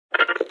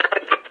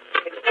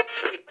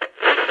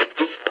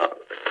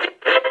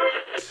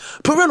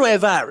Parental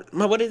advisory.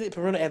 What is it?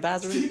 Parental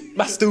advisory?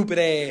 My stupid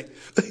ass.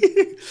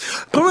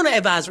 Parental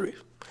advisory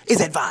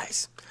is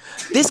advised.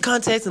 This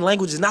context and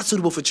language is not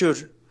suitable for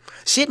children.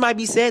 Shit might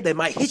be said that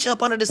might hit you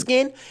up under the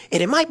skin,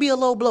 and it might be a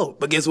low blow.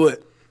 But guess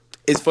what?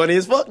 It's funny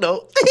as fuck,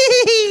 though.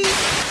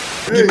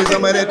 Give me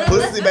some of that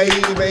pussy,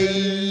 baby.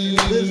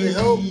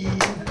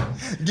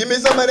 Give me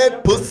some of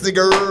that pussy,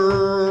 girl.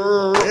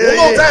 One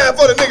more time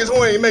for the niggas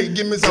who ain't make.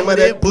 Give me some of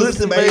that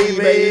pussy,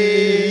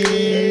 baby.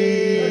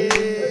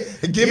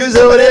 Give me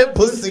some of that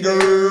pussy,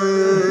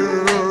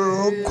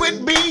 girl.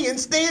 Quit being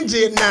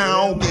stingy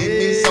now. Give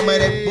me some of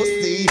that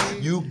pussy.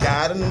 You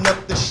got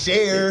enough to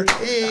share.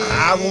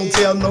 I won't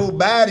tell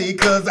nobody,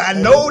 cause I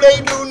know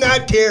they do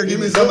not care. Give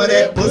me some of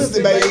that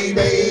pussy,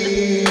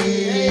 baby.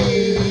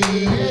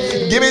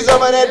 Give me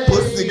some of that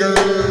pussy,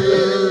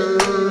 girl.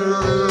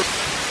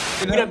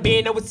 We done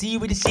been overseas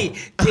with the shit,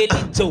 tell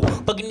it Joe.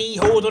 Fucking these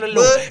hoes on the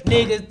low.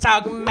 Niggas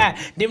talking about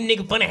them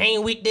niggas funny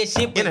hang with that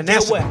shit. But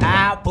guess what?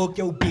 I'll fuck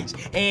your bitch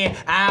and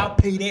I'll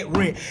pay that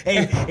rent.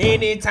 Hey,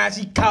 anytime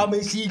she call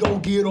me, she gon'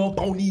 get up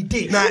on these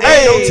dicks. Now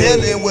ain't no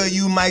telling where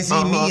you might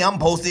see me. I'm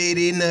posted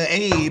in the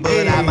A,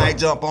 but I might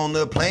jump on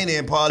the plane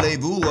and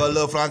parlez-vous a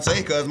little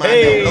Francais, cause my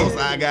name close.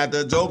 I got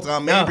the jokes,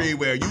 I'm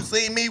everywhere. You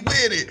see me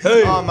with it.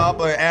 I'm up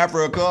in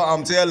Africa,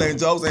 I'm telling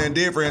jokes in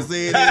different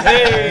cities.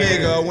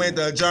 Nigga went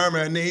to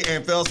Germany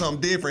and felt some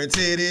different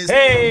titties.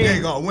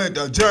 Nigga went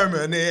to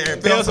Germany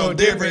and felt some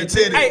different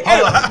titties.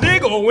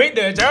 Nigga went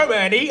to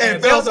Germany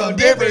and felt some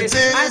different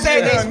titties. I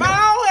said they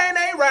small and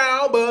they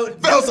round,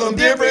 but felt some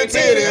different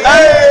titties.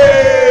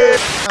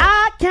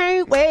 I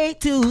can't wait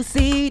to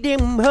see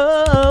them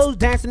hoes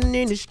dancing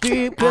in the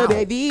strip club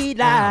at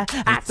Villa.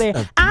 I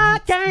said I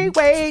can't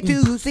wait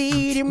to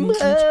see them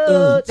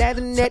hoes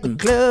dancing at the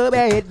club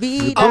at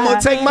Villa. I'm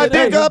gonna take my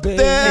dick up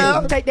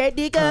there. Take that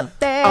dick up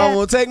there. I'm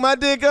gonna take my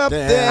dick up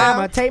there. I'm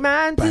gonna take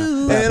mine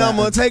too. And I'm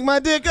gonna take my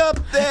dick up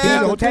there.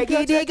 You gonna take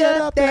your dick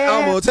up there.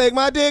 I'm gonna take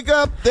my dick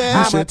up there.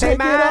 I'm gonna take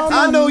mine too.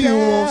 I know you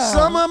want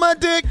some of my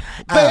dick,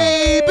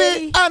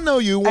 baby. I know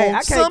you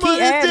want some of this dick.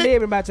 I can't keep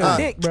ad-libbing about your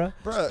dick, bro.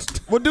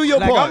 Well, do your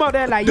part. I'm on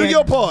there like, do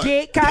your part.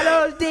 Get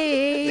Karlous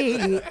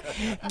dick.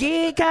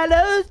 Get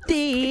Karlous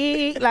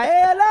dick. Like,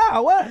 hell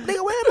no. What?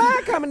 Nigga, where am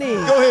I coming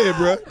in? Go ahead,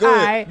 bro. Go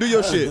ahead. Do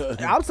your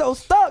shit. I'm so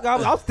stuck.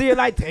 I'm still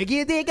like, take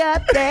your dick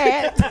up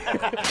there.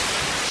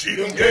 She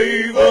done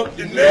gave up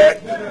the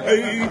neck.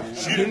 Hey,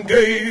 she done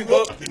gave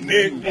up the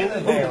neck.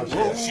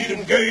 She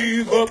done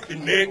gave up the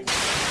neck.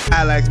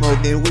 I like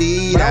smoking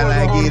weed. I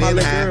like getting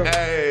high.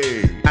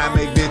 Hey. I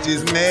make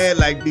bitches mad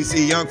like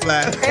BC Young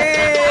Fly.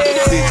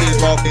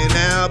 Bitches walking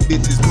out,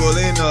 bitches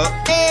pulling up.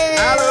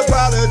 I'll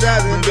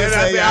apologize and just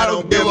say I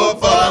don't give a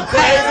fuck. I'm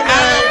crazy,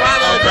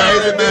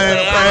 man.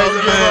 I'm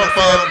crazy, man. I'm crazy,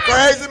 man. I'm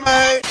crazy,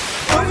 man.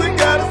 Pussy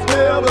got a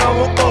smell, but I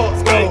won't fuck.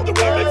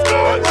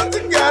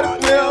 Pussy got a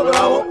smell, but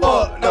I won't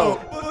fuck. No.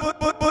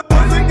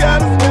 Pussy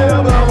got a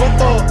smell, but I won't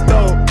fuck.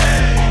 No.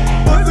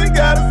 Pussy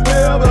got a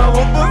smell, but I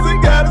won't. Pussy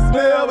got a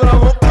smell, but I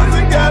won't.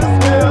 Pussy got a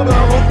smell, but I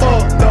won't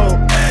fuck. No.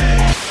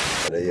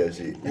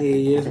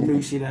 Yeah, some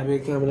new shit I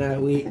been coming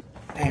out with.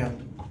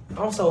 Damn.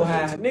 I'm so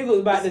high. Niggas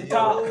about to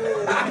talk.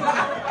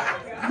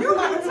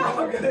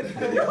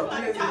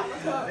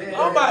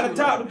 I'm about to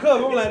talk the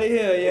cover. I'm like,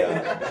 hell yeah.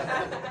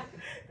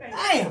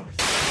 Damn.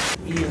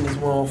 We in this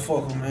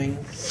motherfucker, man.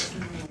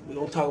 We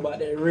gonna talk about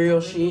that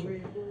real shit.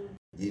 And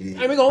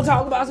we gonna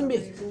talk about some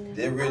business.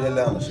 That real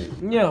Atlanta shit.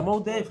 Yeah,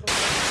 most definitely.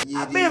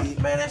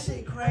 Man, that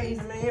shit crazy,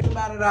 man.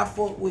 Everybody that I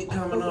fuck with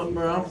coming up,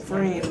 bro, I'm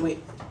friends with.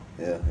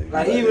 Yeah.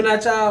 Like even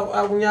at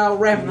y'all, when y'all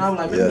rapping, I was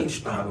like, man, niggas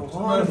struggle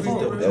hard as fuck.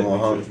 That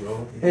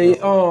 100. Hey,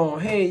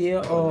 hey,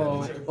 yeah,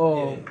 oh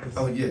yeah.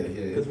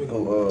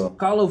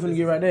 Karlous finna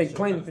get right there.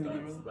 Clayton finna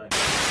get right there.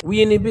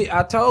 We in this bitch.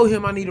 I told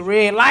him I need a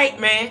red light,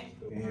 man.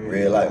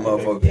 Red light,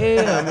 motherfucker.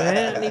 Yeah,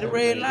 man. I need a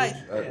red light.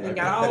 I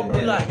got all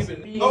blue lights.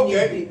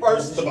 Okay,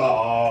 first of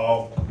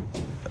all.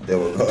 That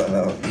was going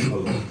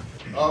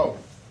on.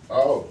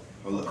 Oh.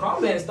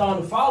 Car man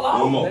starting to fall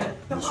off, man.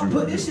 I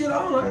put this shit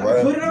on. I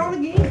gotta put it on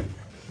again.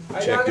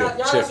 Check y'all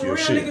got some real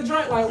nigga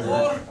drink like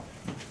water?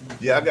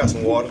 Yeah, I got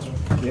some water.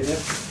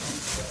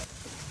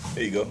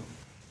 There you go.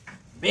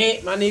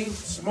 Bet, my nigga,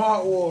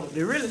 smart water.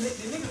 The niggas really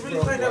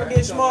think they were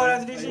getting smart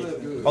after this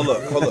shit? Hold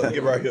up.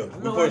 Get right here.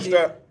 We put a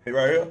strap. Hey,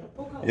 right here?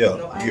 Yeah,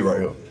 get right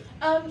here.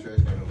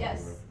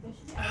 Yes.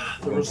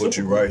 I'm gonna put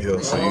you right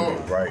here so you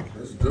get right.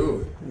 Let's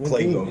do it.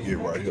 Clayton gonna get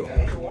right here.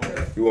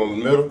 You want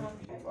the middle?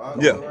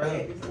 Yeah.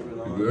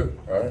 You good?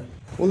 All right.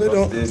 Well, it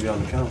don't.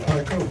 All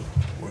right, cool.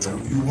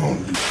 Whatever you want.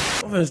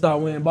 I'm finna start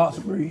wearing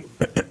boxer briefs.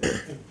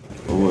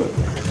 For what?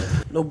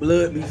 No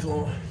blood be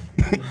flowing.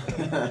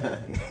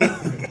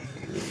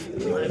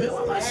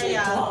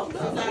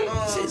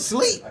 Shit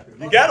sleep.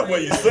 You gotta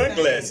wear your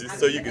sunglasses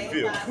so you can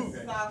feel cool.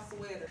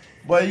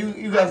 Boy,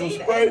 you got some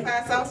spray?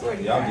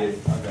 Y'all get it.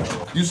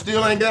 You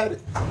still ain't got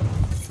it?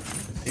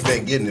 He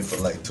been getting it for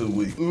like 2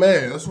 weeks.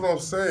 Man, that's what I'm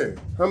saying.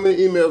 How many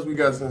emails we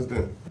got since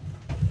then?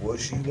 What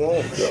she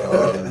want,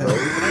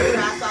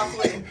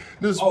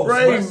 The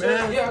spray,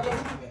 man. Yeah,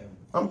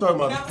 I'm talking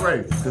about the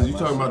spray, because you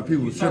talking about the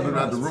people tripping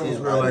out the room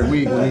smell like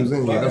weed when he was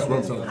in here. That's what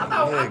I'm talking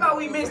about. I thought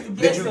we missed the Did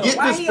guest you up. get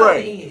Why the he on the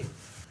spray? end?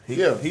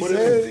 Yeah, He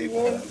said he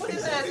wanted. Put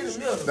his ass in the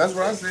middle. that's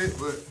what I said.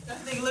 That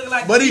nigga looking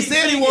like But he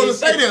said he wanted to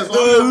say that. So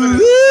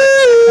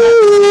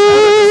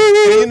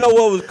And you know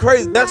what was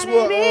crazy? That's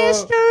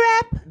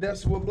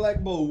what Black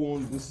Bo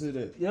wanted to sit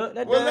at. Yeah,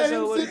 that well, let does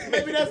him show sit.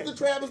 Maybe that's the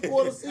Travis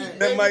Porter seat.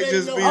 That might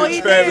just be Oh, the he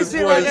did Travis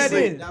sit Porter like that, seat.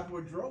 didn't he? That's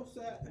where Dro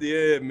sat.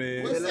 Yeah,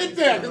 man. Well, sit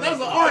there, because that's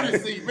an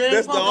artist seat, man.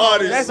 That's the Fuck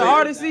artist That's seat. an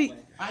artist seat.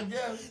 I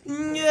guess. Yeah. I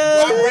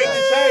break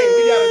the chain.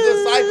 We got a good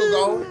cycle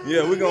going.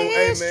 Yeah, we gonna,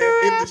 hey man,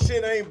 if the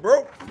shit ain't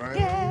broke, Man,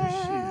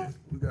 shit.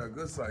 We got a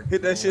good cycle.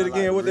 hit that shit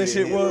again. What that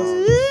shit was?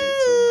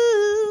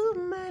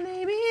 My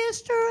name is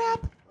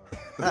Strap.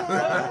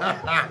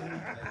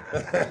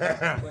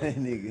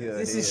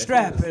 This is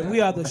Strap, and we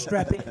are the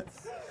Strapping.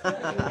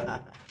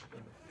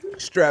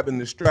 Strapping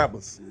the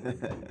strappers.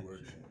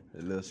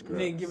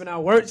 Nigga giving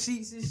out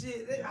worksheets and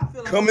shit. I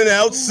feel like Coming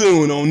out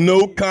soon on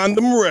No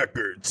Condom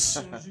Records.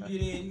 As soon as you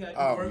get in, you got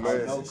Oh, worksheets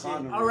man. and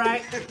shit. All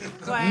right.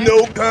 Class.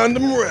 No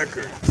Condom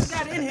Records. What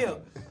got in here?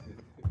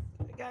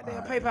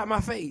 Goddamn paper out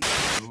my face.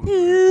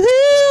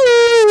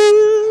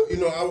 You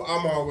know,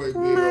 I'm always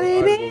being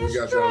honest when we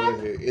got y'all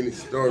in here. Any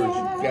stories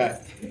you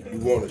got, you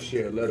want to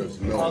share, let us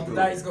know. All the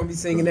dice gonna be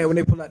singing that when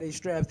they pull out their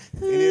straps.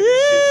 We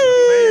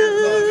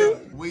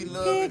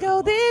love Here it.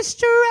 go this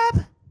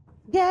strap,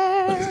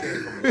 girl.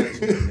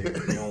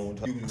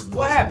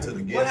 What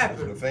happened? What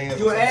happened?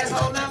 You an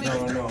asshole now,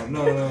 nigga?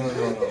 No.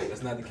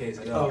 That's not the case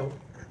at all. Oh,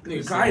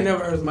 nigga, I ain't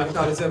never heard somebody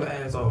call themselves an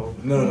asshole.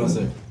 No,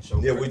 sir.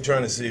 Yeah, we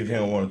trying to see if he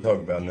don't want to talk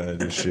about none of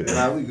this shit.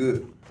 Nah, we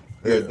good.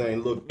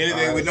 Everything look.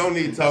 Anything we don't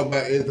need to talk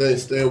about, anything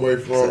stay away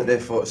from.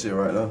 That fuck shit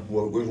right now.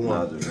 Well, which one?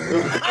 Nah,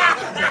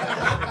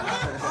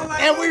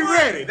 And we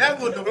ready. That's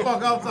what the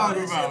fuck I'm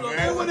talking about,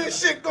 man. When this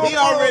shit going He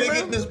already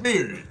getting the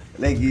spirit.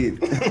 they get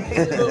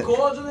it. Little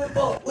cordial and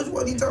fuck. Which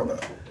one you talking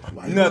about?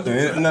 Nothing.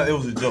 It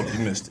was a joke. You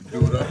missed it. Do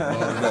it up,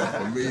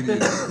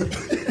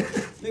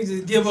 Niggas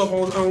just give up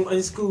on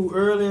in school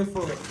early and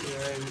fuck.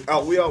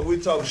 We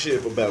talk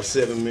shit for about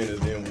 7 minutes,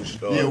 then we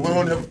start. Yeah, we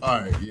don't have. All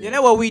right. Yeah,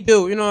 that's what we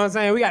do. You know what I'm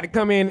saying? We got to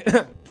come in,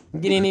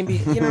 get in and be.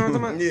 You know what I'm talking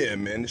about? Yeah,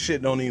 man, the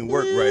shit don't even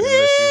work right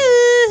unless you.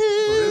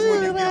 So this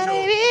when you get your.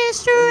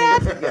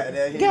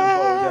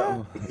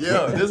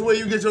 Yeah, this way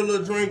you get your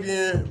little drink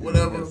in,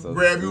 whatever.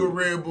 Grab you a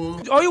Red Bull.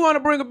 Oh, you want to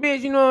bring a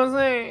bitch? You know what I'm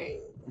saying?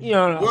 You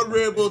don't know. What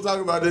Red Bull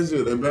talking about this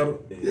year? They better?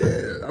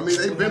 Yeah, I mean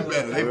they been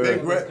better. They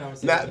been great.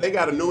 Now they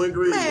got a new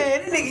ingredient.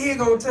 Man, that nigga here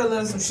gonna tell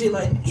us some shit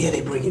like, yeah,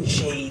 they bringing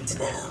shades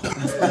now.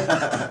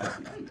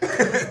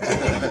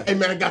 Hey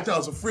man, I got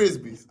y'all some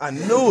frisbees. I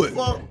knew it.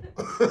 Fuck.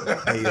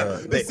 Hey,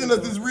 They sent us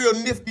this real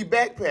nifty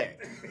backpack.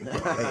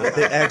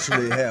 they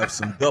actually have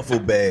some duffel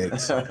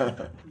bags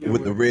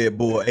with the Red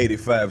Bull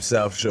 85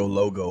 South Show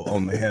logo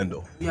on the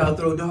handle. Y'all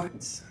throw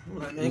darts. I'm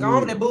like, man, go on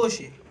with that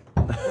bullshit.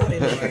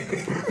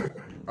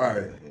 All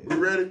right, we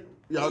ready?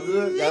 Y'all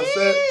good? Y'all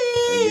set?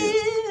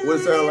 What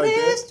it sound like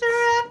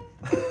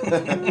that?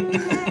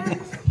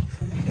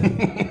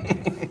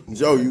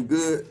 Joe, you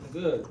good?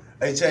 Good.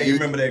 Hey, Chad, you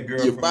remember that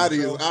girl? Your from body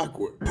the is show?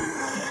 awkward.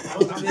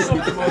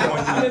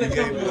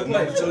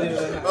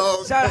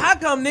 Shout, how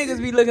come niggas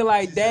be looking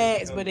like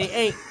dads, but they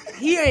ain't?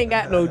 He ain't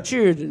got no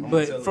children,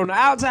 but from the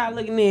outside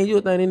looking in,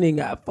 you'll think that nigga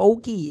got 4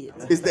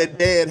 kids. It's that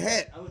dad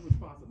hat.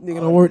 Nigga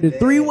done worked at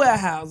 3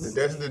 warehouses.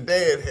 That's the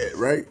dad hat,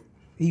 right?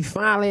 He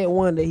finally had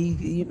one that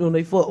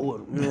they fuck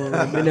with him. You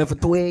know, been there for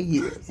 12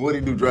 years. What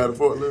he do, drive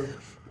the forklift?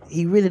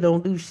 He really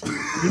don't do shit.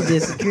 He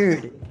just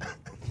security.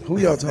 Who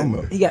y'all talking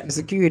about? He got the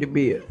security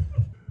bill.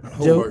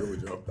 Who Joe. working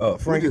with y'all?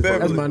 Frank Who this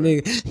That's Beverly. my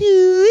nigga.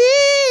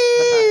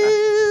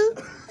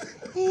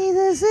 He's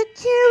a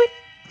security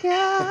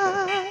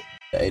guy.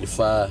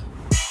 85.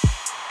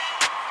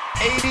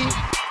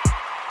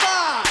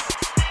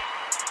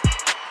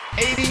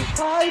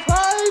 85.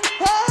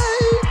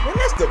 Man,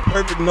 that's the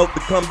perfect note to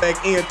come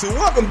back into.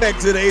 Welcome back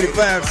to the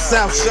 85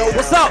 South Show.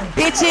 What's up,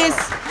 bitches?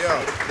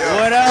 Yeah.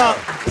 What up?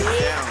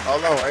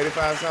 Hold on,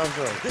 85 South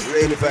Show. This is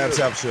the 85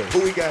 South Show.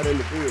 Who we got in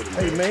the building?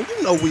 Hey, man,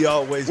 you know we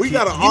always We keep,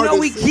 got an You know artist.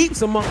 we keep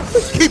some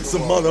keep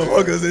some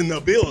motherfuckers in the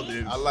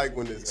building. I like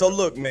when this. So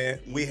look, man,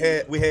 we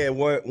had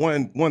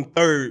one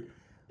third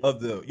of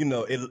the,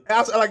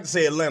 I like to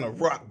say Atlanta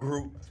rock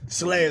group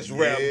 / rap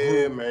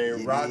Yeah, group.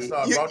 man.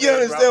 Rockstar. You brought that-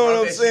 understand brought what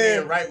I'm that shit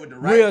saying? in Right with the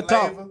right Real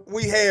flavor. talk.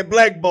 We had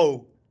Black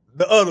Bo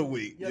the other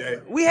week. Yeah.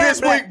 We had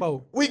This Black week,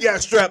 Bo. we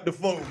got Strapped the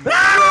Phone. The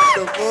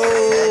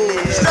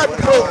fool. Strap the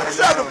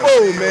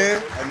phone,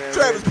 man.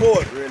 Travis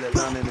Porter. Really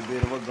Atlanta in the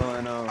building. What's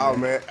going on? Oh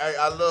man, hey,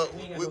 I love.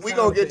 We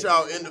gonna get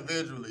y'all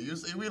individually. You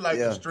see, we like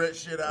to stretch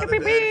shit out of the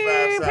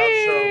 85 South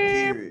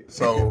Show. Period.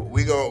 So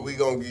we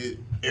gonna get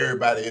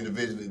everybody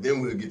individually. Then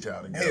we'll get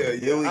y'all together.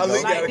 Yeah, we Ali go.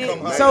 gotta Like, come did-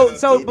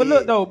 home. but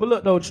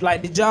look though,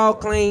 like did y'all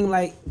claim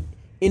like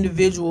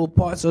individual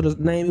parts of the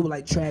name? It was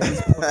like Travis.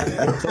 So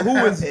who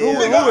is?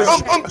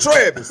 I'm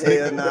Travis.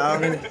 Hell nah.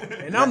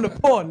 And I'm the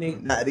poor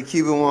nigga. Nah, to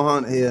keep it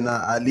 100, hell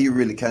nah. Ali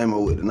really came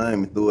up with the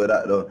name and threw it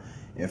out though.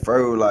 And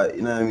Fro like,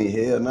 you know what I mean?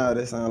 Hell nah,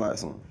 that sound like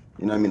some.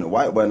 You know what I mean? The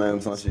white boy name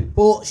some shit.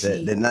 Fuck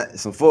shit. That not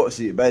some fuck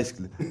shit,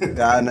 basically.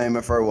 Guy name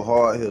at first was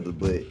hard hitter,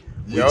 but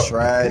we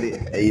tried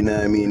it. And you know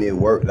what I mean? It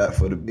worked out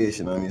for the bitch.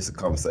 You know what I mean? It's a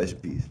conversation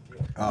piece.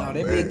 That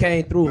bitch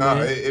came through, man.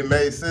 It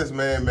made sense,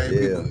 man.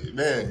 People,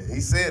 man, he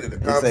said it. The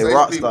conversation say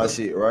rock people, star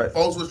shit, right?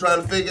 Folks was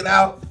trying to figure it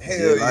out. Hell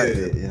yeah. Like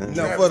that, yeah.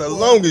 Now, for the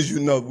longest,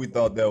 we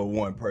thought that was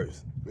one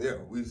person. Yeah,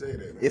 we say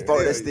that, man. It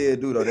folk that still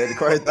do, though. That's the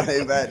crazy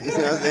thing about it. You know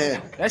what I'm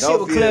saying? That shit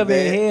was clever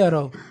in hell,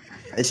 though.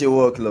 That shit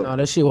was clever. No,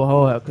 that shit was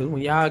hard. Because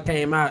when y'all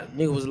came out,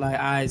 nigga was like,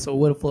 all right, so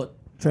where the fuck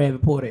Travis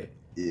Port at?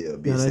 Yeah, You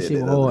know, that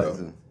shit was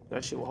hard.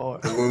 That shit was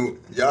hard. When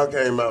y'all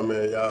came out,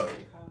 man,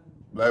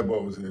 Black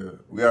Boy was here.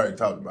 We already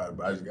talked about it,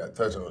 but I just got to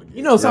touch on it again.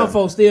 You know, some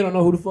folks still don't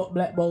know who the fuck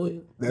Black Boy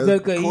is. That's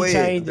Just because he Quez.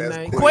 changed the That's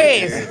name.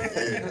 Quez.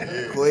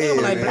 Quez. Quez, I'm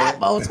like, man. Black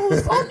Boy, who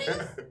the fuck is?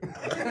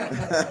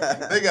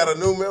 They got a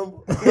new member.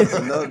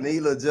 No, he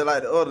look just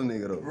like the other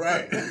nigga, though.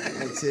 Right.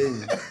 I tell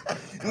you.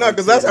 No,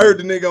 because I heard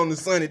the nigga on the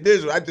Sunny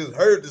Digital. I just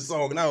heard the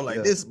song and I was like,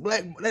 Yeah. this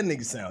black, that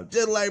nigga sound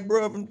just like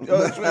bro from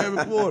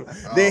Travis Porter.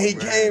 Then he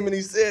came and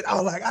he said, I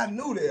was like, I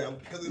knew that.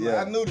 Because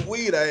I knew the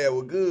weed I had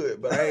was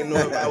good, but I didn't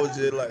know if I was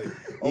just like,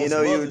 You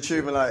know you were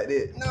tripping like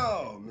that.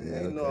 No, man.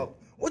 Yeah, You know, okay.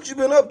 what you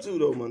been up to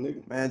though, my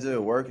nigga? Man, just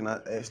working. I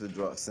actually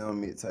dropped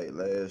 7 mixtape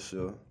last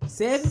year.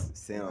 7?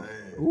 7.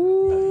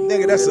 Ooh.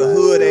 Nigga, that's a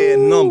hood ass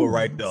number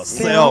right there.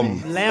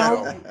 Selm.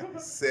 Lamb.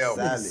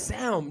 Selma.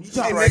 Sound. You Hey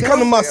talking man, about come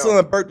to my Selm.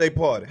 son's birthday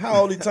party.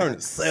 How old he turning?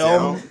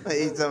 Selm.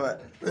 He talking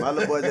about, my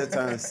little boy just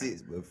turned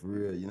 6, but for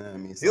real, you know what I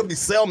mean? So, He'll be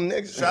Selm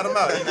next year. Shout him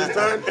out. He just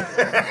turned.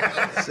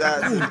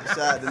 shout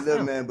out to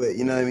little man, but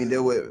you know what I mean?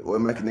 That what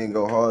making nigga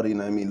go harder, you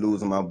know what I mean?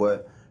 Losing my boy.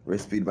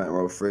 Recipe to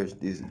Bankroll Fresh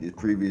this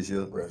previous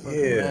year.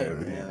 Yeah,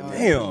 man.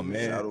 Damn,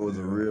 man. Shout out was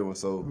a real one.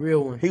 So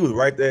real one? He was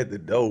right there at the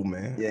door,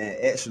 man. yeah,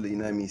 and actually, you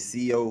know what I mean?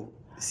 CEO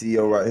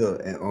right here,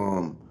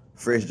 and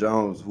Fresh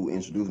Jones, who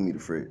introduced me to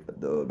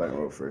the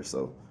Bankroll Fresh.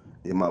 So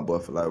they're my boy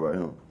for life right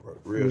here.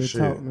 Real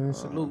shit. Talk, man.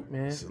 Salute,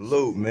 man.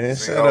 Salute, man.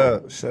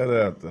 Shout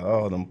out to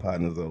all them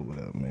partners over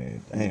there,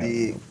 man. Damn.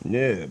 dig?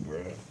 Yeah,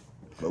 bro.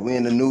 But we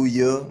in the new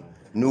year,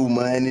 new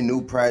money,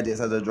 new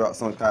projects. I just dropped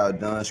something called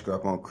Done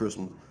Scrap on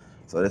Christmas.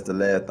 So that's the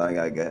last thing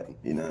I got.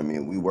 You know what I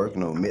mean? We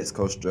working on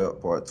Mexico Strap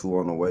Part 2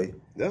 on the way.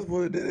 That's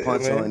what it is,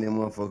 Puncho man. and them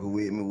motherfucker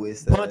with me,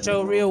 West Side.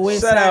 Poncho, real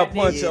West Shout out Side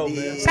Puncho, nigga.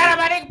 man. Shout out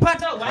my nigga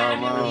Poncho. Why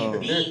Come I on.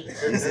 never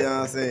You see what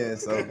I'm saying?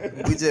 So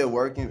we just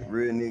working.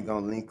 Real nigga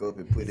gonna link up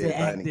and put It's an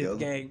everything active together.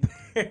 gang.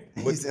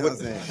 You see what I'm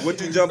saying?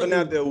 What you jumping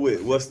out there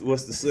with? What's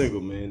the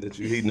single, man, that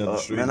you heating up the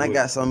street Man, I with?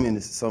 got so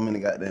many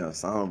goddamn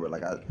songs, bro.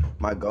 Like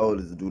my goal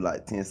is to do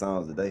like 10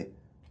 songs a day.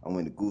 I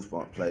went to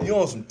Goosebump play. You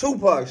on some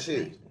Tupac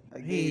shit? I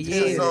Yeah, gave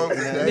yeah. 10 songs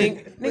a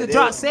day. Nigga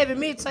dropped 7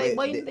 mixtape,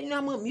 boy. You know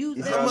how much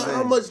music You know what I'm that saying?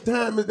 How much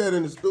time is that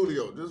in the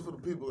studio? Just for the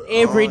people that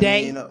Every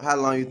day. You know, how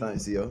long you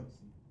think, CO?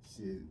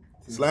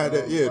 slide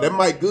that. Yeah, that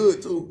mic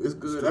good too. It's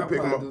good. They I pick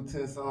 'em up. probably do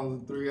 10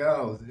 songs in 3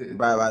 hours.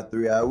 Probably about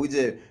 3 hours. We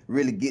just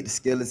really get the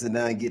skeleton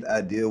down, get the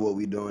idea of what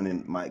we doing,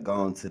 and might go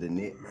on to the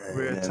net.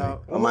 Real You know what I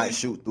talk. mean? I might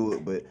shoot through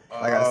it, but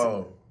like I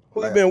said,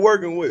 Who you been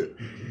working with?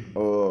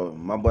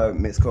 my boy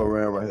Mexico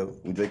around right here.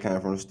 We just came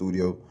from the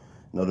studio.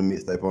 Another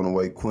mixtape on the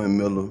way. Quinn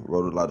Miller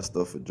wrote a lot of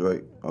stuff for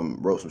Drake.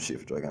 Wrote some shit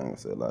for Drake. I ain't gonna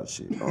say a lot of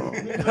shit.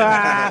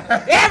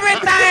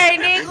 Everything,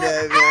 nigga. Yeah,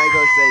 man, I ain't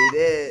gonna say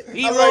that.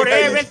 He wrote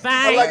everything.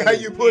 I like how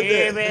you put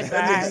that. Everything.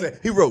 That nigga said,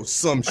 he wrote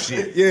some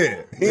shit.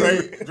 Yeah.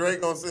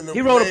 Drake gonna send them.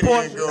 He wrote a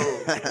Canadian portion.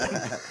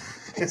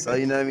 gold. So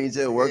you know what I mean?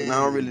 Just working. I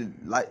don't really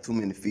like too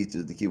many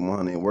features to keep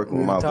 100. And working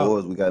with my talk.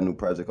 boys, we got a new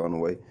project on the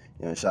way.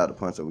 You know, shout out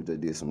to Puncho, we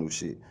just did some new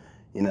shit.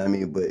 You know what I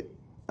mean? But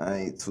I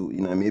ain't too.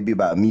 You know what I mean? It be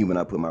about me when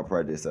I put my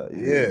projects out. You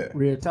know? Yeah.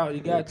 Real talk, you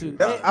got to.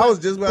 I was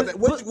just about that.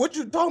 What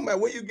you talking about?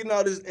 Where you getting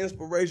all this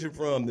inspiration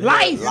from?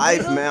 Life.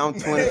 Life, man. I'm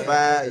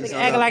 25. You Nigga know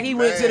acting like he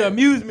went to the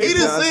amusement. He know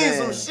done what I'm seen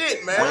saying? some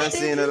shit, I man. done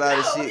seen a lot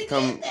of shit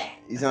come. You know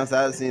what I'm saying?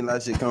 I done seen a lot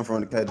of shit come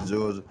from Decatur,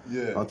 Georgia.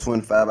 Yeah. I'm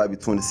 25. I be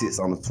 26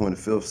 on the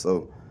 25th.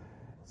 So.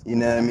 You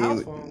know what I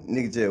mean?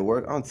 Nigga just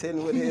work. I'm telling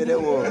you what the hell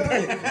that was. Yeah,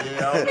 I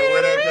don't know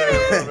where that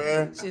came from,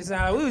 man. Shit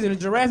sound like we was in a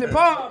Jurassic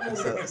Park.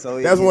 So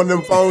That's one of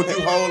them phones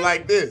you hold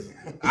like this. You see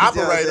what I'm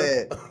Operator.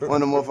 saying?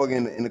 One of the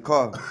motherfuckers in the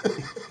car.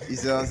 You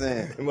see what I'm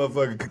saying? That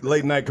motherfucker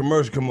late night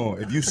commercial, come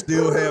on. If you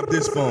still have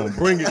this phone,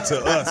 bring it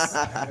to us.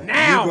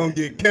 Now. You're gonna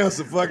get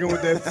cancer fucking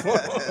with that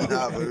phone.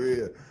 Nah, for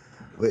real.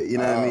 But you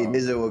know what I mean?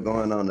 This is what's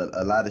going on.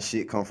 A lot of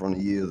shit come from the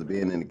years of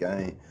being in the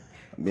game.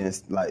 Being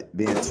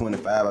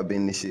 25, I've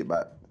been in this shit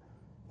about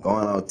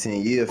going on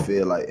 10 years,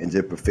 feel like, and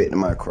just perfecting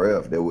my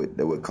craft that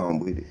would come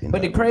with it. You know?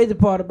 But the crazy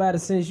part about it,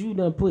 since you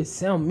done put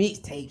some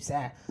mixtapes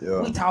out, Yeah.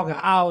 we talking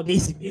all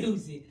this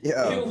music.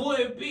 Yeah. It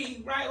wouldn't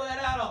be right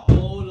without a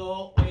hold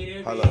on, wait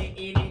a Hello. minute,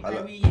 in it,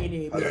 Hello. we in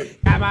it, Hello.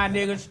 bitch. Got my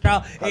nigga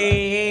strap,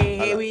 hey,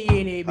 Hello. we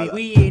in it, bitch, Hello.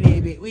 we in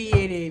it, bitch, we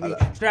in it, Hello.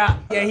 bitch.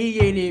 Strap, yeah, he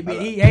in it, bitch.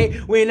 Hello. He, hey,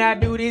 when I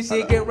do this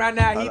shit, Hello. get right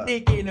now, he Hello.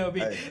 thinking of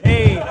it.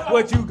 Hey. Hey,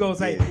 what you gon'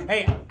 say? Yeah.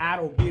 Hey, I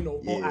don't get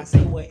no more. Yeah. I say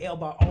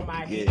whatever on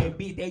my head, Yeah. and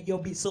bitch, that your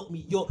bitch sucked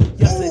me up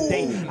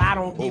yesterday. I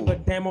don't give a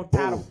damn, I'm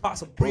tired of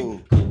box of Ooh.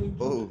 bring.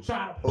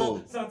 Try to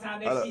fuck.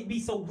 Sometimes that shit be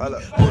so weak. Hold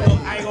up. Hold up,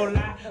 I ain't gonna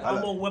lie. I'm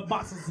gonna wear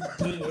boxes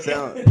again.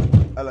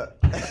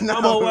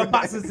 I'm gonna wear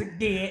boxes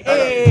again.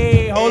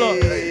 Hey, hold up.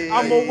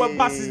 I'm gonna wear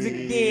boxes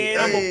again.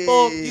 I'm gonna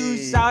fuck you,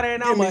 shout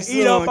and I'm gonna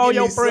eat up all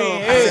your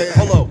friends. Hey.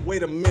 Hold up,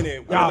 wait a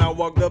minute. When I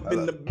walked up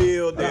in the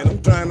building,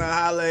 I'm trying to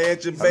holler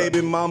at your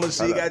baby mama.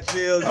 She got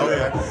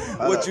children.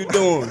 What you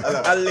doing?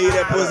 I leave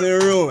that pussy in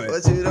ruin.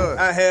 What you doing?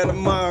 I had a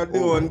mom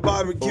doing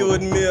barbecue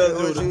and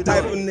meals. The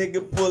type of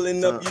nigga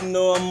pulling up, you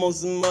know I'm on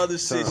some other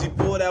shit. She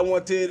pulled out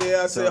one titty.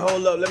 I said,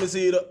 hold up, let me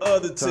see the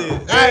other titty.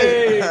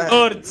 Hey,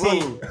 other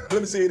titty.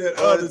 Let me see that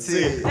other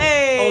titty.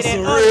 Hey, On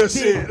some real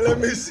shit. Let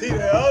me see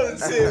that other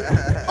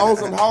titty. On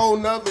some whole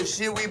nother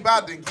shit we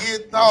about to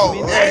get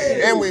though.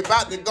 Hey, and we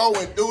about to go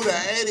and do the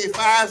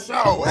 85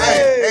 show.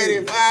 Hey,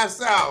 85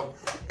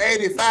 South,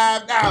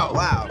 85 down.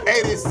 Wow.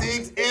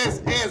 86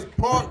 SS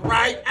pork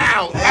right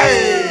out.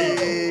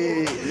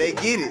 Hey, they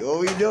get it. What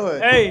we doing?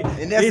 Hey,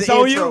 and that's it's the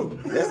on intro. you.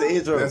 That's the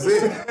intro. That's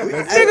it.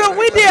 Nigga,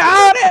 we did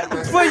all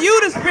that for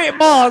you to spit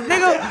balls,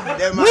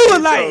 nigga. We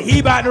was like, he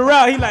about to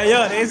rap. He like,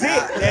 yeah, that's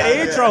it.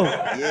 That intro.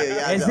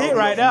 That's it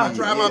right now. I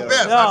tried my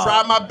best. I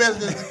tried my best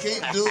just to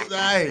keep dudes.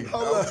 Hey, I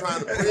was trying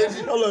to bridge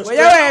it. Well,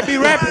 y'all ain't be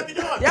rapping.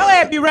 Y'all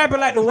ain't be rapping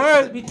like the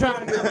words be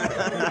trying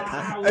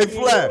to. Hey,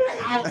 Fly.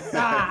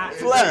 Outside.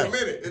 Fly.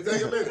 It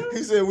take a minute.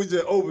 He said we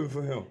just open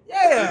for him.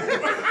 Yeah,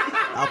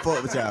 I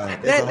fuck with y'all.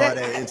 That's a hard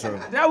ass intro.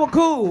 that was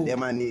cool. That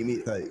might need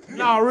me type.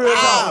 No, real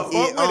talk.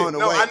 It on the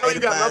way. I know you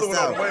got another one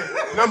on the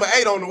way. Number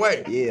 8 on the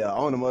way. Yeah,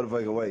 on the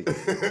motherfucking way.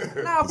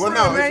 Nah, for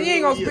real, man. You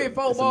ain't gonna spit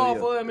 4 balls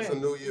for him, It's a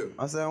man. new year.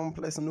 I said I'm gonna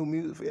play some new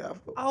music for y'all.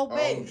 Oh,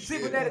 man.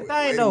 See what that Wait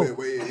thing, a though. minute,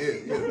 wait,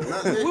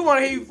 yeah. We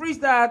wanna hear you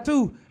freestyle,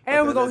 too. And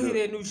Okay, we gonna let's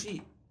hear do that new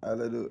shit. All right,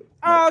 let's do it.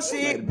 Oh,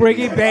 shit. Bring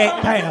it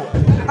back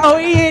down. Oh,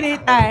 we hit it,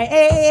 aye.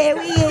 Hey,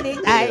 we hit it,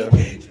 aye.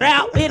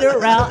 Route in a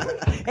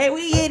route. Hey,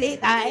 we hit it,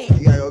 aye.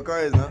 You gotta go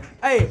crazy now.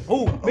 Hey,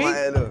 who? Me? my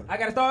ad-lib. I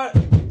gotta start.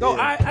 Go.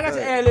 Yeah. I got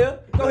your ad lib.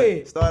 Go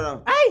ahead. Start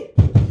on. Hey.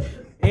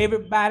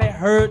 Everybody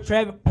heard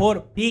Travis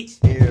Porter, bitch.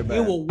 Everybody.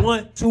 It was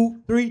 1,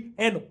 2, 3,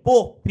 and the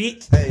 4th,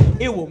 bitch.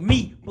 Hey. It was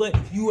me, but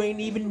you ain't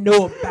even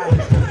know about it.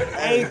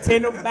 I ain't tell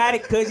nobody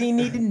cause you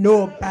need to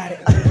know about it.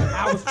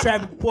 I was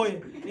Travis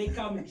Porter. They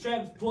call me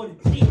Travis Porter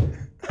G.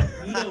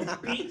 You know,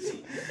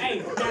 bitch. Hey,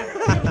 hit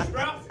them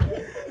scraps.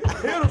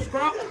 Hit them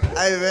scraps.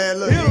 Hey man,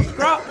 look. Hit them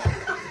scraps.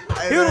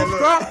 Hey, Hit man, them look.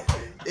 scraps.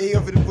 You ain't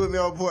gonna finna put me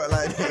on point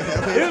like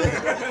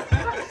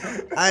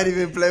that. I ain't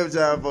even play with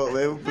y'all, folks,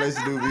 man. We play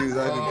some new music.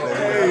 I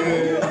ain't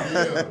even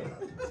play with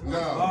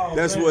No.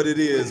 That's what it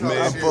is, I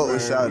man. fuck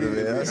with Shawty,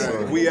 man. That's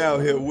all. We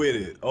out here with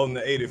it on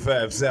the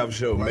 85 South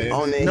Show, man.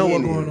 On that Know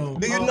what Henny. going on.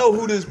 Do you know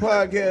who this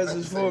podcast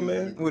is for,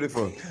 man? What it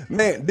for?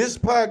 Man, this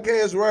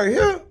podcast right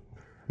here,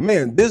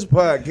 man, this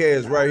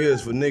podcast right here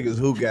is for niggas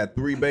who got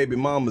 3 baby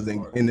mamas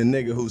and the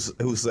nigga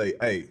who say,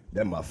 hey,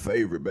 that's my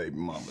favorite baby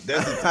mama.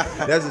 That's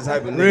the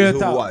type of Real niggas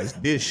talk. who watch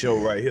this show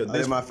right here.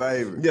 That's my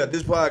favorite. Yeah,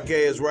 this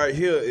podcast right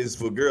here is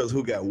for girls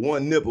who got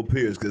 1 nipple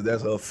pierced because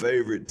that's her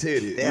favorite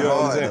titty. That you know what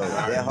I'm hard, saying? though.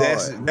 That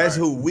hard. That's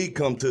who we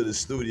come to the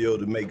studio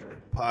to make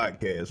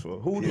podcasts for.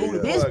 Who the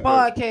This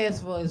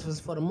podcast? podcast is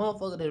for the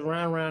motherfucker that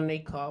run around their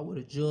car with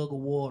a jug of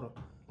water.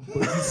 But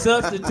you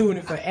substituting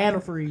it for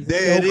antifreeze.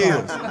 There it in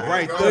your is, car.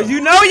 right there. Cause you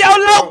know your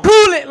low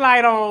coolant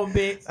light on,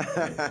 bitch.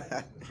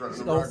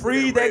 Don't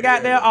freeze that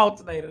goddamn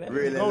alternator. That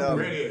Really don't love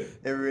do it.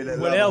 It really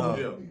Whatever. love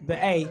it. The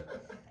A.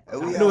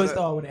 And I we knew all it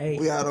started with an A.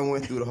 We all done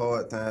went through the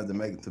hard times to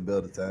make it to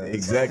better times.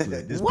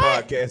 Exactly. This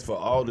What? podcast for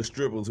all the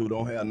strippers who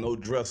don't have no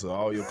dresser,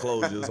 all your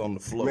clothes just on the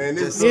floor. Man,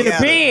 this In the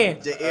bin.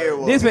 Your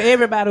ear This for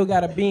everybody who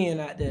got a bin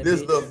out there.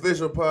 This bitch. the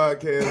official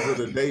podcast of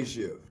the day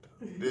shift.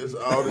 This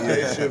all the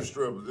day shift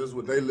strippers. This is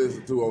what they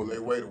listen to on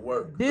their way to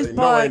work. This They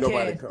know ain't podcast-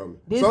 nobody coming.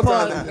 this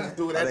Sometimes podcast- they just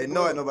do it at They the know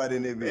club. ain't nobody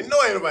in there. They know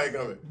ain't nobody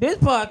coming. This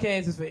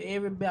podcast is for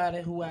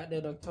everybody who out there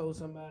done told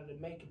somebody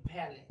to make a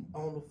pallet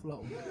on the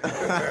floor.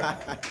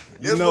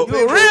 You know,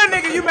 You a real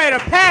nigga, you made a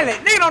pallet.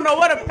 Nigga don't know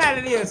what a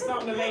pallet is.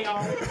 Something to lay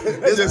on.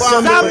 it's just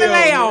Something to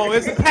lay on.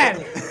 It's a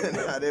pallet.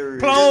 Nah, they really-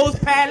 Clothes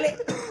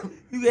pallet.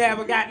 You can have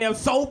a goddamn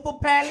sofa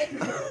pallet.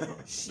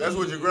 That's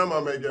what your grandma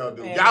make y'all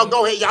do. Man. Y'all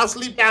go ahead. Y'all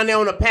sleep down there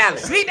on the pallet.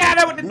 Sleep down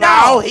there with the No,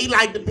 dog. he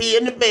like to pee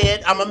in the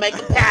bed. I'ma make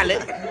a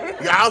pallet.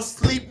 Y'all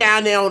sleep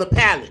down there on the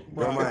pallet.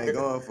 Grandma ain't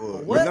going for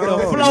it. What No,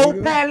 the flow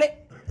nigga. pallet?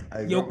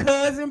 Hey, Your grandma-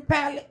 cousin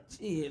pallet?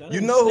 Shit, I You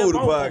done know who slept the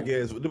on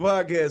podcast? The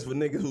podcast for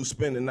niggas who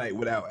spend the night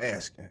without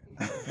asking.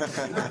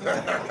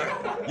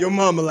 Your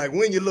mama like,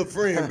 when your little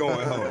friend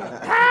going home?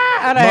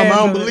 I done Mama, had I don't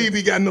some- believe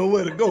he got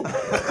nowhere to go.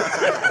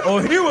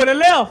 Or he would have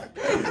left.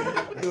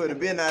 You would have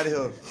been out of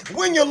here.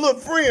 When your little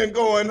friend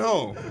going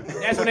home?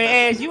 That's when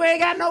they ask, you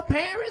ain't got no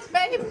parents,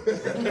 baby?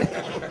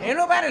 Ain't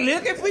nobody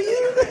looking for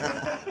you?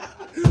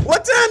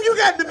 What time you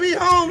got to be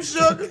home,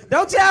 sugar?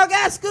 Don't y'all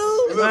got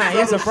school? Man,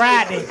 it's a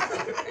Friday.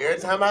 Every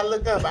time I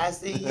look up, I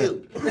see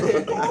you.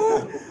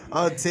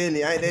 I'm telling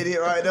you, ain't that it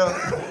right there?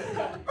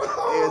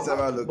 Every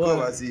time I look Boy.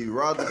 up, I see you.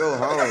 Roger, go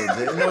home,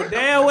 Jay. No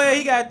damn well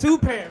he got 2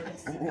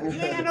 parents. You ain't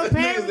got no Niggas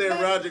parents, that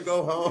baby? Roger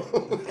go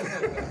home.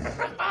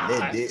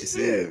 That dead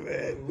serious,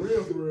 man.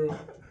 Real, for real.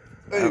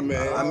 Hey,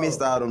 man. I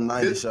missed all them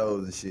 90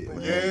 shows and shit,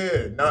 man.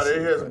 Yeah, no,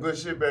 they had some good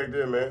shit back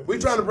then, man. We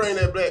trying to bring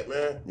that back,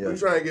 man. Yeah. We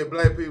trying to get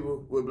black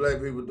people with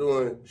black people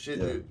doing shit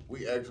that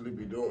we actually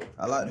be doing.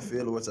 I like the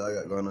feel of what y'all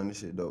got going on. This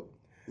shit dope.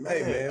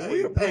 Hey, man,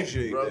 we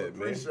appreciate that, man.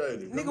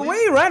 Appreciate it. Nigga, we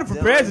ain't running for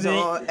president.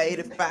 On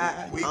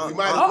 85. We might as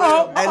Uh-oh.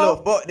 well. Hey,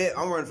 look, fuck that.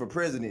 I'm running for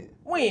president.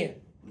 When?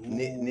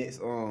 Next,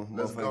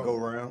 motherfucker go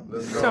round.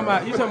 You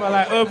talking about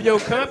like of your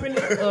company?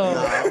 Of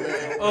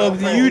the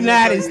Of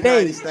United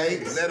States.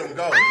 Let them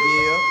go.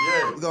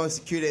 Yeah. We're going to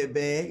secure that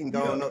bag and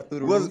go on up through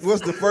the roof.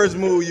 What's the first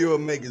move you'll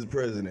make as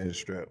president,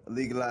 Strap?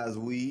 Legalize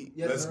weed.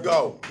 Let's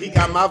go. He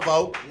got my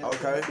vote.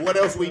 Okay. What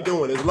else we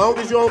doing? As long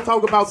as you don't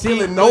talk about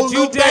killing no But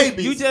little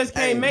babies. you just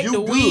can't make you the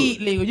good.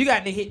 weed legal. You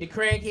got to hit the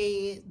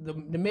crackheads, the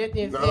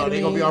methamphetamine. No,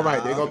 they gonna be all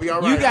right. They gonna be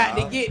all right. You got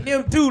to get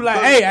them too.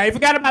 Like, hey, I ain't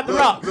forgot about the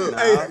rock. Look,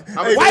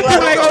 White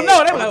people ain't gonna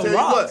know. They like, tell you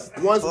rocks.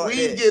 what, once Fuck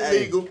weed that. get Hey.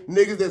 legal,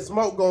 niggas that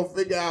smoke gonna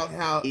figure out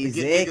how to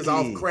get niggas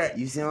off crack.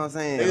 You see what I'm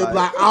saying? They was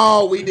like,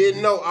 oh, we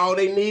didn't know. All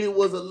they needed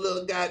was a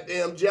little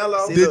goddamn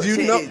Jello. See, Did look, you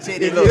check know- it, check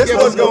If it, you look, This give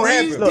what's them gonna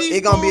these happen. Look,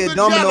 it gonna be a teaspoons of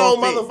domino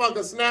Jell-O, effect.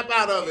 motherfucker, snap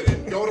out of it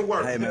and go to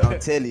work. Hey, man, I'm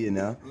telling you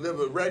now. Live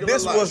a regular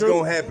This life. what's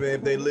gonna happen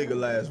if they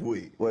legalize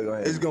weed. What gonna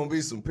happen? It's gonna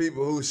be some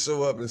people who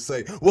show up and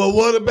say, "Well,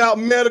 what about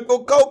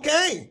medical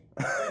cocaine?"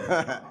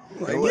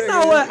 Like, You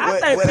know what? I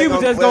think they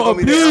people just what gonna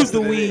be the abuse answer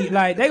the to weed. that?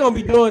 Like, they gonna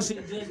be doing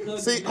shit just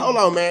cause. See, hold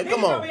on, man. Come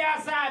Niggas gonna on. be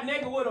outside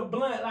nigga with a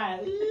blunt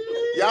like.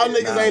 Y'all niggas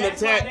ain't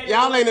That's why attacked. they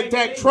Y'all ain't don't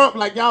attacked make it Trump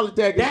like y'all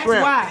attacking That's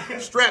Strap. why.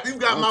 Strap, you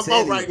got I'm my vote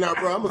telling right you. now,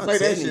 bro. I'm gonna I'm say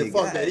that telling shit. you,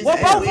 Fuck God. that. He Well,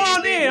 said vote weed for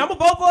him then. I'm gonna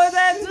vote for his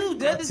ass too,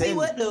 just to see telling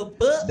what the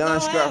fuck. Don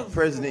gonna Scrap happen.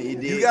 president, you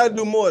did. You gotta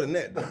do more than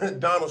that.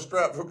 Donald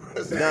Strap for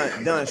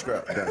president. Don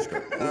Scrap.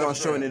 We're gonna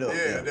shorten it up.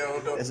 Yeah,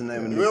 That's the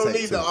name of the We don't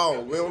take need the two.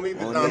 all. We don't need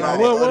the We Don don't need all all. that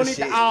We'll other need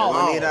the shit. all. We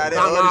need all that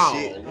Don other all.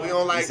 shit. We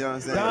don't like. You see what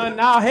I'm saying?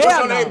 Nah, What's hell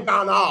your no. name?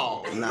 Don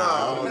all. No.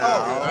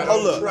 I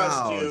Hold don't up.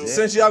 trust No, you. Jack.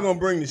 Since y'all gonna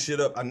bring this shit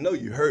up, I know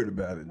you heard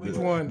about it. Which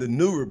one? The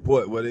new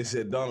report where they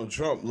said Donald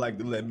Trump liked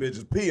to let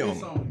bitches pee on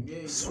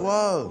him.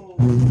 Swole.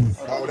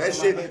 Oh, that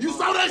shit. You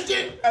saw that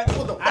shit? Hey,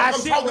 what the fuck I I'm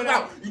shit talking when I-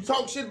 about? You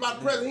talk shit about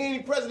the president. He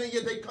ain't president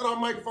yet. They cut off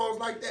microphones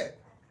like that.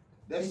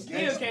 That's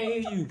Still can't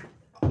hear you.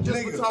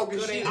 just for talking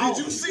shit. off.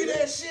 Did you see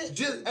that shit?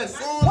 Just as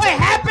soon as What I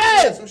happened?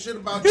 said some shit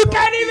about You Trump,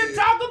 can't even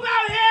yeah. talk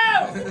about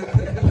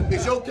him.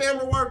 Is your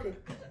camera working?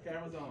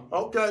 Camera's on.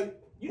 Okay.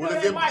 You Well, know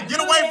if that it- mic get good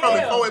away as from it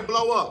hell. before it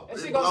blow up. That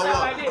shit It gonna blow sound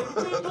up. like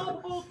this.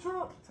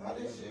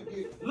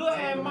 Look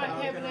at Mike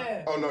having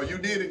that. Oh no, you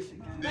did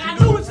it. Did I you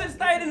knew do we should have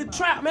stayed in the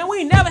trap, man. We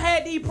ain't never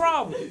had these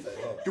problems.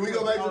 it? Can we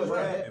go back to the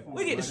trap?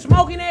 We get to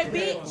smoking that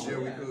bitch. Yeah,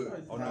 we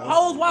could.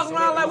 Hoes walking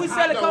around like we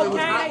selling No, it was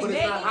hot, cocaine. but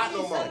it's not hot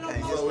Naked.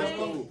 no more. So it's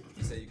cool.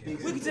 We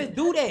could just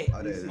do that.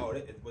 Oh, that's it.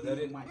 Was that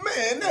it?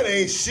 Man, that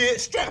ain't shit.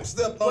 Strap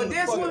stepped on But the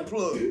this fucking one-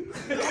 plug.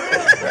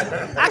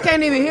 I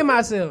can't even hear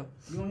myself.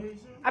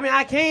 I mean,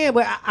 I can,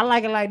 but I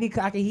like it like this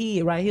 'cause I can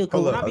hear it right here.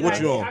 'Cause Hold when up, I be what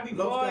like you this, on? I be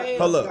bored.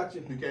 Hold up.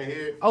 You can't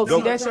hear it? Oh, Go.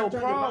 see, that's your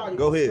problem.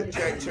 Go ahead.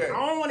 Check, check.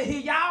 I don't want to hear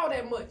y'all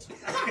that much.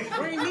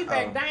 Bring me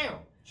back down.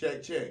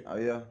 Check, check. Oh,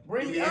 yeah.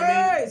 Bring me. You hear me?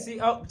 Hey, see,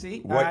 see.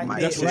 What- All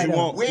right, that's yeah, what you right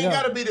want. We ain't Yeah.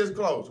 gotta be this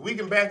close. We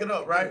can back it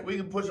up, right? We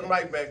can push the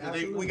mic back. 'Cause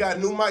we got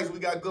new mics. We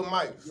got good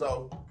mics.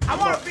 So I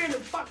want to be in the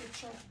fucking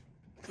trap.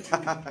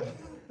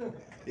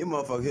 This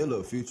motherfucker here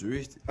look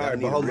futuristic. All right,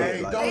 Y'all but hold need to up.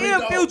 rap like don't that. Yeah,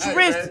 go.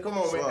 futuristic. Hey, man, come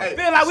on, man. Hey,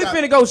 Feel like we shout-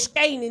 finna go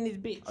skating in this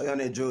bitch. Oh, you on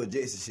that George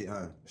Jackson shit,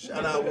 huh?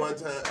 Shout out one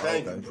time.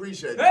 Thank you. Okay.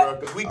 Appreciate it, bro.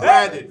 Because we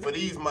grinded for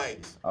these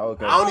mics. Oh,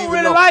 okay. I don't even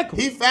really know. like 'em.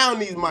 He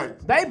found these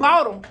mics. They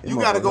bought them. You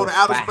gotta go to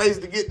outer Fire. space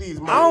to get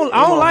these mics.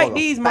 I don't like motherfucker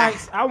these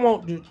mics. I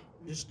want the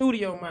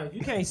studio mics.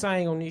 You can't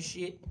sing on this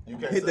shit. You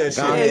can't Hit that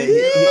say- Go shit. ahead, Yeah.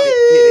 hit that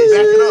Back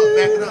shit. it up,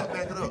 back it up,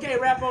 back it You up.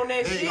 can't rap on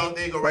that There you shit. go,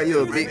 there you go. Bro, Right you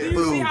a there, big right You see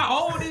fool. how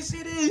old this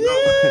shit is?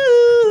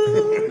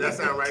 there. That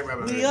sound right, right,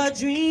 We right. are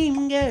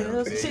dream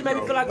girls. This shit made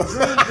me feel like a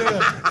dream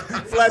girl.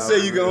 Flat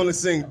said you can only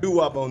sing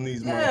doo-wop on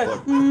these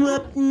motherfuckers.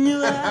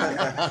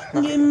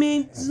 Give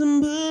me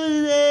some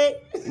booty.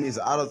 He needs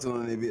an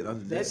auto-tune in that bit.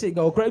 Don't you, That Jack? shit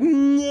go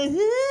crazy.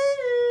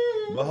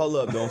 But hold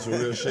up, on some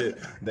real shit.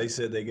 They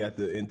said they got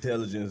the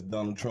intelligence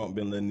Donald Trump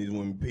been letting these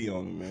women pee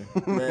on him, man.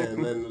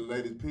 Man, letting the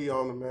ladies pee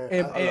on the man.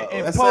 And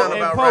That sound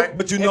about right.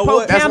 But you know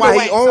what? That's why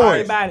he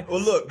orange. Well,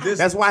 look, this.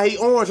 That's why he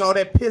orange, all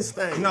that piss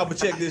stain. No, but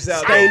check this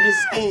out. Stained his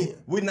skin.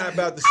 We're not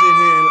about to sit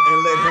here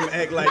and let him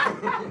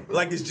act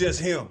like it's just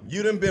him.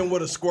 You done been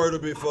with a squirter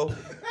before.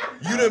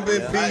 You done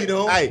been peed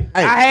on. Hey,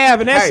 I have,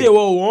 and that Hey, shit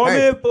will warm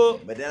hey. me up.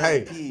 But that Hey.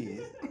 ain't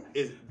kids.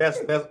 that's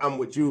I'm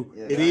with you.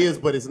 Yeah. It is,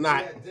 but it's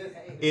not.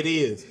 It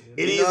is.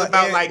 It You is know,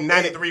 about yeah, like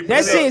 93%.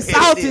 That shit piss.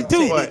 salty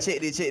too.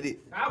 Check it.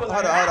 I was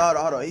Hold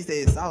like, on. He said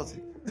it's salty.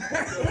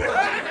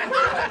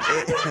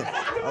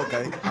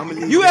 Okay, I'm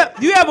gonna leave You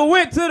that. you ever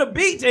went to the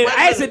beach and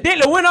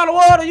accidentally went on the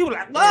water? You was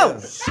like, oh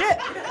shit!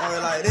 I was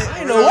like that. I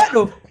didn't know what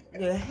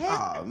the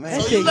heck. Oh, man.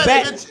 That So shit you let,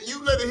 back. it hit,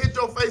 you let it hit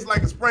your face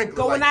like a sprinkler.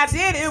 So when I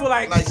did it, it was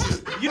like, like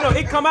you know,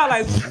 it come out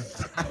like.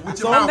 with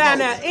So your I'm mouth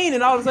down open. there eating,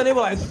 and all of a sudden it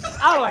was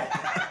like, I was like,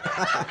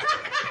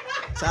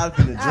 Child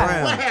finna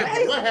drown.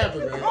 What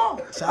happened, man? I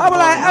was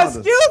like,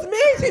 excuse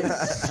me.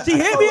 She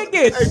hit me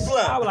again. Hey,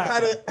 Fly, I was like,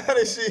 how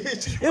did she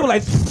hit you? it was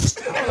like, I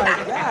was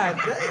like, God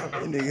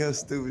damn. That nigga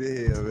stupid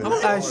as hell, man. I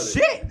was like,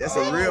 shit. That's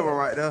a real one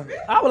right there.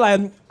 I was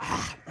like,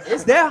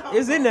 it's there.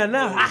 It's in there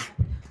now.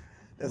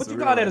 That's What you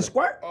real call that, a one.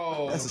 squirt?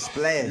 That's a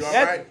splash. You all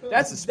right?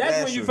 That's when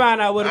you splasher.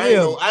 find out what it I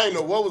is. ain't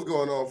know what was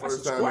going on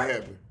first time squirt. it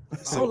happened. I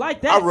don't like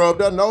I that.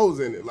 rubbed her nose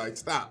in it. Like,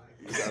 stop.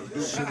 You gotta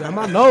do shit. Got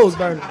my nose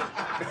burning.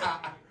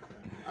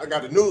 I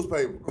got the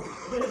newspaper.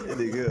 That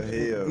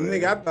nigga hell, man.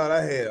 Nigga, I thought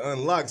I had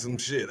unlocked some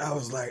shit. I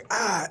was like,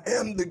 I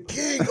am the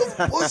king of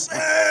pussy.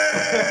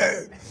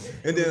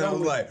 And then I was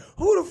like,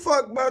 who the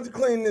fuck about to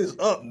clean this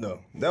up though?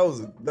 That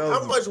was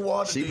How much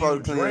water She do you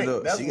supposed to clean it drink?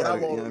 up. That's She what I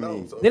gotta- want you to know what I know.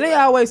 mean? So- Then they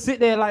always sit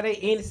there like they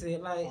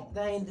innocent, like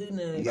they ain't do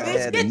nothing. You gotta Bitch,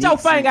 have get the your meat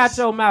finger out suits.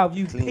 your mouth,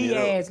 you Clean it pee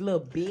up. ass little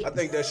bitch. I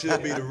think that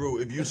should be the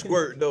rule. If you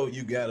squirt though,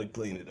 you gotta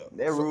clean it up.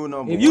 That rule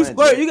number If you one,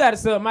 squirt, Jack. you gotta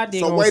suck my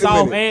dick So on wait a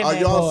soft minute. and Are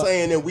that y'all hard.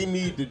 saying that we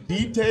need the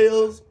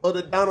details of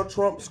the Donald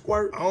Trump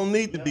squirt? I don't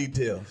need the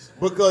details.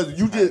 Because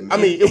you just, I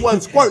mean, it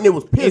wasn't squirting, it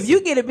was pissing. If you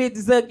get a bitch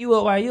to suck you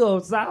up while you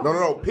on soft,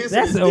 No, pissing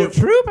that's is a different.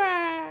 trooper.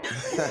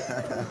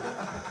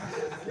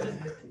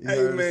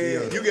 Hey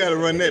man, you gotta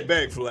run that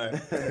back, Fly.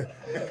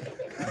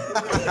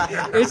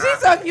 If she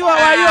suck you up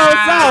while you on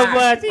soft,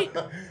 but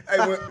Hey,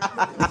 when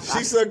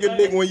she suck your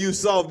dick when you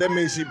soft, that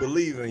means she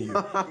believe in you.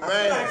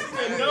 Man,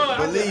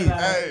 Believe.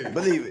 hey,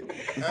 Believe it.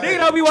 nigga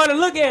don't be want to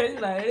look at it. He's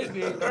like, this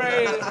bitch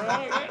crazy.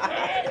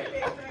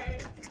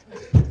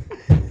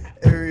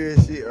 That real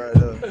shit right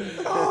there.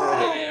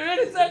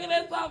 Really sucking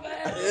that soft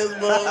ass. this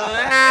boy,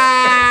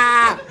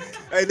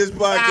 Hey, this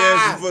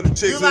podcast is for the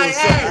chicks who like,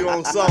 suck hey. you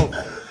on soft.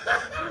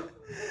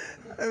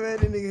 Hey, man,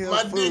 that nigga here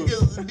my a fool. dick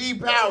is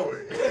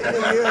depowered. That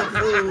nigga here a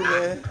fool,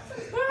 man.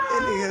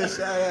 That nigga here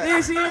shout out.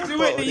 Then she hit you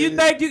with the, you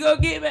think you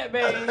gonna get that,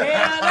 baby?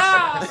 Hell no.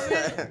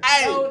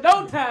 Hey,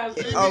 No time.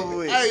 Over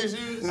with. hey, she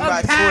It's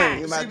about time.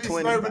 20. It's be about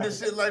 20. slurping this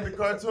shit like the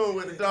cartoon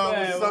with the dog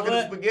Man, was sucking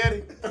what? the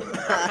spaghetti.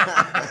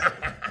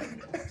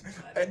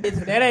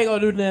 That ain't gonna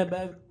do nothing,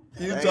 baby.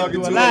 You talking do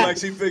to a her lot. like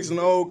she fixing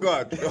the whole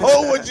car.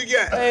 Hold what you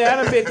got. Hey, I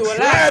done been through a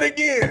Try lot. it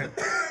again.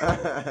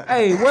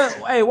 Hey, what?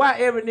 Hey, why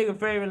every nigga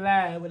favorite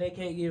line when they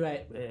can't get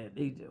right? Man,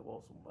 they just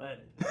want some money.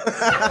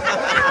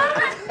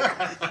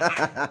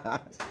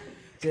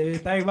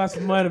 Just think about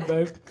some money,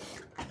 baby.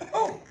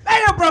 Oh, they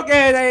don't broke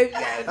ass.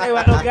 They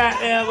want no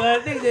goddamn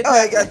money. Nigga just Oh,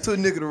 I got two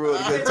niggas to roll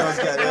together. Thomas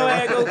got go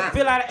ahead, that. go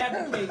fill out an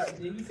application.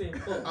 Then you said,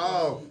 fuck.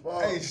 Oh,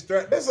 fuck. Hey,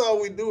 that's all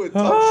we do is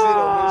talk shit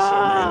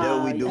on And that's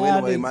what we do y'all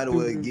anyway. niggas Might as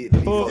well stupid. get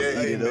these folks Yeah,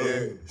 to eat it up.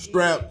 yeah.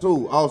 Strap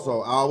too.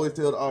 Also, I always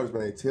tell the artists,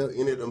 man, tell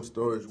any of them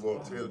stories you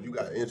want to tell. You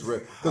got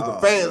interest. Because the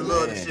fans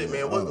love the shit,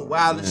 man. What's the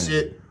wildest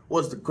shit?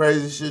 What's the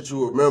craziest shit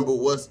you remember?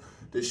 What's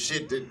the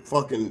shit that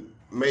fucking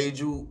made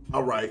you,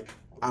 all right,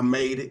 I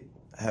made it?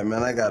 Hey,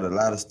 man, I got a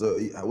lot of stuff.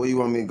 Where you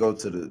want me to go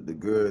to the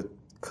girl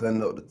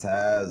cutting up the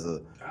ties or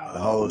the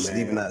whole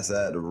sleeping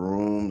outside the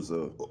rooms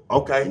or,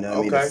 Okay, you know what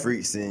I mean, the okay.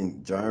 freaks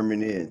in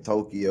Germany and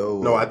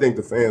Tokyo. No, I think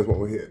the fans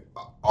want to hear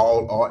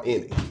all or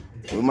any.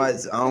 We might,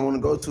 I don't want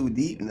to go too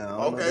deep now.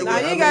 I don't Okay, know. Nah,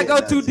 well, you I ain't gotta mean,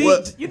 go too deep.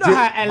 what- You know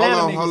how Atlanta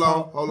hold on, niggas hold on,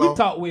 talk. hold We on.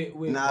 talk with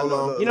Nah, Hold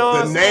on. look, You know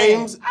what The I'm saying?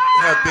 names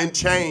have been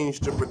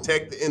changed to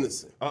protect the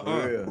innocent.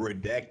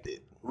 Redacted.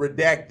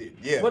 Redacted,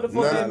 yeah. What the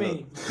fuck None that of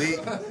mean?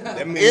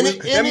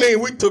 That mean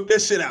we took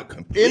that shit out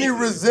completely. Any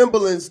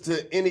resemblance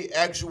to any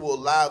actual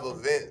live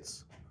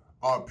events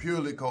are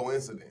purely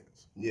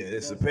coincidence. Yeah,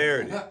 it's a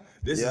parody.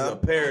 This is Yeah. a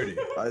parody.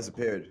 Oh, it's a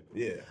parody.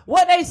 Yeah.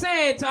 What they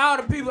saying to all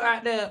the people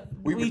out there?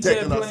 We just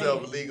protecting playing.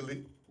 ourselves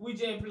legally. We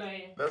just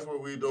playing. That's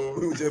what we We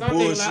doing. was just Some niggas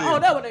bullshit. like, oh,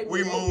 that what they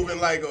We doing. moving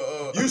like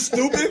a. You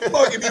stupid?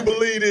 Fuck if you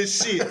believe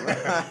this shit.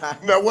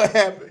 Now what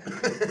happened?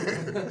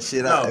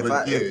 Shit, No, if but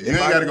I, yeah, if, you if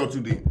ain't I, gotta go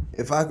too deep.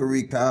 if I could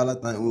recall, I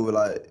think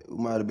we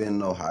might have been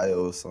in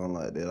Ohio or something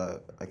like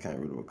that. I can't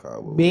really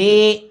recall. What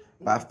Big.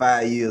 about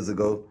 5 years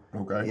ago.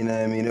 Okay. You know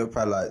what I mean? It was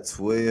probably like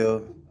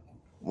 12,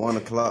 1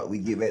 o'clock. We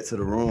get back to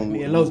the room.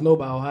 Me and Los know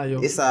about Ohio.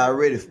 It's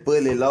already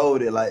fully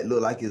loaded, like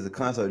look like it's a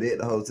concert at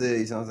the hotel.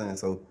 You know what I'm saying?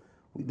 So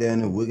we down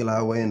there wiggle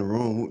our way in the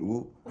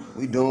room.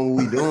 We doing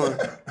what we doing.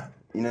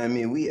 You know what I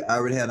mean? We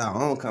already had our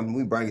own company.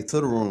 We bring it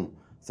to the room.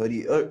 So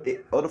the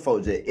other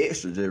folks just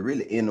extra, just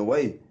really in the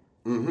way.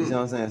 You know what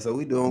I'm saying? So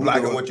we doing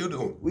Blocking what you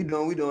doing. We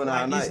doing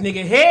all This night.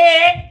 nigga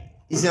head.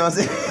 You see what I'm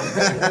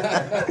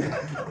saying?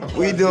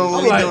 We doing what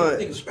I'm we like,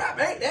 doing. nigga, strap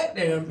ain't that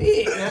damn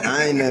big. Man.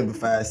 I ain't never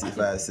 5'6",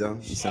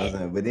 5'7". You see what I'm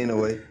saying? But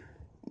anyway,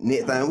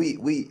 next time we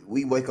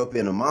wake up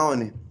in the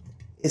morning,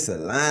 it's a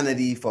line of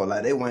these folks.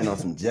 Like they waiting on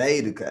some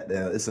J to cut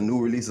down. It's a new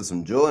release of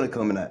some Jordan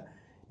coming out.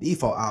 These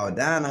folks all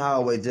down the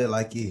hallway just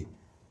like you.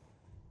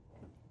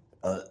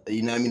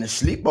 You know what I mean? A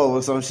sleepover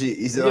or some shit.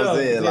 You see what I'm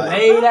saying? just Like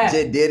laid out.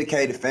 just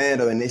dedicated fan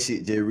though, and that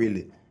shit just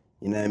really,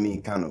 you know what I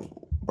mean, kind of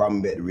brought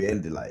me back to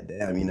reality. Like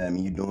damn, you know what I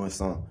mean? You doing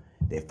something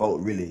that folk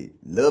really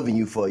loving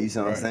you for. You see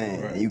what I'm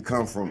saying? right. And you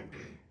come from.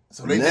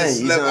 So they nothing,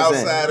 just you slept see what I'm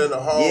saying? outside in the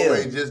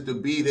hallway Yeah. just to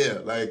be there.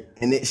 Like,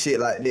 And that shit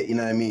like that, you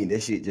know what I mean?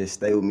 That shit just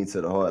stay with me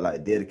to the heart,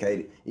 like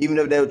dedicated. Even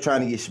if they were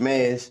trying to get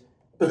smashed,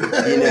 you know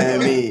what I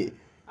mean?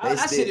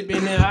 I should have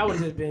been there. I would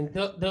have just been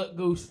duck,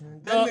 goose.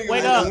 That Duck, nigga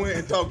wake up. went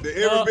and talked to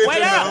every bitch wake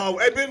in the up. hall.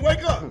 Hey, bitch,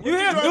 wake up. You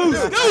hear goose?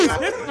 Goose.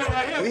 This nigga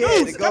right here. We had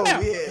to Goose. go.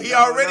 Come here. He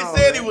already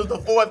said he was the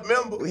fourth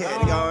member. We had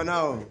to go on.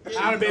 I would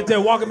have been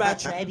there walking by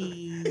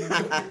Treddy. They're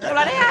like, they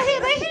out here,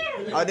 they here.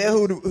 Oh, that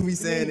who be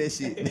saying that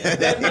shit?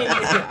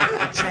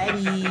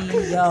 Treddy,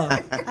 yo. All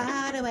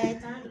the way.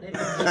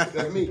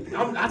 That's me.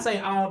 I say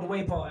all the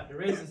way part. The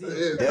rest is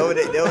it. That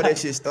was that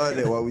shit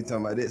started while we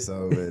talking about this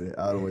song, man.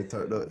 All the way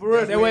turned up. For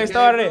real, that way it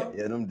started at.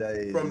 Yeah, them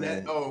days. From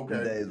man. that, oh, okay.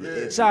 Them days were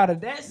epic. Shout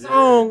out that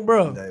song,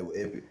 bro. Them days were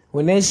epic.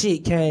 When that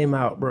shit came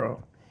out,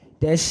 bro,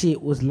 that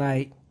shit was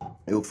like,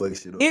 It was fucking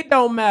shit up. it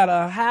don't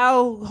matter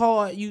how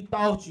hard you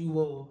thought you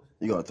was.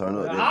 You gonna turn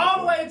up?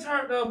 All the way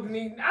turned up.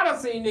 I done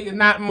seen niggas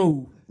not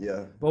move.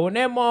 Yeah, But when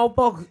that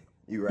motherfucker,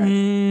 you right.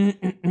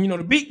 you know,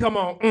 the beat come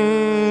on.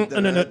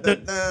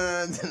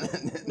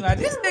 Like,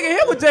 this nigga here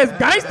was just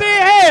gangsta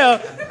in hell.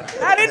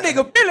 How this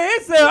nigga feeling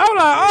himself? I'm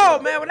like, oh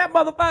man, when that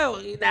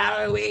motherfucker,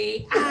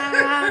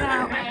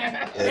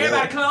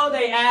 everybody close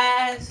their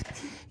eyes,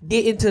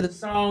 get into the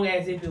song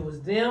as if it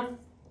was them,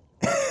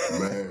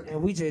 Man.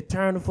 and we just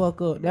turn the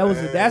fuck up.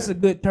 That's a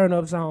good turn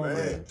up song,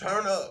 man.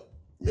 Turn up.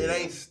 It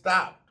ain't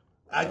stopped.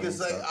 I can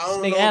say, I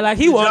don't Nigga know. act like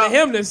he Did wanted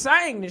y'all- him to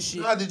sing this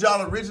shit. Nah, did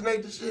y'all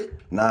originate the shit?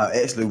 Nah,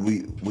 actually,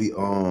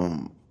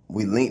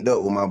 we linked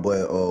up with my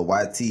boy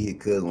YT, his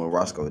cousin with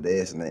Roscoe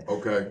Dash, and that.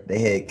 Okay. They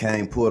had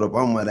came pulled up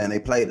on my and they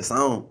played the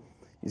song.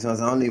 You know what I'm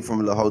saying? I leave from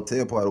a little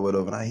hotel party or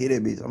whatever, and I hear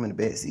that bitch. I'm in the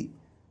back seat.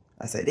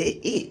 I said,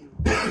 that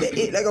it. That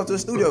it. They go to the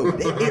studio.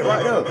 That it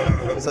right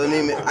there. So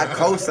then I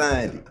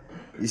co-signed it.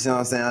 You see what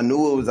I'm saying? I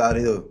knew it was out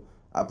of here.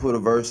 I put a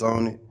verse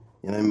on it.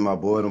 You know what I mean? My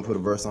boy done put a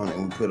verse on it,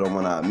 and we put it on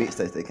one of our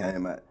mixtapes that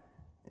came out.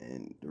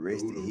 And the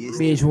rest is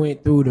history. Bitch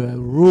went through the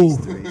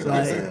roof. You know what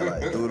I'm saying?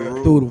 Like, through the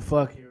roof. Through the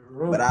fucking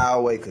roof. But I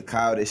always could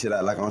call that shit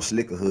out like on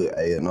Slicker Hood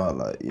A&R,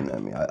 like, you know what I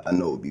mean? I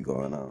know what be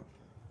going on.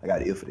 I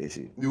got an ear for that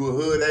shit. You a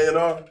hood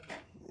A&R?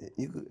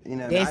 You could, you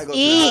know what I mean? That's I go it.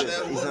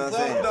 to you know what I'm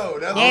saying?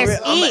 That's That's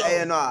it. I'm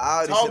an A&R,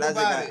 all this Talk shit.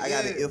 about it, I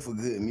got an yeah. ear for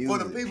good music.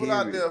 For the people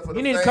out there, for the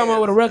You need to fans. come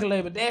up with a record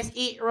label. That's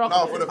it, record.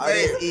 No, for the Oh,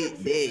 that's fans.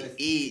 it. That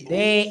it.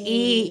 That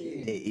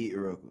it.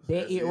 Records.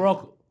 That it,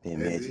 record. That That's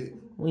magic. it.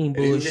 We ain't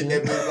And you hit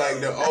that bullshit. bitch like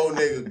the old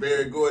niggas,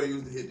 Barry Gordy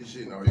used to hit the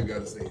shit. No, you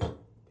gotta sing it.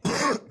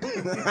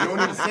 You don't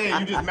even say it.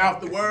 You just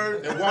mouth the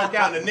words and walk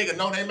out and the nigga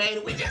know they made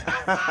it. We just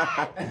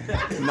high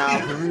five. Nah,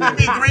 for real.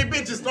 Be three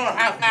bitches start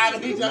high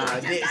fiving each Nah,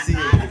 other. that's it.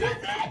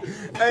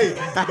 Hey,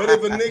 but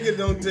if a nigga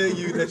don't tell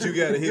you that you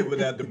got a hit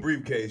without the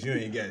briefcase, you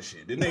ain't got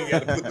shit. The nigga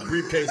got to put the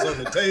briefcase on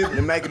the table,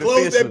 To make it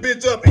close official. that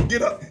bitch up, and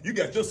get up. You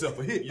got yourself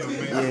a hit, young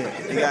man.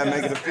 Yeah, you gotta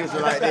make it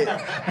official like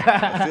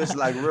that. Official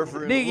like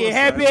referee. Nigga get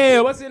happy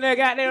as what's in that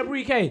goddamn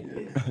briefcase?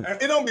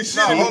 It don't be shit.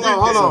 No, in the hold on,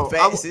 hold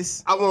briefcase. on.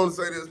 Faces. I want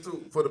to say this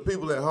too for the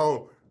people at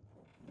home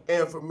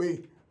and for me.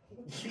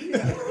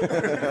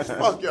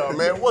 Fuck y'all,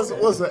 man. What's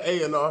an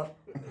A&R?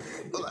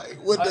 Like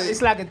what they?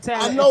 It's like a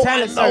talent. I know,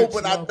 talent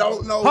but search, I know.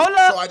 don't know. Hold so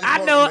up, I, just I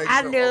wanted know, to make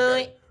I sure. know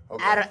Okay. it.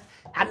 Okay.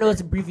 I know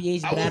it's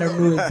abbreviation, but I don't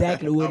know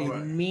exactly what it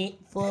meant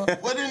for.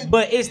 Well, then,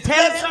 But it's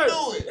talent let him search.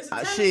 do it. It's a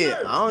talent Shit,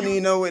 search. I don't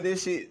even know what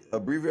this shit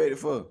abbreviated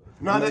for.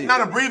 No, that's not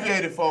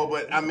abbreviated for,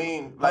 but I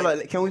mean, like, Hold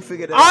on, can we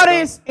figure that out?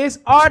 Artists, it's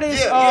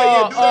artists.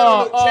 yeah, do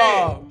that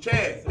on the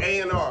Chad,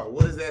 A&R.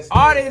 What does that stand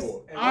Artists,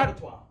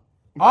 for?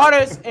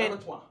 artists, and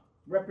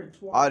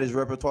Artist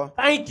repertoire.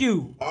 thank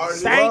you,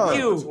 Artist thank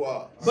you.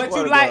 repertoire. But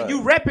Swear you to like God.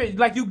 you rep it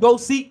like you go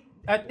seek.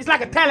 It's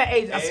like a talent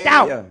agent, a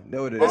scout. Yeah,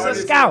 that what it It's is. a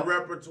Artist scout.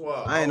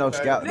 repertoire. I ain't no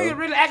scout Niggas though.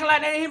 really acting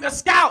like they ain't even a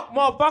scout,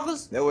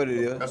 motherfuckers. That what it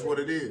is. That's what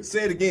it is.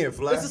 Say it again,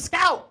 Fly. It's a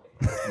scout.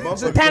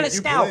 It's a talent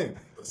scout. You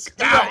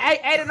Scout.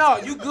 like, hey, no,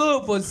 you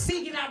good for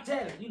seeking out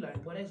talent. You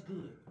like, boy, that's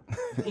good.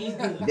 He's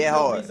good. That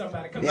hard. Come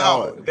That on.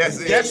 hard. That's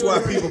it. That's why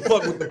people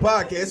fuck with the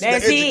podcast. It's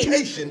That's the it.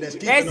 education that's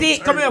keeping That's them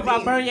it. Come here, turned if I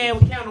in. burn your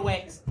ass with counter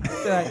wax.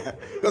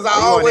 Because I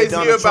You always want that hear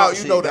Donald about, Trump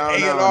you know, the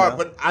shit. No, A&R, no.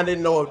 but I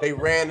didn't know if they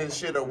ran and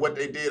shit or what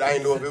they did. I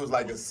didn't know if it was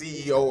like a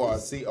CEO or a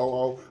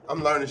COO.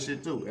 I'm learning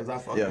shit too as I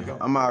fucking Yeah, go.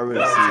 I'm already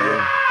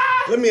seeing.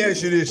 Let me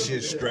ask you this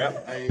shit,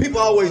 Strap. People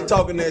always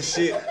talking that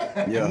shit.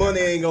 Yeah.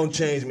 Money ain't gonna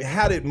change me.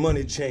 How did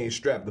money change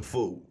Strap the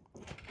fool?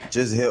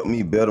 Just help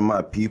me better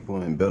my people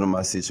and better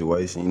my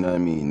situation, you know what I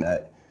mean?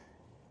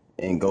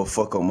 And go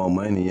fuck up more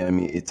money, you know what I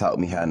mean? It taught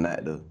me how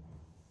not to,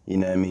 you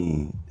know what I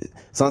mean?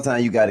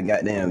 Sometimes you gotta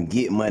goddamn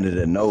get money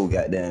to know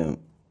goddamn,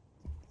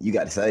 you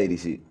gotta say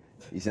this shit.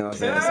 You see what I'm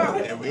saying?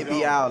 So it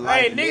be all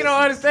Hey, like nigga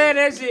don't understand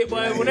that shit,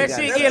 but when that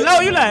shit get low,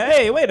 you like,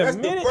 hey, wait a That's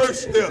the minute.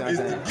 first step is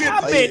to get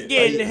I've been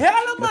getting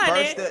hella the first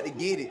money. step to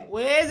get it.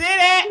 Where's it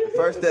at?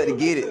 First step to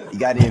get it, you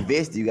gotta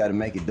invest it, you gotta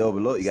make it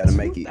double up, you gotta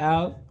make it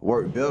Out.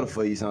 work better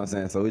for you, you know what I'm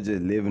saying? So it's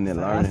just living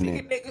and I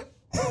learning figured,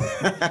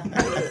 and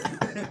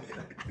nigga.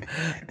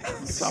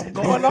 Something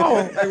going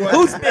on.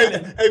 Who's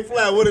spinning? Hey,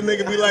 Fly, what a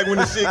nigga be like when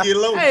the shit get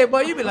low? Hey,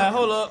 boy, you be like,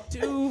 hold up,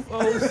 2,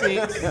 4,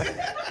 6,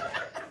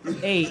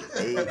 8.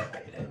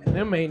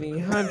 Them ain't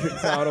even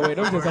hundreds all the way.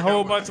 Them just a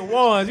whole bunch of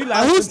ones. You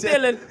like, who's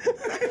stealing?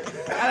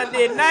 I done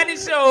did 90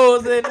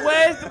 shows, and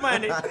where's the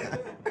money?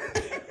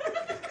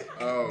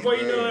 Oh, Boy,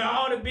 you man. know,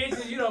 all the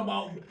bitches, you done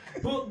bought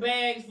book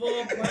bags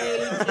full of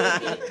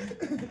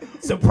planes,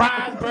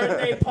 surprise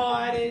birthday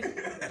parties.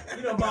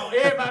 You know, about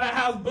everybody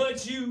house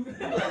but you.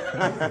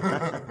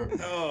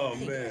 Oh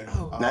man.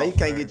 Now you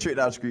can't get tricked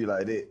out the street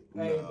like that.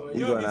 Hey, boy, You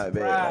you'll going be out bad.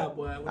 surprised,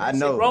 boy. When I that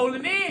know. shit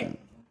rolling in.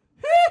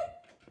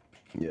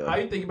 Yeah. How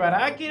you think about it?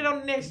 I get it on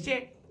the next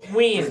check.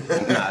 When?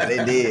 Nah,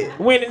 they did.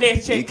 When the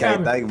next check You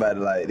can't coming? think about it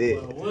like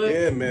that. What?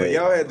 Yeah, man.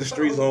 Y'all had the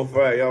streets on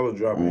fire. Y'all was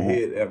dropping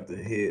hit after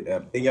hit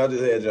after, and y'all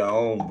just had your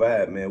own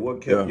vibe, man.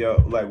 What kept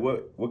y'all like?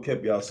 What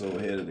kept y'all so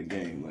ahead of the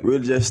game? Like, We're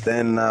just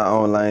standing out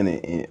online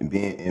and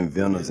being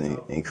inventors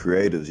and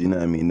creators. You know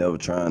what I mean? Never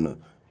trying to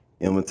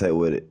imitate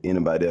what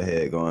anybody else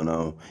had going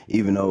on.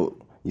 Even though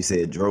you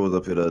said Dro was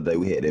up here the other day,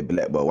 we had that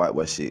black boy, white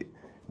boy shit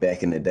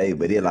back in the day.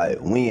 But it like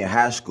we in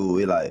high school,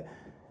 it like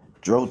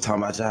Dro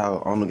talking about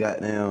y'all on the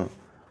goddamn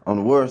on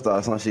the World Star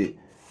or some shit.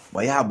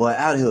 But y'all boy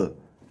out here.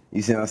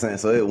 You see what I'm saying?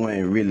 So it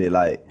wasn't really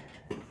like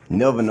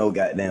never no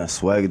goddamn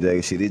swagger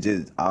jacket shit. It's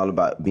just all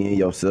about being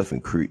yourself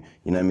and you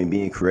know what I mean?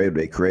 Being creative.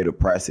 That creative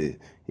process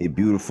is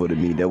beautiful to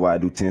me. That's why I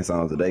do 10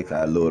 songs a day, cause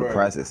I love the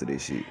process of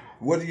this shit.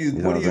 what do you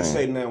know what do what you I'm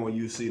say now when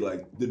you see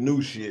like the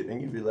new shit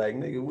and you be like,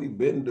 nigga, we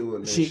been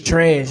doing this Shit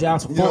trash. Y'all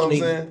some You know fuck what I'm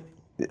niggas.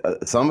 saying?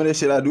 Some of that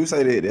shit I do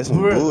say that's some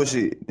Real.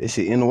 bullshit. That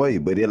shit in the way,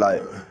 but it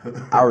like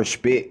I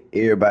respect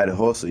everybody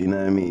hustle. You know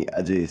what I mean?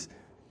 I just,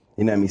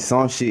 you know what I mean?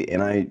 Some shit,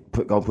 and I ain't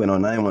gonna put no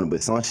name on it,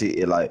 but some shit,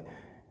 it like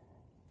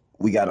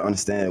we gotta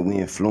understand we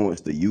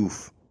influence the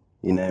youth.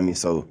 You know what I mean?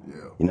 So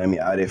you know what I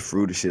mean? All that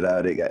fruity shit,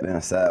 all that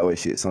goddamn sideways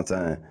shit.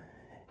 Sometimes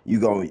you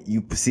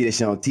see that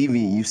shit on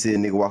TV. You see a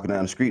nigga walking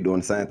down the street doing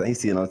the same thing. He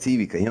see it on TV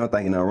because he don't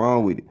think nothing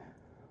wrong with it.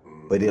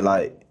 But it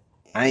like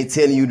I ain't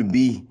telling you to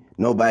be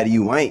nobody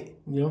you ain't.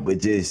 Yeah. But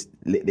just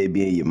let that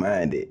be in your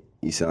mind that,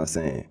 you see what I'm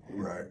saying?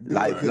 Right.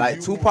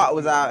 Like Tupac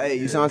was out, hey,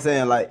 you see what I'm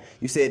saying? Like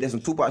you said there's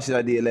some Tupac shit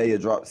I did last year,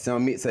 dropped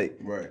some mixtape.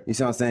 Right. You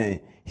see what I'm saying?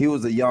 He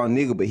was a young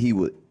nigga, but he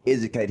was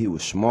educated, he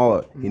was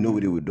smart, he knew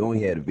what he was doing,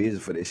 he had a vision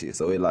for that shit.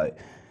 So it like,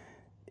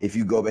 if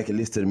you go back and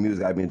listen to the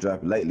music I've been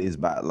dropping lately, it's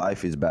about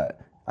life, it's about,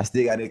 I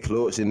still got that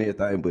clutch and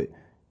everything, but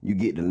you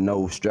get to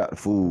know Strap the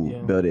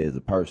Fool better as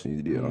a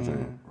person, you know what I'm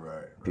saying?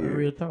 Right. Period.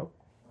 Real talk.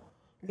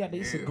 You got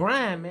it's a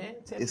grind, man.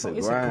 It's a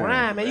It's grind. a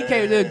grind, man. You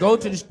can't just go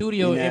to the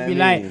studio You know and what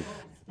be I like, mean?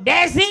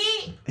 that's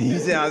it. You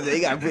see what I'm saying?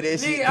 You gotta put that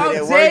shit, Nigga, put I'm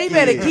that saying you work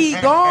better in.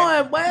 keep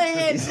going, boy.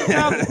 Ain't shit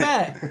talking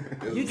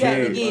about.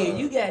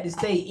 You got to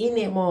stay in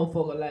that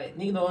motherfucker. Like,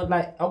 nigga know,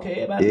 like, okay,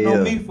 everybody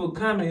know me for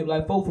comedy.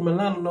 Like, folks from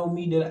Atlanta know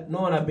me that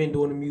knowing I've been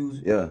doing the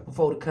music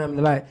before the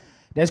comedy. Like,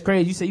 that's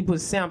crazy. You say you put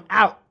Sam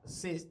out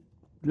since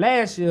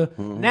last year.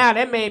 Now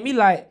that made me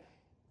like,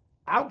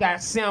 I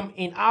got Sam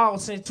in all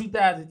since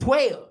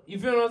 2012. You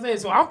feel what I'm saying?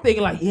 So I'm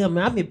thinking like, yeah,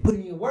 man, I've been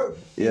putting in work.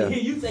 Yeah.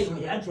 You say,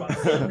 man, I dropped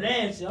Sam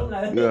last year. I'm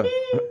like, Yeah.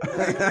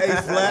 Hey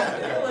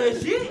Flat. well,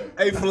 shit.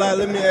 Hey Flat,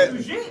 let me ask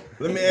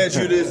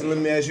you this and let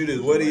me ask you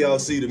this. Where do y'all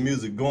see the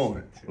music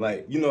going?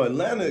 Like, you know,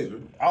 Atlanta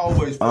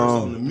always first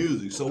on the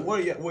music. So where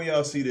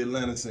y'all see the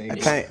Atlanta scene?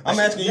 I'm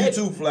asking you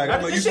too, Flat.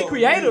 I know you This shit so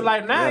creative.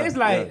 Like now it's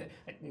like,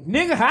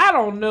 nigga, I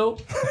don't know.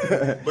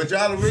 But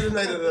y'all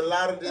originated a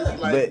lot of this. Like,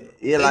 But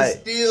they it like,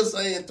 still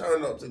saying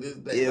turn up to this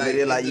day. yeah, but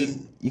it like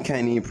you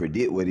can't even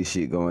predict where this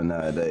shit going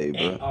nowadays,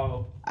 bro.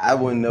 Oh, I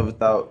wouldn't never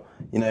thought,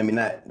 you know what I mean,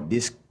 not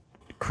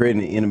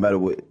discrediting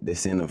anybody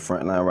that's in the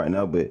front line right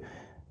now, but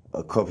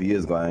a couple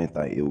years ago I didn't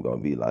think it was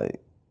gonna be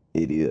like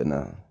it is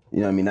now. You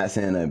know what I mean? Not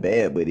saying nothing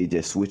bad, but it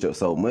just switch up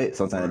so much.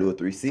 Sometimes do a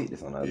 360,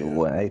 sometimes do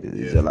 180.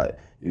 It's just like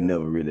you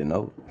never really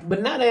know.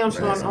 but now that I'm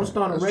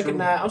starting to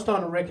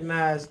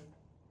recognize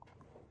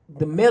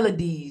the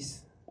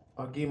melodies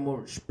are getting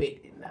more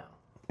respected now.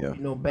 Yeah.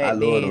 You know, back I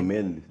then, love them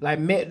melodies.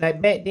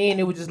 like back then,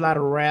 it was just a lot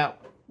of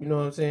rap. You know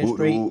what I'm saying? Woot,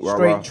 Straight woot, rah,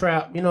 straight rah.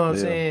 trap. You know what I'm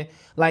Yeah. saying?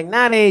 Like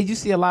nowadays, you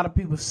see a lot of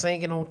people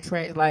singing on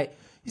tracks. Like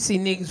you see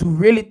niggas who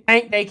really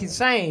think they can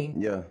sing.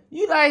 Yeah.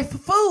 You like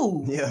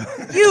fool. Yeah.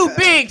 You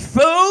big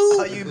fool.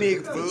 Oh, you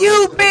big fool.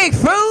 You big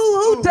fool.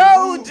 Who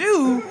told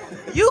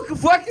you can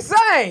fucking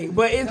sing?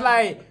 But it's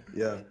like,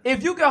 Yeah.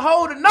 if you can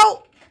hold a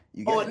note,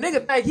 You or a got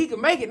nigga think he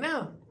can make it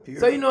now.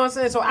 So you know what I'm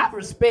saying? So I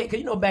respect, cause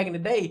you know back in the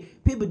day,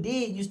 people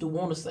used to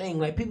want to sing.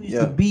 Like people used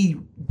to be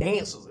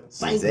dancers and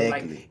singers.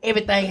 Exactly. Like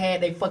everything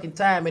had their fucking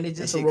time, and it's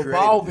just a That shit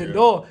revolving creative,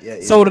 door. yeah.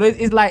 Yeah, So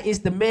it's like it's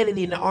the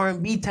melody and the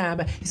R&B time.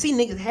 But you see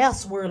niggas hair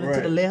swirling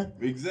to the left.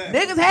 Exactly.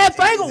 Niggas had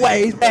finger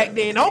waves back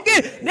then.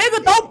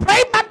 Niggas don't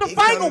play about the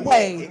finger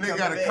waves. Nigga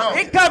gotta come.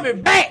 It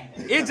coming back.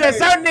 It's just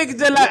certain niggas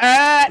just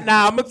like,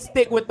 nah, I'm gonna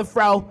stick with the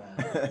fro.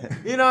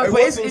 You know, but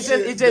it's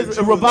just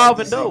a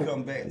revolving door.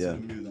 Yeah.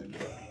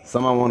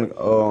 Some I want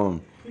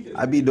to,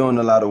 I be doing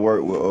a lot of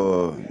work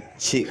with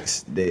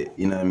chicks that,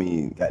 you know what I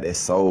mean, got that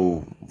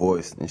soul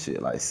voice and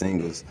shit, like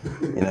singers.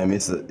 You know what I mean?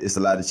 It's a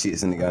lot of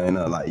chicks in the game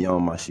now, like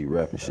Young Ma, she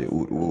rap and shit,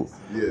 whoop whoop.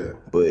 Yeah.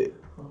 But, you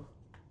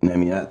know what I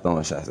mean, not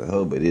throwing shots at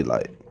her, but it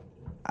like,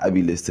 I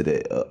be listening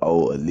to that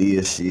old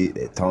Aaliyah shit,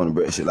 that Tony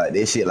Brett shit, like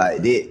that shit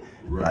like that.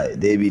 Like,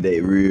 they be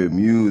that real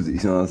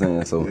music, you know what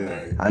I'm saying?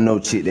 So, I know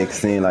chick that can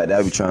sing like that,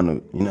 I be trying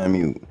to, you know what I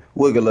mean,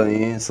 wiggle her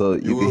in so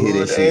you can hear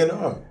that shit.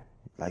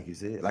 like you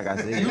said, like I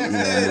said, you know what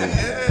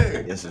I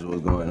mean? This is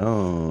what's going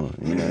on.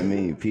 You know what I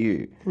mean?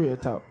 Period. Real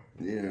talk.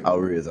 Yeah. All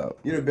real talk.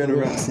 You done been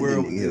around the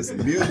world with this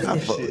music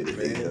and shit,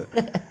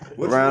 man.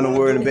 Around the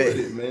world and back.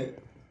 It, man?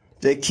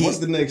 Just keep. What's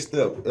the next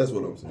step? That's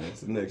what I'm saying.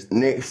 What's the next step?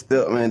 Next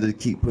step, man, just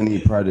keep putting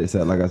these projects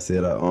out. Like I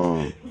said,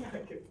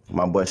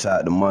 my boy shot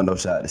out to Mondo,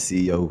 shot out to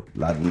CEO. A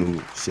lot of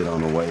new shit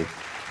on the way.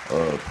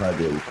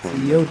 Project with Quinn.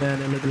 CEO down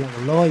there looking like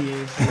a lawyer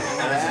and shit.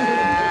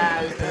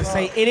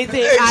 Say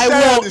anything Hey, I shout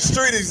out want. to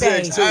Street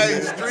Execs too.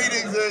 Hey, Street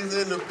Execs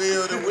in the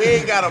building. We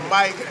ain't got a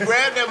mic.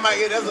 Grab that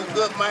mic. That's a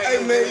good mic.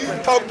 Hey man,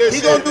 you talk that shit.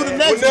 He gonna do the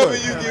next whenever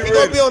one. you get He ready.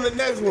 gonna be on the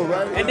next one,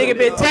 right? That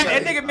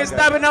nigga been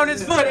stomping on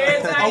his foot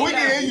every time. Oh, we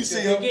can hear you,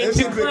 see him. You're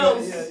getting too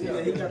close.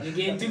 You're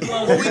getting too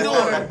close. What we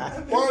doing?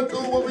 1, 2,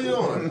 what we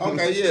doing?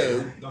 Okay,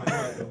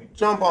 yeah.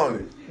 Jump on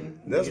it.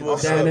 That's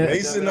what's Down up. there. Man.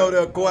 He sitting over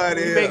there quiet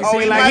Make here. it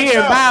seem like he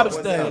in Bible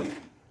study.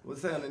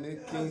 What's happening,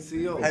 nigga? King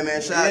CEO. Hey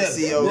man, shout out to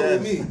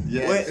CEO.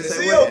 Yes. What?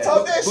 Say CEO, what?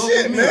 talk that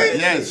shit, man.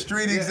 Yes,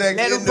 Street Execs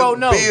Let in him go the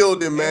know.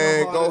 building,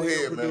 man. Go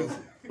ahead, man.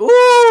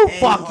 Ooh,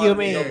 fuck you,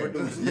 man.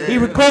 He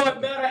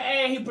record better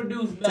and he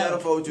produce better. Tell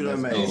the folks you done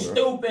You made.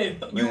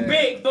 stupid. You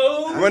big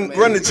fool. Run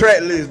the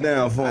track list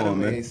down for I him, done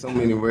man. made so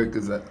many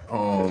records.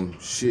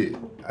 Shit.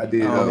 I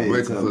did Oh, a man,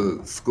 record tell me.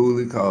 for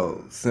Schoolie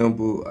called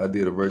Simple. I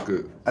did a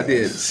record. I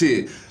did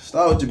shit.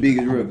 Start with your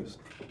biggest records.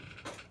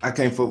 I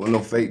can't fuck with no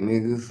fake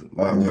niggas.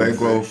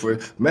 Bankroll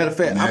Fresh. Matter of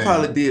fact, I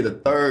probably did a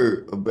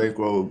third of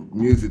Bankroll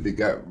music that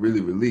got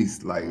really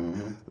released. Like,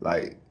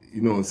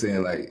 you know what I'm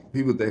saying? Like,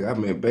 people think I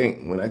meant Bank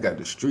when I got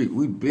the street.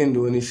 We been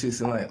doing this shit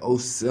since like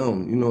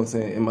 07, you know what I'm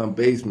saying? In my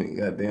basement,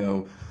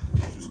 goddamn,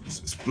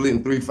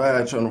 splitting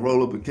 3-5, trying to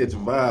roll up and catch a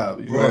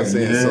vibe, you know what I'm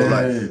saying? So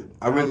like,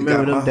 I really got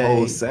remember my them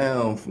whole days.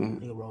 sound from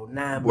Nigga rolled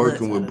 9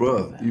 working blunts with out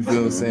of bruh, you feel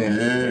what I'm saying?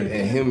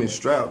 And him and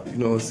Strap, you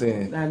know what I'm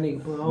saying? That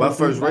nigga put a whole My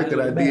first 3-5 record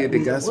I in the did that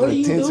back. got some What are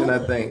you attention, doing?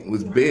 I think,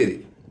 was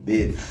Betty.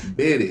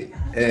 Betty.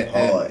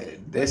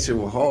 And that shit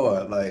was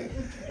hard. Like,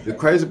 the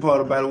crazy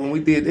part about it, when we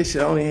did this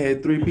shit, I only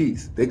had 3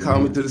 beats. They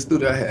called me to the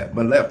studio. I had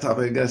my laptop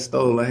had got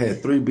stolen. I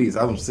had 3 beats.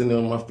 I was sitting there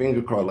on my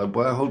finger crossed, like,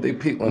 boy, I hope they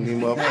pick one of these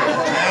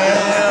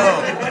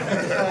motherfuckers.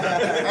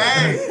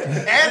 Hey,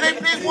 and they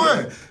picked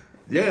one.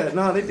 Yeah,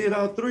 no, they did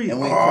all 3. And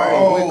went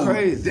Went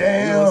crazy.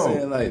 damn. You know what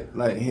I'm saying?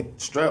 Like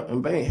Strap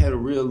and Bank had a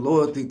real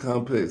loyalty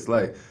complex.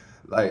 Like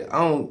I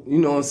don't, you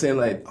know what I'm saying?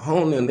 Like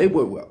Hone and they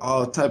work with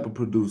all type of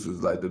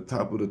producers, like the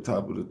top of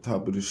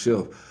the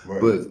shelf.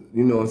 Right. But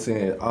you know what I'm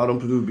saying? All them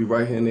producers be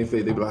right here in their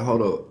face. They be like,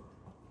 hold up.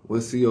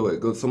 Where's CO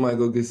at? Somebody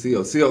go get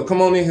CO. CO,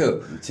 come on in here.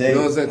 You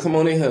know what I'm saying? Come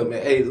on in here,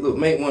 man. Hey, look,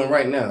 make one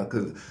right now.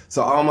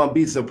 So all my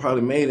beats are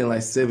probably made in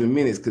like 7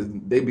 minutes, because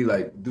they be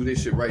like, do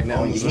this shit right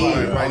now. On your Right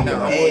head. right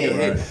now. I'm Yeah, on your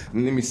head. right.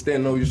 And let me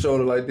stand on your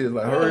shoulder like this.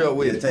 Like, hurry up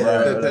with it.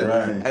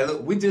 Right. Hey,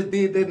 look, we just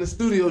did that in the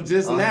studio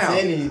just I'm now.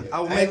 telling you. I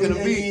was Hey, making a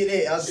we beat.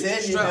 did that. I'm telling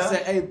you, Strap man.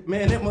 said, hey,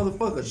 man, that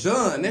motherfucker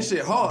done. That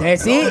shit hard.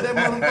 That's Hold it? that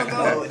motherfucker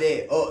Oh, up.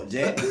 that. Oh,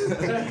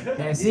 Jack.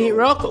 That's it,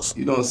 Ruckles.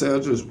 You know what I'm saying?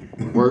 I'm just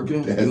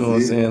working. You know what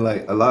I'm saying?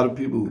 Like, a lot of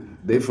people,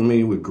 they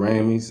familiar with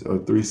Grammys or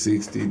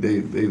 360.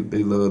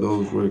 They love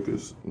those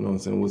records. You know what I'm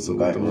saying? What's up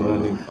with the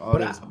money? All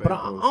But I that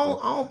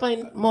don't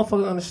think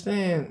motherfuckers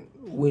understand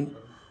when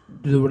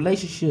the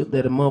relationship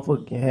that a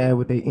motherfucker can have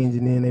with their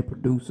engineer and their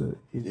producer.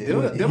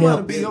 Them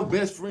might be your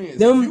best friends.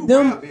 Them- If you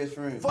them- rap, Best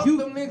friend. fuck You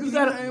them niggas.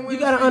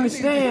 gotta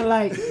understand,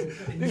 like,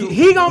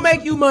 he gonna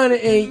make you money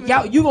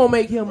and you gonna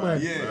make him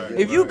money.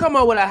 If you come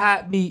up with a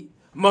hot beat,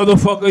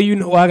 motherfucker, you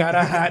know I got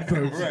a hot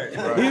verse.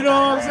 You know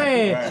what I'm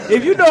saying?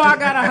 If you know I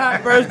got a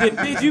hot verse, then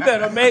bitch, you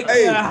better make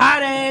a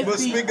hot ass But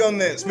beat. speak on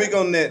that.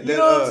 You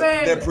know what I'm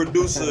saying? That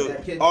producer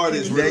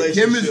artist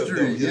relationship.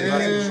 chemistry, though.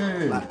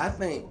 yeah. Like, I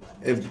think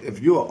if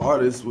you're an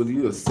artist, whether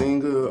you're a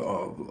singer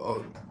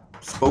or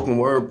spoken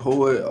word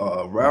poet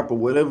or rapper,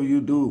 whatever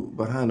you do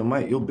behind the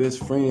mic, your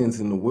best friends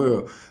in the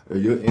world are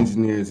your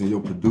engineers and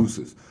your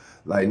producers.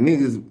 Like,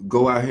 niggas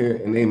go out here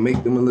and they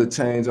make them a little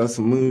change on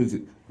some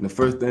music. And the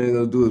first thing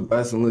they'll do is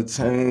buy some little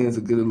chains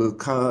or get a little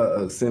car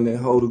or send that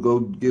hoe to go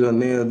get her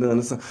nail done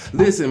or something.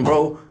 Listen,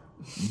 bro,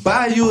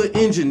 buy you an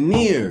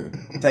engineer.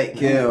 Take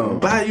care of 'em.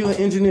 Buy you an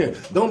engineer.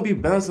 Don't be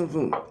bouncing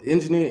from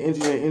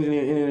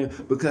engineer,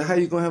 because how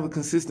you gonna have a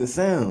consistent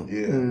sound? Yeah.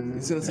 You see what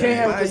I'm Can't saying?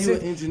 have Buy a you an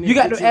consistent- engineer. You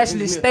got Get to you an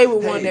actually engineer. stay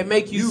with one Hey, that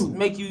make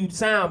you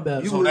sound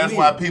better. So that's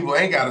why people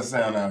ain't got a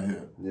sound out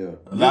here. Yeah. A lot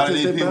of Because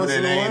these they people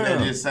bouncing that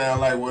around. just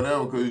sound like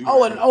whatever. Cause you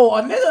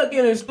A nigga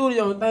get in the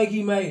studio and think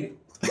he made it.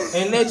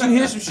 And let you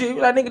hear some shit.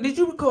 Like, nigga, did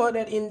you record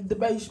that in the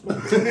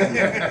basement?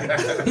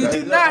 Did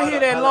you not hear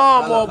that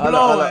lawnmower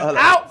blowing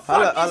out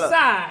fucking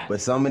side?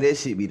 But some of that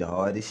shit be the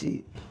hardest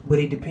shit. But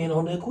it depend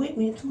on the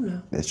equipment too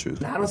now. That's true.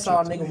 Now I done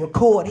saw a nigga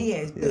record. He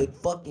has the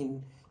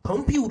fucking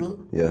computer,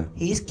 Yeah.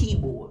 his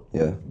keyboard,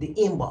 Yeah. the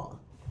inbox,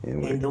 Yeah,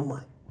 and the mic.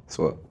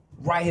 So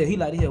right here. He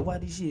like, here, why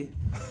this shit?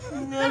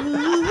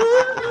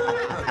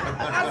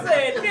 I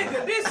said,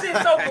 nigga, this shit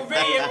so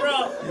convenient,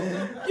 bro.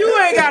 You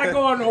ain't gotta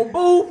go on no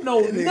booth, no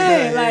nothing.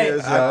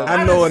 Like,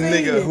 I know a done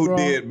nigga seen it, who bro.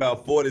 did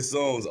about 40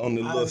 songs on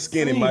the little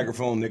skinny seen it.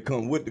 microphone that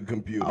come with the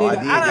computer. Oh, I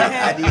did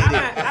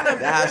that. I done-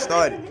 That's how I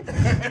started.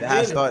 That's how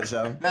I started,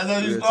 y'all. That's how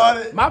you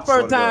started? My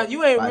first time,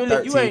 you ain't Like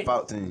really, 13,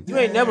 14. you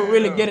ain't never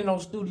really get in no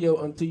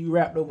studio until you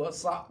rapped over a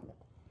sock.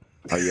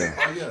 Oh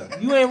yeah.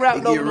 You ain't rapped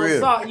It get over no real.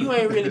 sock. You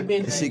ain't really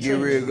been. That shit get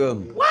real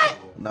good. What?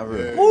 Not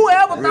real.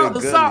 Whoever Real thought the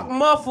good. sock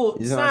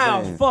muffled You know what I'm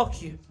sounds, saying?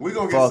 fuck you. We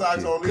gonna Fuck get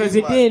socks you. on these. Cause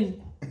it mics.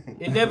 didn't.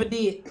 It never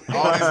did.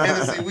 All this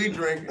Hennessy we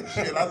drink,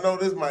 shit, I know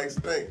this mic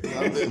stink.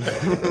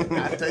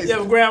 I taste You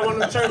ever it. grab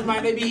one of the church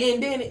mic, they be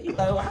indented. You like,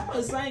 well, how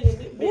much singing this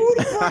bitch? Who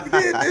the fuck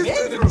did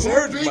this to the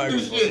church microphone?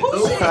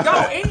 Who should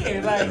go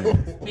in? Like,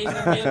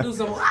 bitch, do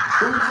some.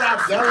 Who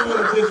dropped that one when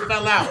the bitch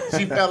fell out?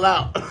 She fell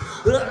out.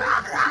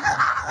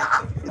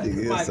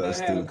 Nigga, it's so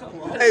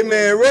stupid. Hey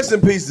man, rest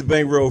in peace to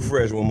Bankroll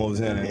Fresh one more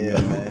time. Yeah,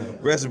 man.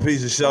 Rest in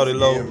peace to Shawty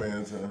Low. Yeah,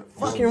 man, son.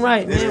 Fucking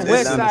right, man. This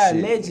West dumb Side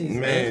shit. legends,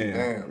 man.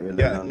 Man, Really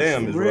God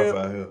damn, it's Real.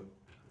 rough out here.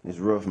 It's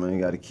rough, man.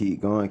 You gotta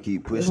keep going,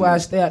 keep pushing. That's why I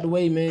stay out the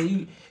way, man.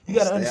 You gotta Stay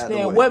out the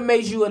understand way. what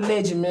makes you a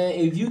legend, man.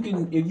 If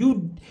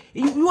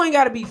you ain't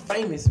gotta be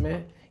famous,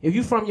 man. If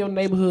you from your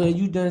neighborhood and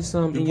you done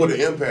something, You put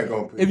an impact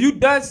on people. if you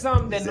done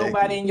something that Exactly.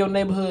 nobody in your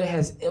neighborhood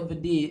has ever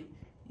did,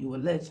 you a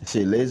legend.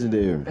 Shit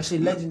legendary. That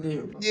shit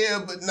legendary.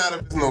 Yeah, but not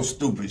if it's no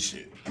stupid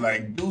shit.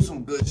 Like, do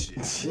some good shit.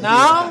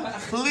 No,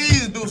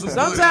 Please do some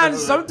sometimes good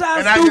shit. sometimes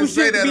And I can stupid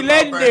say shit that can be about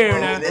legendary.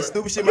 Bankroll Now. That Fresh.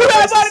 stupid shit. You know my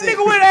about face the is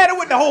nigga went at it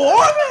with the whole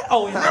army?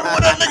 Oh, Remember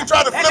when that nigga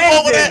tried to flip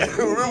That over that?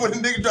 legendary. Remember when the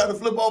nigga tried to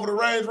flip over the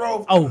Range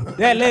Rover? oh,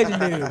 that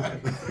legendary.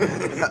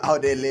 Oh,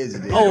 that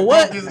legendary. Oh,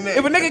 what? Broke his neck.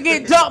 If a nigga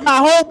get jumped by a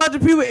whole bunch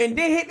of people and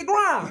then hit the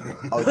ground,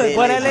 Oh, boy,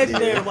 that that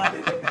legendary.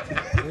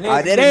 legendary.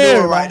 Ah, that is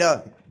doing right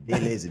there.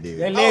 That legendary.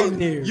 That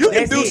legendary. You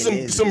can That's do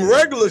it. some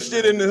regular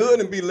shit in the hood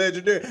and be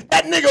legendary.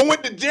 That nigga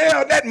went to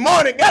jail that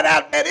morning, got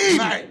out that evening.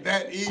 Night,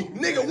 that evening.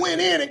 Nigga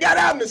went in and got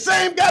out in the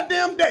same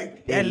goddamn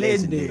day. That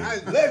legendary.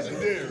 That's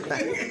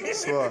legendary.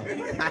 Swear.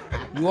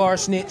 You are a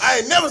snitch. I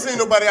ain't never seen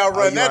nobody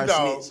outrun you that are a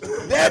dog. snitch.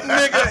 That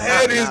nigga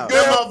had his Nah. That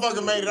girl.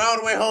 motherfucker made it all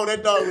the way home.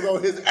 That dog was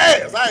on his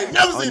ass. I ain't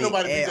never On seen the,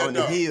 nobody beat on that the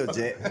dog. hill,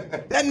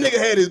 Jack. That nigga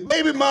had his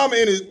baby mama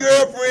and his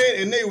girlfriend,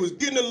 and they was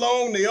getting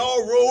along. They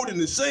all rode in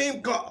the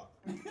same car.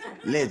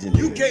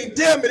 Legendary. You can't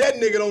tell me that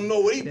nigga don't know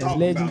what he talking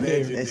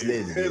legendary. about. That's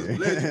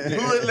legendary.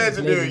 Hood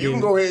legendary. You can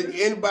go ahead.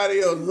 Anybody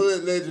else,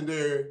 hood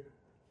legendary.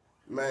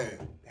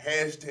 Man,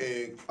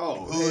 hashtag Oh,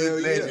 hell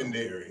hood yeah.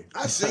 legendary.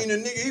 I seen a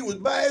nigga, he was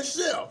by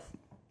himself.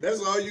 That's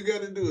all you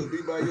gotta do is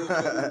be by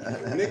yourself.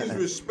 Niggas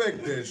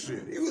respect that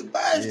shit. He was by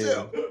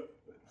himself.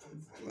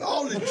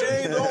 All the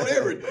chains on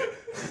everything.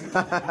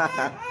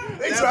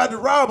 They tried to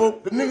rob him.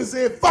 The nigga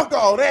said, fuck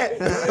all that.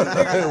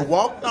 And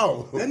walked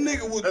off. That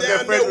nigga was That's down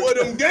that there favorite- where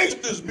them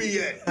gangsters be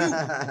at.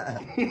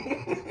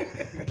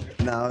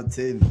 Nah, I'm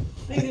telling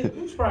you. Nigga,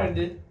 you probably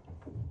did.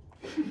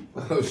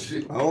 Oh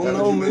shit. I don't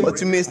know, man.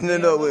 What you mixing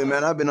it up with,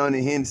 man? I've been on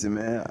the Hennessy,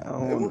 man. I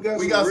don't want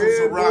We got some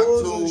Red Ciroc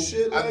Bulls too. and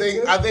shit like I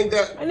that. think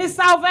that. And this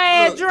soft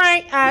ass Look,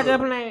 drink, I just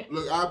look. playing.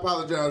 Look, I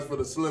apologize for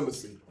the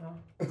slimacy.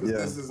 Cause Yeah.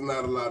 this is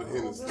not a lot of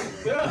Hennessy.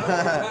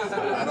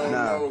 I don't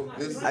know.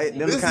 This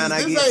them kind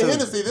I this get ain't too.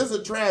 Hennessy. This is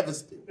a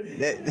travesty.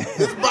 that.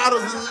 This bottle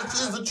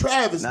is a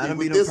travesty. Nah, them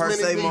be with them this per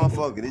many se people.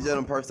 motherfucker. These are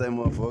them per se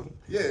motherfucker.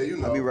 Yeah, you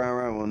know. I be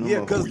riding with them. Yeah,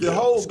 because the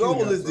whole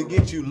goal is to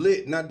get you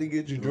lit, not to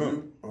get you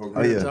drunk.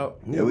 Oh yeah.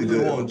 Yeah, we just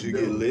good. want you to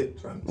get lit.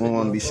 We don't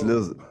want to be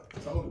slizzard.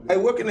 Hey,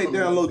 where can they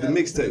download the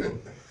mixtape?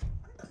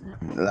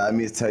 A lot of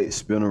mixtape,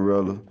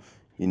 Spinnerella.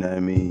 You know what I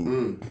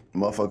mean?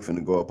 Motherfucker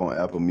finna go up on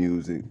Apple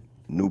Music.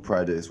 New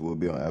projects will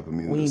be on Apple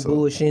Music. We ain't so.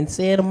 bullshitting.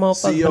 Said a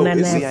motherfucker. CO, nah,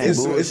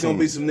 it's, nah. it's gonna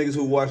be some niggas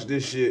who watch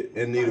this shit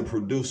and need a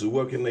producer.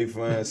 Where can they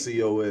find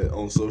CO at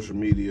on social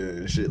media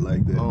and shit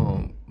like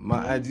that?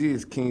 My IG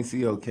is King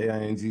CO,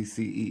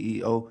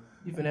 KINGCEEO.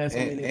 You finna ask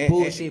And- me and-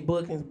 bullshit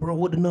bookings, bro.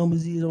 What the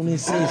numbers is on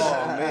this session?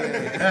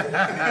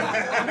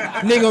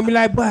 Nigga gonna be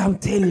like, boy, I'm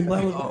telling you,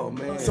 boy. Oh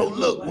man. So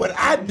look, what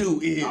I do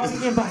is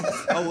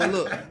Oh well,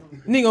 look.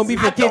 Nigga gonna be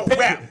I forget don't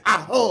rap. I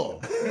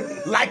hug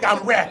like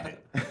I'm rapping.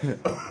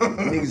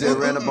 Niggas just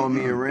ran up on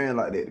me and ran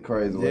like that the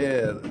crazy way.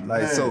 Yeah,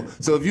 like so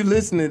if you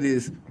listen to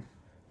this,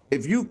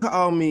 if you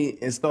call me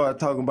and start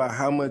talking about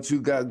how much you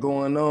got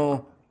going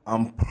on,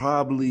 I'm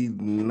probably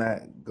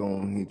not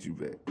gonna hit you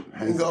back.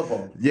 Hang up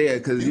on. Yeah,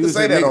 cause You can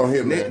say that nigga, on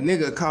here, man.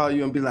 Nigga call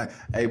you and be like,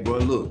 hey bro,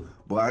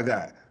 look, boy, I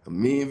got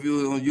 1 million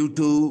views on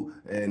YouTube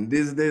and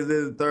this,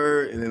 the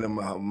third, and then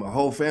my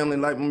whole family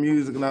like my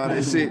music and all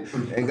that shit,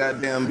 and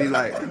goddamn be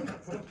like,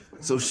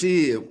 so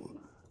shit,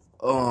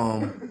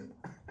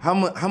 how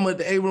much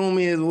the A room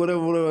is,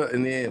 whatever,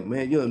 and then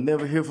man, you'll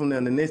never hear from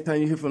them. The next time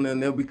you hear from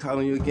them, they'll be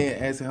calling you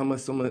again, asking how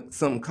much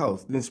something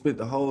costs. Then spent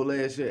the whole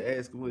last year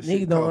asking what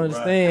shit Niggas don't cost.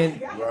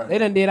 understand. Right. They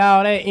done did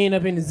all that, end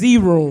up in the Z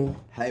room.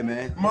 Hey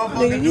man,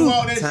 Motherfucker do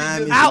all that time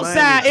shit. is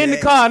Outside money, in the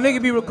Jack. car,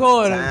 nigga be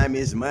recording. Time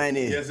is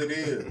money. Yes, it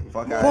is.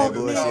 Fuck out Fuck that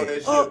all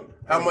that bullshit. shit.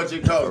 how much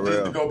it costs For just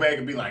real. to go back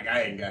and be like,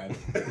 I ain't got it.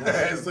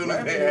 As soon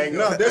as they hang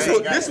No, up,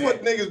 this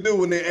what niggas do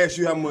when they ask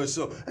you how much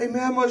something. Hey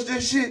man, how much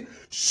that shit?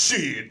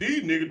 Shit,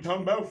 these niggas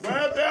talking about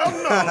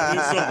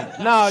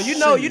 $5,000. No,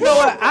 you know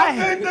what? I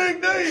hate.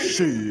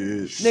 Shit.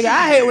 Nigga,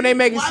 I hate when they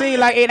make it seem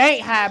like it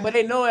ain't high, but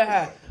they know it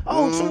high.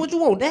 Oh, so what you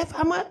want? That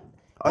how much?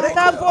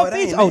 $5,000 for a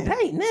feature? Oh,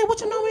 dang, man, what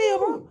you know here,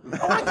 bro?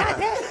 Oh, I got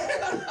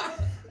that.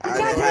 I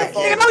got that.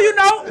 Nigga, no, you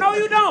don't. No,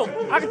 you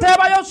don't. I can tell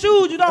by your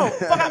shoes you don't.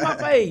 Fuck out my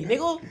face,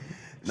 nigga.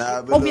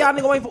 Nah, but Both of y'all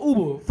nigga waiting for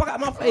Uber. Fuck out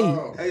my face.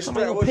 Hey, Somebody Strap,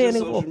 gonna what's pay a your nigga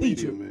social for a media,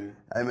 feature. man?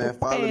 hey man,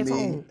 follow ass me.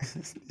 on.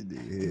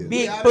 Yeah.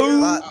 Big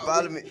food.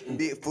 Follow me,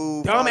 Big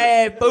Food. Dumb Follow-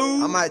 ass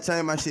food. I might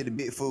change my shit to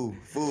Big Food.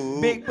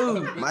 Food. Big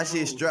food. My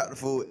shit Strap the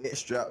Food,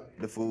 Strap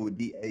the Food,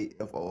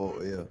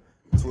 DAFOOL.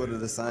 Twitter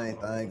the same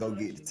thing. Go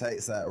get the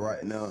tape side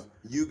right now.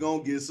 You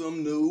gon' get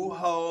some new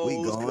hoes. We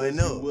going 'cause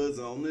up. You was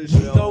on the We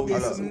show. gon'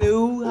 get some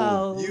new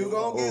hoes. You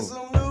gon' get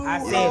some new I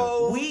hoes.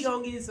 said, we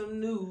gon' get some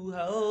new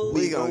hoes.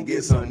 We gon'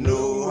 get some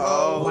new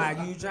hoes. Why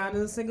you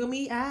tryna single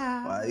me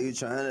out? Why you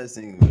trying to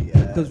sing me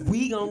out? Cause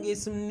we gon' get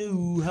some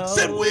new hoes.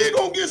 Said we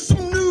gon' get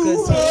some new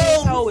Cause his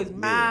hoes. hoe is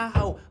my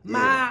hoe. My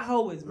Yeah.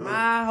 hoe is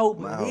my hoe.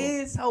 My But hoe.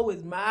 his hoe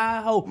is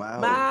my hoe. My hoe.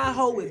 My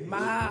hoe is my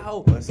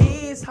hoe. What's up?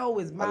 His hoe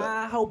is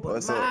my hoe. But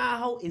What's my up?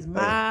 hoe is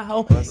my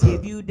hoe. What's If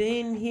up? you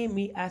didn't hear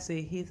me, I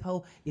said his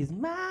hoe is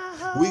my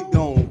hoe. We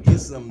gon' get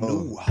some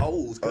new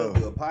hoes, cause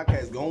the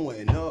podcast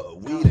going up.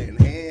 We done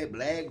had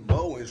Black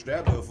Bow and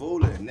Strap the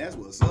Fool, and that's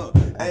what's up.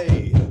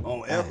 Hey,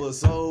 on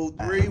episode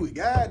 3, we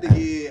got to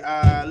get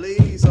Ayyy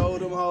Ladies, so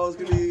them hoes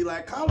can be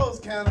like,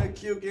 Karlous kinda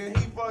cute, can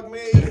he fuck me?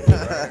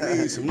 I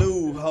need some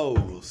new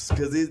hoes,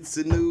 cause it's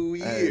a new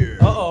year.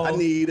 Uh-oh. I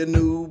need a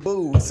new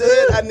boo.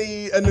 Said I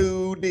need a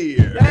new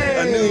deer,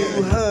 a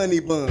new honey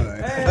bun,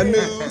 a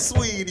new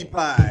sweetie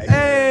pie.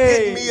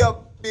 Hey. Hit me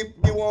up if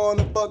you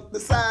wanna fuck the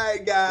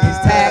side guy. It's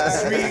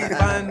tax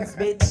refunds,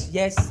 bitch.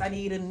 Yes, I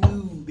need a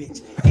new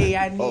bitch. Hey,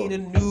 I need a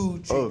new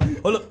chick.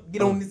 Hold up,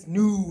 get on this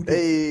new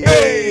dick.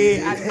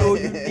 Hey, I know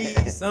you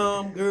need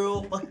some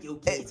girl. Fuck your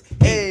kids.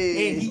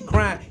 Hey, and he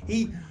crying,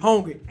 he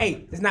hungry.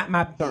 Hey, it's not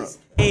my business.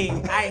 Hey,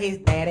 I his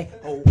daddy.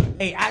 Oh,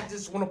 hey, I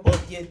just wanna fuck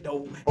your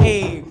dough.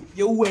 Hey,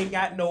 you ain't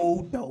got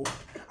no dough.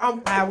 I'm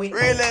fine with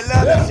Really that.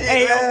 love the shit,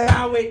 Hey, man. I'm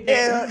fine with that.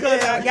 Yeah,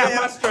 Cause yeah, I got yeah.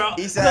 my strap.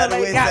 East Cause side to I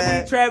west got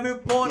side. me Travis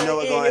Porter You know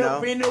what's in going here,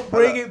 on. finna Hold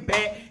bring up. it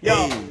back. Yo,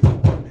 Hey.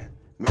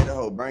 Man, the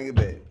hoe, bring it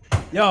back.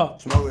 yo.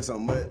 Smoking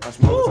some mud. I'm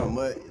smoking some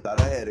mud.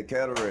 Thought I had a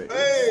cataract.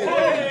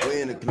 Hey.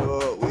 We in the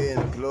club.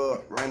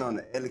 Rain on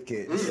the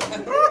Ellicott.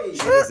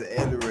 She is an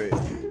Elliot.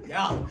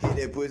 Yeah. Hit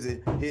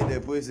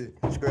that pussy.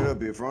 Straight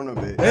up in front of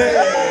it.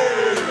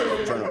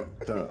 Turn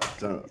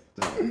up.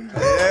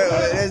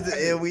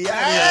 Yeah, we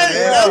out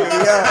here, man.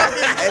 We out.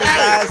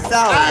 85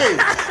 South. Hey, You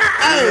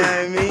know what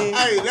I mean?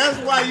 hey, that's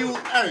why you,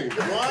 hey, boy.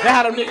 That's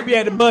how them niggas be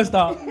at the bus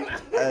stop.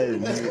 Hey,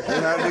 nigga.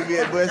 How nigga be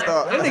at bus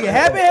stop? That nigga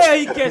happy hell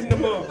he catching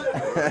them up.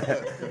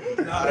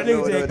 Nah, that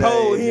nigga just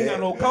cold. He ain't got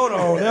no coat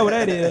on. That's what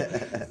that is.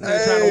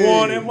 Nigga trying to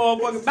warn that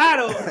motherfucking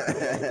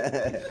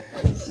bottle.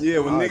 Yeah,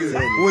 when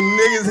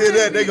niggas hear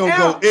that, they gonna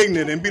go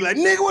ignorant and be like,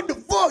 nigga, what the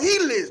fuck he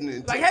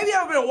listening to? Like, have you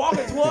ever been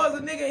walking towards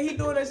a nigga and he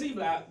doing that shit? You be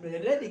like, man,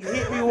 that nigga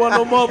hit me with one of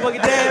them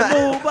motherfucking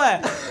damn move,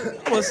 but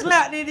I'm gonna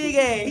slap that nigga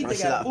ass. He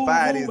think I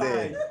Fire move his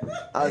behind.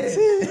 ass.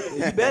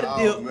 You better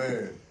dip. Oh,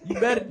 man. You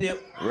better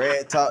dip.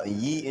 Red talk and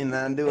yeeting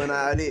and doing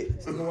all that.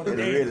 It's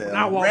really.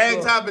 I walk Rag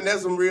up. topping,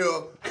 that's some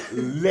real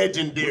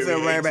legendary. What's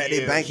up, right back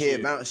that ATL bankhead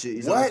shit. bounce shit?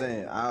 You know what I'm What?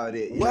 saying? All that.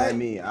 You know what I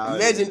mean? All that.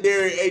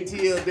 Legendary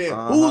ATL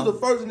dance. Who was the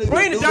first nigga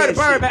Bring to the do dirty that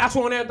bird shit? back. I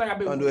swear on everything I've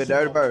been Gonna do a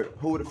dirty bird.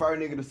 Who was the first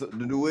nigga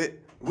to do it?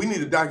 We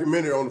need a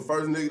documentary on the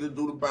first nigga to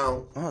do the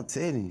bounce. I'm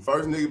telling you.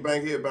 First nigga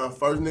bankhead bounce.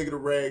 First nigga to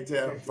rag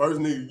tap. First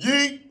nigga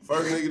yeet.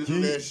 First nigga to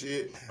do that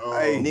shit.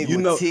 Hey, Nigga you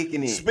was know,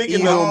 ticking it.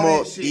 speaking Eat of him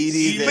up, shit. eat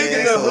his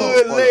Speaking ass of up.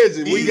 hood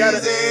legend, we Eat gotta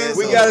his ass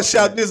we up. gotta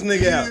shout this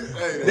nigga out.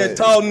 Hey, That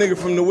tall nigga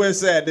from the west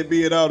side that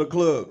be at all the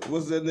clubs.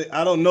 What's that nigga?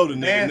 I don't know the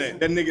nigga name.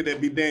 That nigga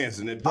that be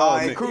dancing. That tall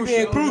and nigga. Crucial.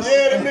 Yeah,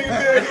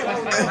 that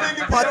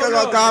nigga. Pop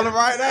gonna call him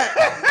right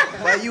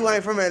now. But you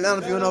ain't from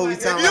Atlanta if you don't know who we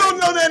If talking you about. don't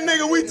know that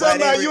nigga we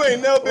talking about, you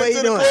ain't never What been you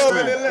to the doing? club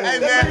in Atlanta. Hey,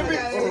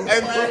 man.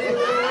 Hey,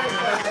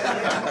 man.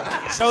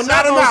 So Shout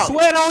not him gonna out.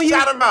 sweat on you.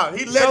 Shout him out.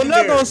 He So not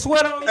legendary. gonna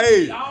sweat on you.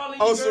 Hey, All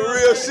these on some girls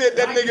real say, shit,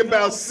 that like, nigga you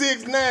about know,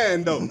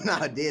 6'9" though.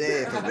 Nah,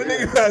 dead ass. That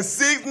nigga about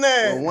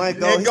 6'9" One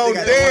go, and he go still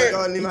got that one go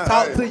dance. in his mouth.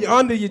 Talk to you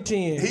under your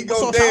chin. He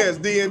gon' dance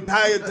the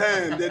entire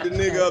time that the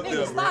nigga up there,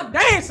 Nigga, bro. stop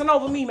dancing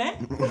over me,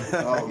 man.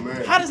 Oh,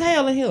 man. Hot as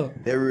hell in here.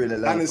 They really I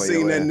love done for seen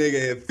your that ass.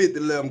 nigga at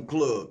 5011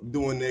 Club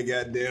doing that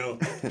goddamn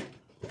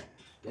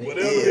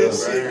whatever Yeah,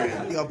 this shit.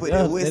 He gonna put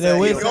Yeah, that west that side of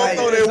west your Gonna side.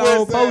 throw face. that It's on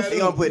west post. side. He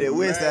gonna put that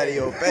west side of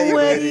your face,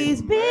 Where buddy.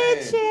 these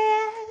bitches?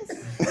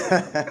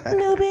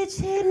 No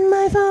bitch hitting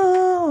my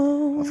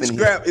phone.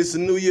 Scrap, it's a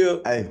new year.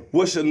 Hey.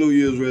 What's your New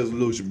Year's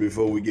resolution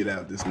before we get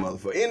out this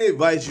motherfucker? Any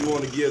advice you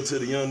want to give to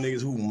the young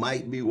niggas who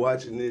might be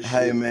watching this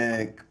Hey shit?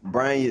 man,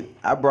 Brian,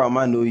 I brought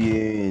my new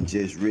year in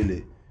just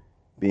really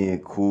being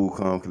cool,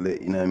 calm,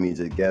 collect, you know what I mean?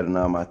 Just gathering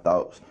all my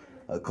thoughts.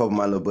 A couple of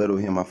my little buddies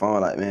hit my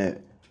phone like,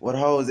 man, what the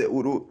hell is that?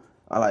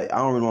 I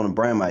don't really want to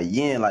bring my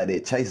yen like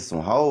that, chasing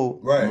some hoes.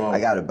 Right. I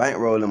got a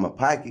bankroll in my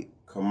pocket.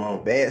 Come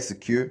on. Bad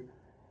secure.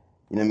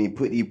 You know what I mean?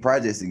 Put these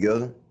projects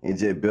together and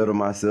just build on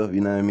myself.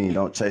 You know what I mean?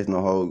 Don't chase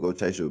no hoes. Go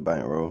chase your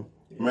bankroll.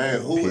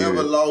 Man,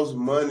 whoever lost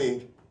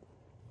money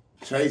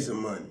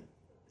chasing money.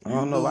 I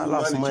don't know. I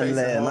lost some money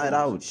last night.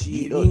 I was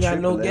cheap. You ain't got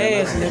no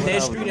gas, and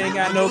that street ain't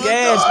got no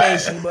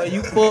gas station, but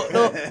you fucked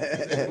up.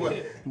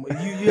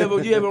 you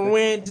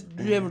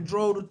ever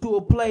drove to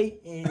a play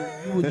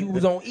and you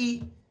was on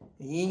E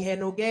and you ain't had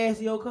no gas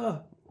in your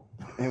car?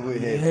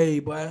 Hey,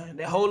 boy,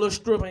 that whole little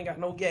strip ain't got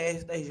no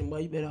gas station, boy.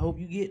 You better hope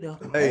you get there.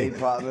 Hey,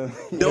 partner.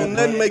 Don't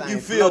nothing make you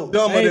feel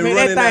dumber than man,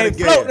 running out of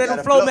gas. That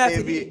don't float back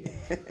to me.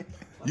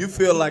 You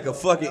feel like a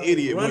fucking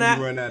idiot when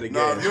you run out of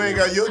gas. No, you ain't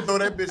got. You throw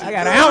that bitch. I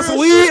got an ounce of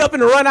weed up in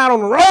the run out on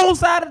the wrong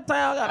side of the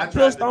town. I got a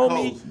pistol on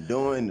me.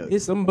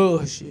 It's some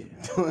bullshit.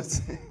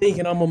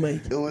 Thinking I'm gonna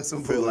make it. Doing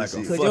some Feel like a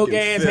Cause fucking your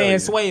gas failure.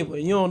 hand swaver.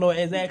 You don't know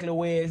exactly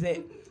where it's at.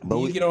 But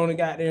you get on the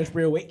goddamn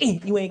speedway.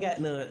 You ain't got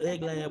none.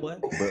 Ugly ass boy.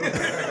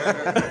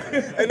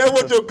 And that's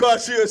what your car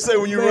should say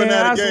when you run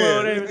out of I swear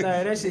on gas.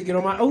 everything. That shit get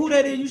on my. Oh, who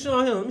that is? You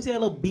showing him? Let me see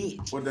that little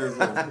bitch. What does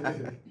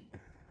that?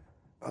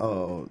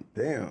 Oh,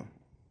 damn.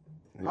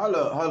 Hold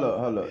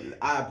up.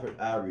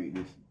 I read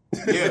this.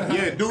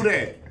 Yeah, do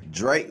that.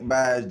 Drake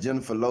buys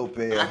Jennifer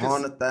Lopez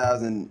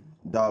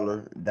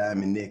 $100,000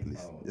 diamond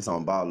necklace. It's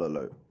on Ball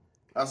Alert.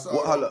 I saw.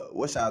 Hold up.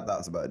 What's y'all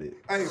thoughts about it?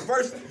 Hey,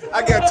 first,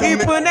 I got She 2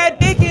 minutes. put that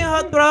dick in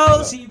her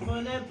throat. She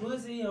put that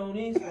pussy on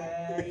his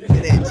side.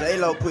 That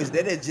J-Lo push.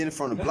 That Jennifer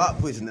from the block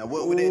pushing. Now,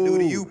 what would that do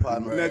to you,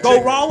 partner? Now, Go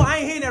check- raw. I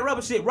ain't hearing that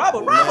rubber shit. Rubber,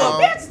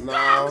 bitch.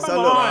 No.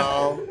 Come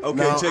on.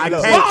 Okay, check it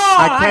out.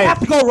 Raw. I have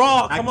to go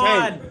raw. Come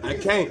on. I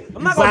can't.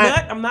 I'm not gonna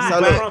nut. I'm not. So I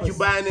look, promise. You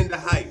buying into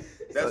hype.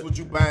 That's what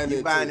you buying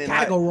into. Buying in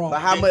Gotta go wrong.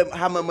 But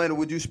how much money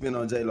would you spend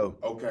on J-Lo?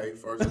 Okay,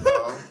 first of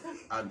all,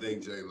 I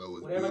think J-Lo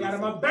is Whatever I got in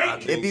my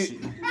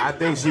beautiful. bank. I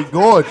think she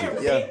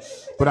gorgeous. Yeah.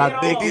 But I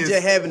think If you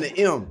just having the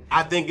M.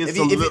 I think it's If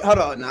some. you, hold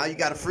on, now you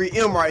got a free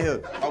M right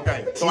here.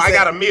 Okay, so She I said-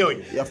 got $1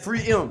 million. Yeah,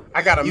 free M.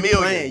 I got $1 You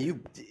million.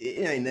 playing,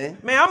 it ain't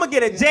that. Man, I'm gonna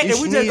get a jet You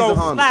and we just sneeze gonna a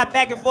hundred. fly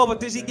back and forth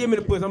until she give me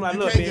the pussy. I'm like, You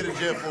look, can't get a bitch.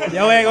 jet for it.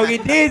 Yo ain't gonna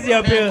get dizzy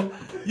up here.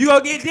 You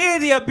gonna get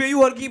dizzy up here. You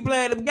wanna keep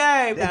playing them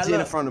games. That Now, Jennifer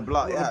look, from the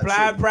block. Yeah,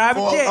 Fly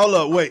private For- jet. Hold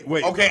up, wait.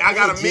 Okay, I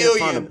got $1 Jet from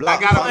the million. block.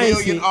 I got $1 I ain't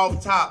million see-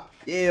 off top.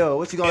 Yeah,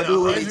 what you gonna And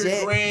do with the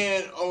jet?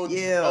 $100,000 on.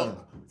 Yeah.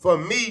 For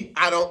me,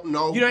 I don't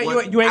know. You ain't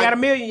what- got I- $1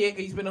 million yet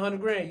because you spent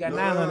 $100,000. You got No,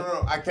 900.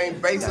 no. I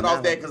can't base it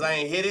off that because I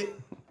ain't hit it.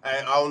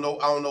 I don't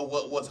know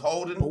what's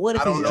holding. But what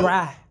if I don't it's know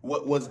dry?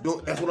 What's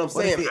doing? That's what I'm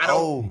What if saying. it I don't.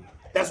 old?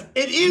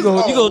 It is You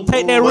gonna old.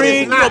 take that but ring,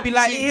 it's you gonna not. be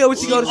like, "Yeah, when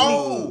she go to sleep."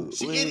 Old.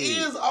 It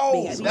is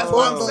old. Bitch, That's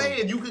what I'm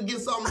saying. You could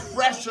get something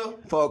fresher.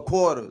 For a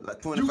quarter, like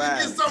You 25.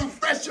 could get something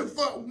fresher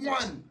for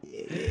one.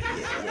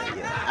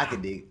 Yeah. I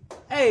could dig it.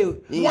 Hey,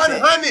 You ain't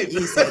 100. said- You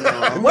ain't said no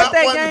wrong. What's Not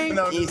that one- game?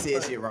 no, You ain't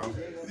said shit wrong.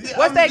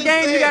 what's I'm that just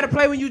game you saying. gotta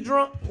play when you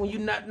drunk? When you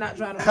not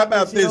trying to. How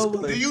about fuck that shit this?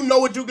 over? Do you know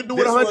what you can do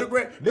with This $100 what-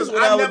 grand? this Because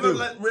what I I would never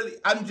do. really.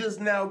 I'm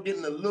just now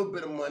getting a little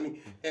bit of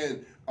money,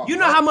 and You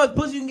know how much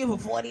pussy you can get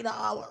for $40?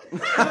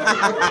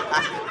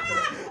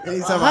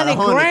 He's talking about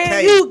 100 grand?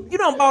 100K. You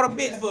done bought a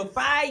bitch for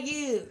 5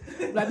 years.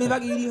 Like, bitch, if I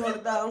give you these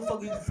 $100, I'm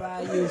fucking you for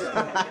 5 years.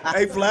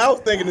 Hey, Fly, I was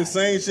thinking the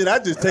same shit. I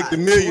just take the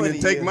million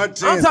and take my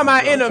chance. I'm talking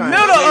about in the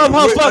middle of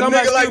her With fuck. a I'm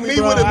nigga like excuse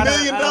me bro. with $1 I done-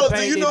 million, I done do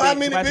paid you this know how bitch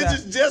many myself.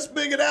 bitches just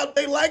figured out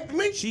they liked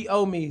me? She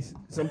owe me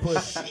some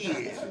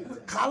pussy.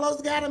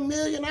 Carlos got $1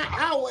 million.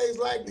 I always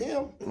liked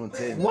him. I'm gonna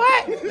tell you.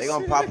 What? They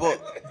gonna pop up.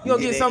 You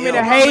gonna get so that many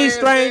M. hey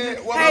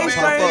strangers. Hey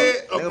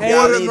strangers.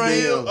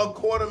 They a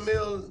quarter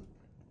mil.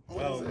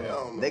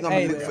 They gonna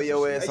Hey, be looking for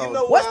your ass Hey, you on.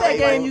 know What's why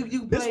that I game like-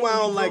 you This play why I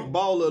when don't you like drunk?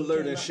 Ball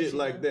Alert and shit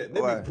like that.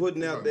 They Why? be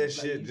putting out that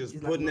shit,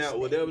 just putting out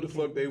whatever the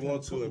fuck they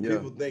want to, and Yeah.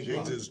 people think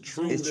it's just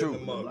true. It's true.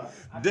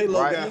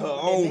 J-Lo Right. got her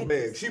own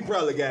bag. She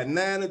probably got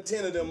 9 or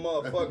 10 of them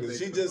motherfuckers.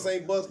 She just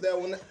ain't bust that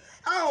one.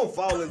 I don't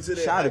fall into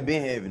that. Should have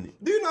been having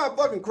it. Do you know how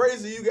fucking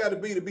crazy you got to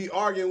be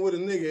arguing with a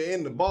nigga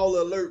in the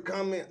Ball Alert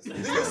comments? Do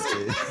you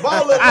see?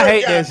 Ball Alert I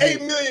hate got that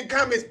shit. 8 million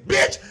comments.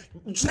 Bitch,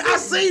 I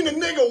seen the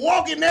nigga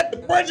walking at the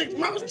project.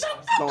 Mama, shut the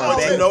fuck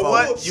up. You know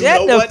what? You Shut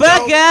know the what,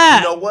 fuck though?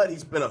 up. You know what? He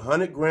spent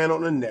 $100 grand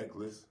on a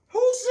necklace.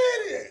 Who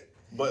said it?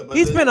 But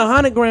He spent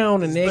 $100 grand on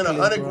the He necklace. spent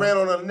 $100 bro. grand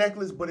on a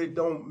necklace, but it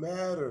don't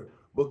matter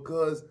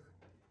because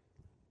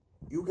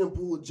you can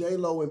pull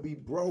J-Lo and be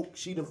broke.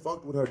 She done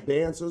fucked with her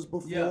dancers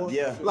before.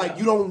 Yeah. Like,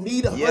 you don't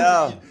need $100.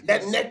 Yeah.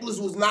 That necklace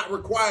was not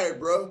required,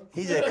 bro.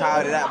 He just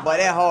called it out, but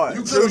that hard.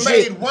 You could have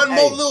made one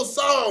more little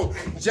song.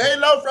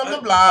 J-Lo from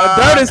the block.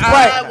 A dirty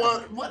Sprite. I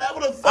want- Whatever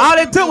the fuck. All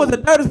you it took do. was a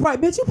dirty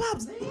Sprite. Bitch, you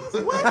pops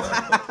ass. What?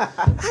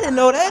 I didn't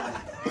know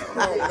that. Come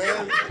on,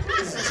 man.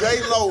 It's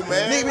J-Lo,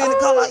 man. Nigga be in the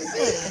car like,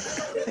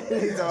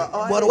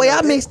 yeah. Boy, the way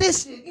I mix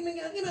this shit. Give me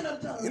another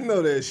time. You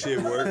know that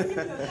shit work.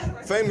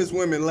 Famous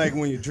women like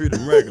when you treat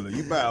them regular.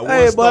 You buy one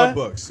Hey, boy.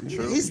 Starbucks.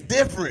 He's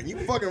different. You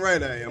fucking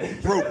right I am.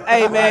 I'm broke.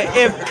 Hey man,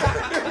 if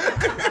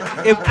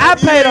If I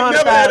paid You ain't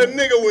never had a $100,000,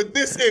 nigga with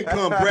this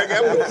income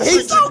bracket.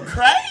 He's so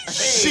crazy.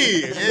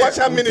 Shit. Watch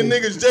how many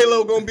niggas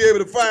J-Lo gonna be able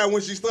to find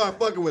when she start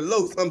fucking with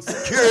Los. I'm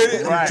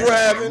security, I'm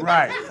driving.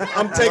 Right.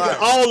 I'm taking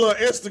all her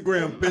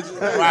Instagram pictures.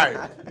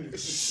 Right.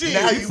 Shit.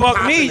 Now you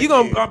fuck me, you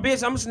gonna, popping bitch,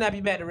 I'm gonna snap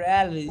you back to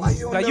reality. Why you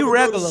don't Like, never you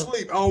regular. go to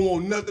sleep? I don't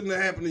want nothing to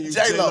happen to you,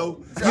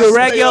 J-Lo. J-Lo. You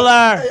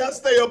regular. Hey, I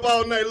stay up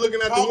all night looking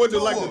out the Talk window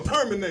to like her. the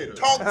Terminator.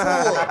 Talk to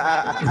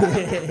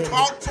her.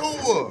 Talk to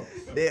her.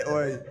 That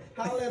or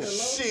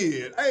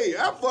Shit. Hey,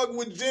 I fuck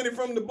with Jenny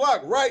from the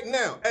block right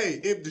now. Hey,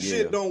 if the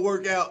shit don't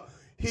work out,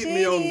 hit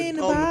me on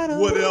the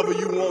whatever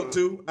you want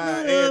to.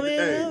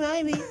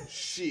 Hey,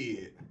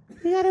 shit.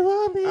 I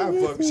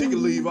fuck. She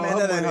can leave all man,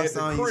 her that ain't money her at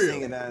song the you singing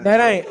crib. down That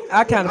there. ain't,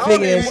 I kind of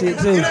figure that shit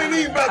too. It ain't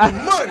even about the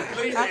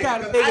money. I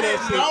kind of figure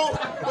that shit. No,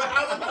 but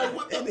I was like,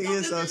 what the That fuck nigga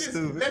is is so this?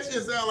 stupid. That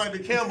shit sound like the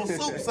Campbell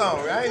Soup song.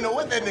 I ain't know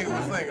what that nigga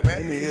was singing,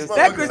 man. is-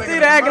 That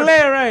Christina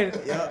Aguilera, right?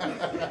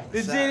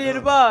 The Jenny in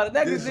the bottom.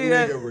 That This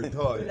Christina. nigga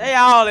retarded. They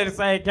all in the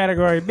same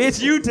category.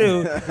 Bitch, you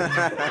too.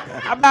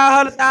 I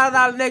buy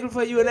 $100,000 necklace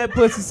for you and that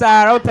pussy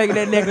side. I'm taking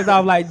that necklace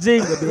off like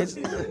Jenga, bitch.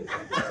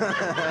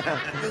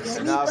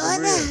 Nah,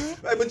 for real.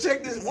 Hey, but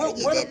check this. What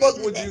the fuck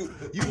would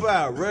you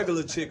buy a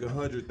regular chick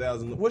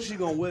 $100,000? What's she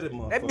gonna wear that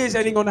motherfucker? That bitch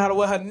ain't even gonna know how to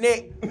wear her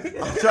neck.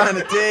 I'm trying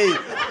to tell you.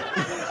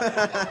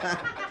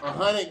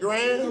 $100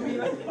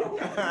 grand?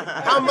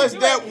 How much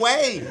that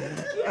weigh?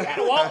 I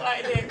gotta walk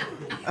like that.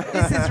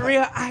 This is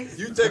real ice.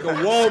 You take a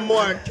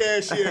Walmart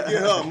cashier and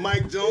get her a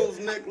Mike Jones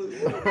necklace.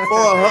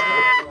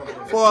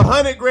 For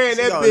 $100 grand,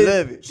 She that gonna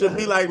love bitch it. should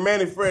be like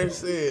Manny Fresh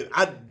said.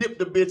 I dipped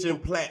the bitch in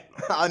platinum.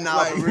 Oh, nah,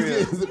 Like, for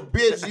real.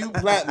 bitch, you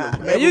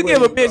platinum. Man, you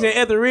give a bitch in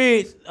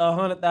Etheridge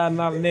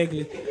 $100,000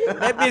 necklace.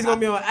 That bitch gonna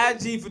be on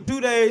IG for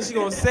 2 days. She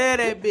gonna sell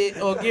that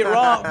bitch or get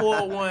robbed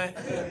for one,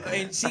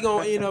 and she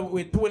gonna end up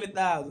with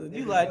 20,000.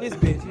 You like this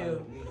bitch here?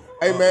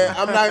 Hey man,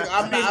 I'm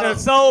Bitch not. done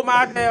sold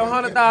my damn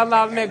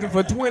 $100,000 necklace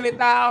for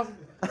 20,000.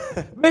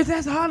 Bitch,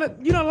 that's 100.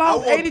 You done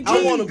lost 80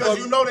 G's. Because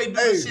you know they do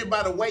this shit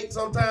by the weight.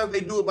 Sometimes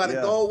they do it by the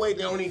gold weight.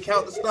 They don't even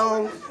count the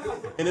stones,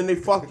 and then they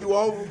fuck you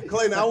over.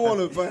 Clayton, I want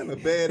to find a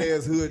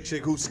badass hood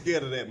chick who's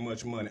scared of that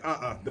much money.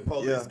 The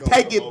police gonna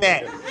Take it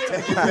back.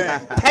 Take it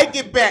back. Take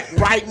it back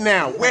right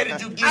now. Where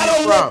did you get I it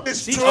don't from? want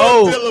this She drug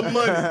old. dealer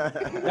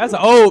money. That's an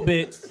old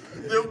bitch.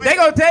 They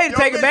gonna tell you to Your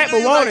take it bitch back, do but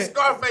you want like it.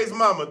 Scarface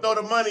mama, throw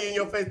the money in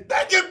your face.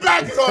 Take it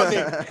back, Tony.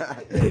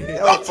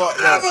 Yo, Don't fucked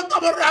you up. ever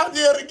come around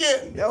here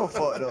again. Yo,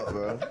 fucked up,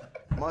 bro.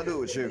 My dude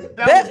was tripping.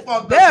 That was fucked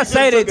up. They'll She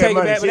say should've they took that take it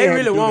money. back, She but they ain't had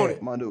really to do want that.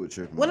 it. My dude was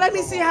tripping. Well, let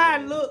me see how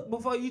it look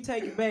before you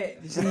take it back.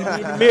 See in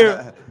the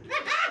mirror.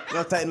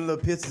 Y'all taking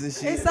little pictures and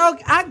shit. It's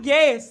okay, I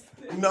guess.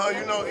 No,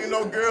 you know,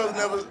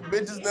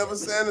 bitches never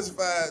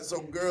satisfied.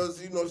 So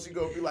girls, you know, she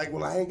gonna be like,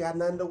 well, I ain't got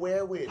nothing to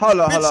wear with. Hold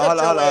on. Bitch, shut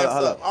your ass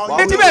up.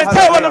 Why Bitch, we- you better hold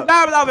take on, one hold of them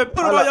diamonds off and put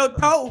them Hold on on. your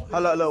toe.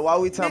 Hold up, look,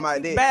 while we talking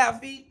about that,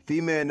 Bad feet.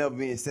 female never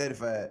being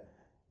satisfied.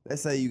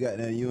 Let's say you got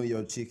there, you and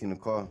your chick in the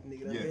car.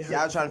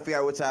 Y'all trying to figure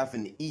out what y'all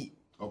finna eat.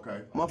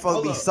 Okay.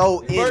 Motherfuckers be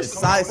so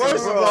indecisive,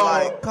 first of bro. all-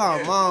 Like,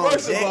 come on,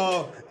 First of Jack.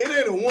 all, it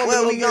ain't a woman Where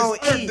on we this gonna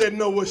earth eat? that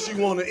know what she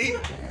want to eat.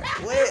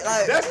 What?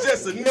 Like, That's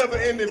just a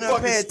never-ending You know,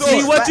 fucking pay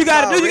story. See, what you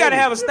gotta do, you gotta already.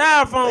 have a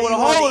styrofoam with a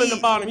You wanna hole in the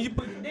eat. bottom. You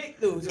put your dick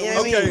through. So Yeah,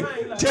 I mean-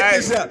 Okay, check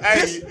this out.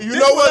 Hey, This- you this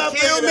know I what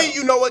figured killed me? out.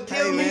 You know what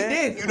killed me?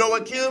 man. You know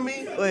what killed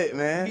me? What,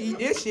 man? eat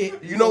this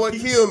shit. You know what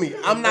killed me?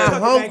 I'm not Tuck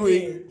it back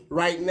hungry in.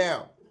 right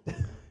now.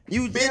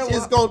 You Bitch,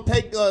 it's gonna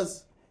take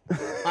us an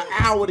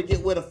hour to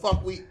get where the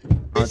fuck we.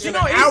 Bitch, She in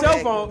gonna an eat hour,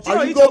 your phone. She Are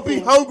gonna you eat gonna your be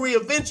phone. hungry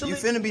eventually? You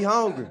finna be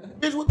hungry.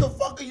 Bitch, what the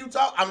fuck are you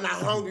talking? I'm not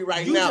hungry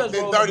right You now. just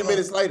Then rolled 30 the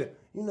minutes later,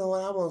 you know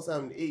what? I want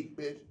something to eat,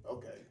 bitch.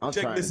 Okay. I'm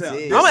Check trying this to out. tell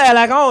you. I'm gonna act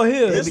like I don't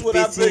hear. This what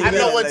I 15 figured I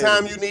know out. what later.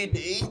 time you need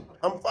to eat.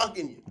 I'm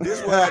fucking you.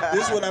 This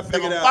what I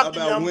figured I'm out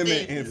fucking about young women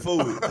feeding and you.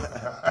 food.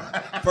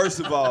 First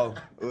of all,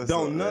 What's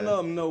don't up, none man? of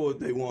them know what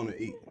they want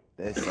to eat.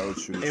 That's so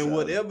true. And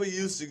whatever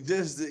you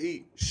suggest to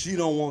eat, she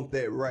don't want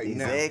that right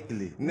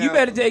Exactly. now. You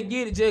better just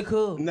get it, just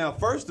cuz. Now,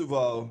 first of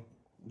all,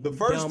 the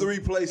first Dumb 3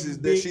 places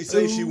that big she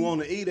say she food.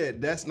 want to eat at,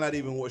 that's not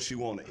even what she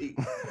want to eat.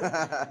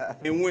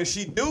 And when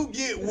she do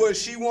get what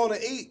she want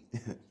to eat,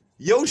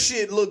 your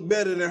shit look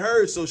better than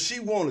hers, so she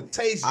want to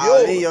taste All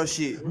yours. in your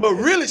shit. But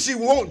really, she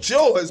want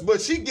yours,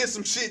 but she get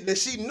some shit that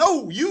she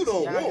know you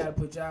don't Y'all gotta want.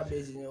 put y'all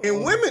bitches in your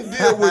And women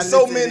deal with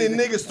so Listen, many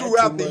nigga. niggas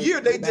throughout the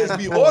year, they just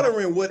be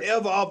ordering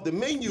whatever off the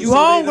menu. You so they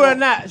hungry or don't-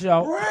 not,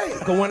 y'all? Right.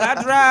 Cause when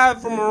I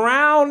drive from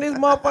around this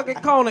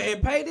motherfucking corner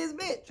and pay this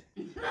bitch,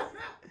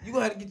 you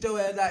gonna have to get your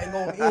ass out and go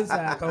on the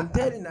inside. Cause I'm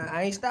telling you now,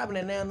 I ain't stopping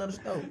at now another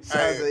store.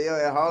 Hey. Yo,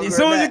 that hungry As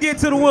soon as or you get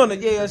to the window,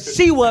 yeah,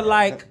 she was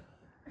like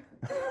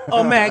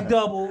a Mac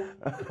double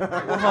with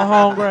her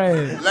hungry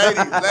ass.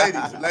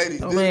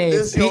 Ladies, Man,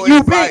 this your you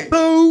advice. big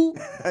boo.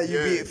 not. You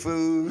big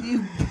food. You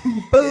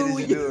What boo.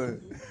 is you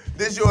doing?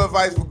 This your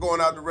advice for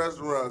going out to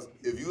restaurants.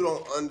 If you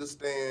don't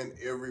understand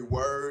every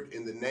word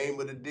in the name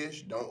of the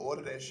dish, don't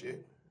order that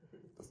shit.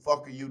 The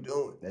fuck are you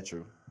doing? That's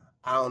true.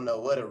 I don't know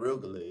what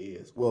arugula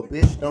is. Well,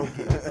 bitch, don't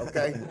get it,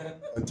 okay?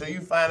 Until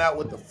you find out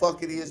what the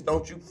fuck it is,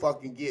 don't you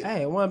fucking get it. I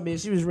had one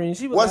bitch, she was reading.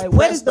 She was What's like,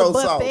 what is the pesto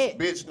butt sauce? fat?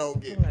 Bitch,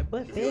 don't get it. Like,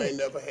 butt You fat. ain't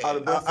never had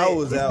it. I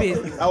was out.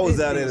 I was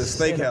out at a This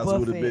bitch steakhouse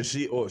with a buffet.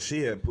 bitch.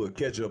 She had put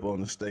ketchup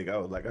on the steak. I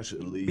was like, I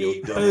should leave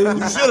Big your dumb.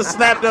 You should have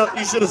slapped up.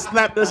 You should have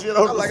slapped that shit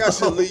on. I like I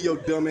should leave your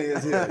dumb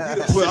ass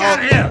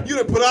here. You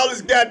done put all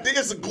this goddamn.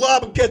 It's a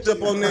glob of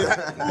ketchup on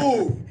there.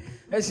 Ooh.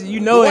 That shit, you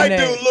The know it white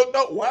now. dude looked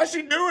up. Why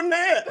she doing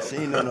that? She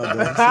ain't know no though. She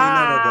ain't know no though.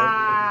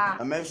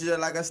 I maybe she just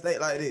like a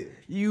steak like this.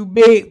 You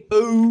big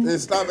boo. And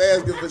stop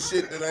asking for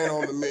shit that ain't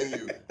on the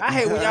menu. I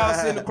hate when y'all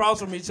sitting across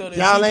from each other.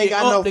 Y'all and she ain't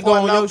get got no up to go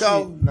on your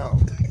loco? shit. No.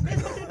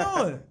 Bitch, what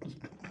you doing?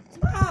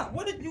 Stop.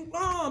 What did you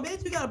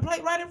bitch? You got a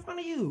plate right in front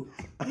of you.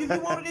 If you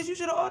wanted this, you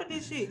should have ordered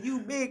this shit. You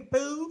big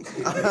boo.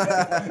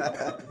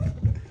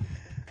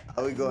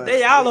 How we going?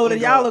 They y'all over there,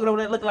 y'all looking over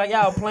there looking like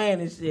y'all playing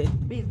this shit.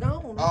 Bitch,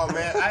 gone. Oh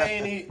man, I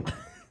ain't eat.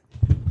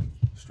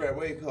 Strap,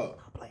 where your cup?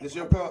 This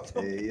your cup?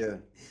 Yeah.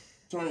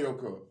 Turn your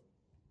cup.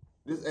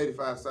 This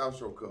 85 South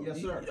Shore cup.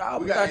 Yes, sir. I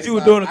We got thought you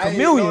were 85. doing a I ain't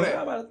even know chameleon. that.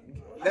 How about-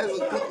 That's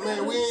a cup,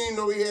 man. We ain't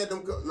know we had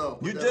them cups. No.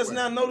 You that just way.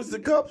 now noticed the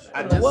cups?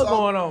 I just What saw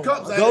going on?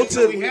 Cups. I Go didn't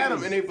know to- we had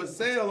them and they for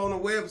sale on the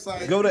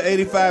website. Go to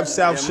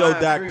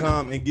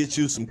 85southshow.com and get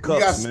you some You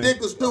got cups, man.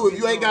 stickers too. If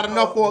you ain't got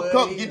enough for a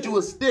cup, get you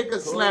a sticker,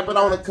 slap it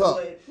on a cup,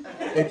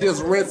 and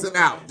just rinse it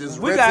out. Just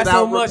We rinse got it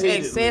so out much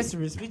repeatedly.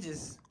 accessories. We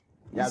just.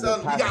 We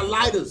got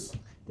lighters.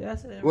 Did I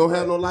say that? We don't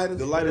have no lighters.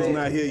 The lighters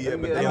not here yet,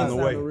 but they on the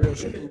way.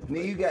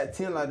 Nigga, you got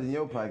 10 lighters in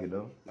your pocket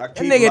though. That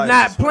nigga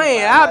not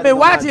playing. I've been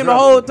watching him the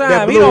whole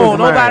time. He blue don't is want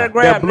nobody to mine.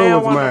 grab That blue now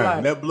is one mine.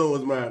 light. That blue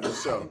is mine for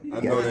sure. I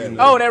know that.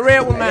 Oh, that red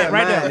one mine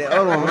right That there.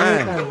 other one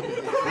mine.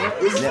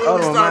 This is That when other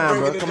we one start mine,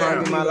 bro. breaking it Come on,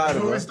 down. give me my lighter,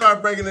 When bro. we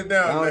start breaking it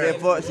down, Oh, man.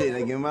 that fuck shit. They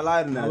give me my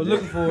lighter now. I was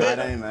looking for it. Nah, that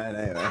ain't mine.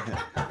 That ain't mine.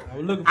 I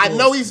was looking for I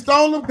know he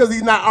stole them because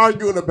he's not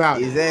arguing about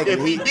it. Exactly. If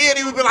he did,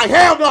 he would be like,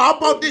 hell no, I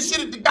bought this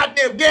shit at the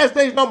goddamn gas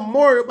station. I'm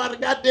worried about the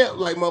goddamn.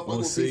 Like, motherfucker, Well,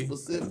 be see,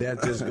 specific.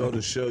 that just go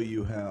to show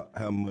you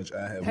how much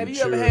I have Have you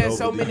matured ever had over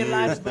so the many years.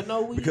 lighters but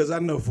no weed? Because I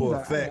know for a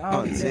fact, I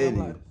don't I'm need telling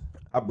that you.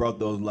 I brought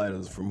those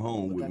lighters from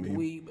home with Got the me.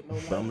 weed, but no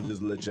But I'm gonna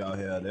just let y'all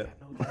have that.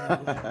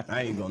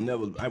 I ain't gonna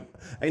never.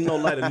 Ain't no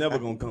lighter never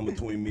gonna come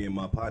between me and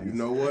my partner. You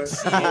know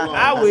what?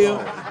 I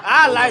will.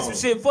 I like some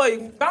shit for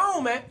you. Go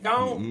on, man. Go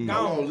on. Hold Go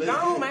on, on. let's Go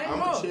on, get- man.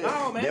 I'ma Come on. check. Go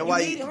on, man. That You why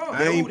need you- it, huh?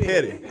 I ain't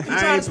petty. You I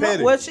trying ain't to smoke?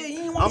 petty. Well, shit, you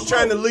ain't want I'm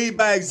trying to lead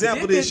by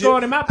example. This This bitch shit.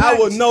 going in my I will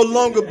pockets. no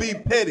longer be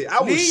petty. I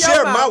will Leave your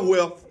share my mouth.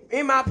 wealth.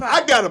 in my pocket.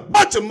 I got a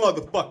bunch of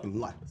motherfucking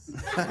lighters.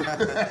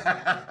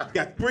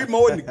 Got 3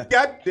 more in the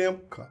goddamn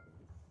car.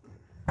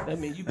 That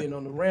means you been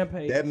on the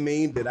rampage. That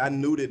mean that I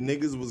knew that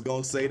niggas was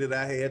gonna say that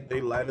I had they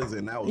lighters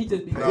and I was. He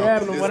just be No,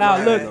 grabbing them this without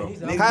mine, looking. though.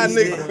 He's like,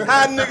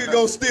 How nigga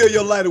gonna steal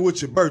your lighter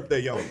with your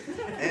birthday on?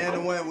 And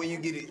the one when you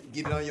get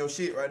it on your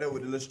shit right there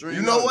with the little string.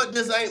 You know on it. what?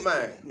 This ain't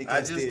mine. You I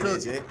can't just steal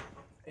took that, it.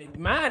 Jay.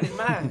 Mine is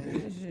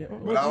mine.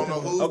 Shit. But I don't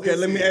know who. Okay,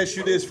 let me ask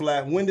you this,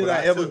 Fly. When did But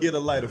I I ever took- get a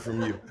lighter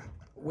from you?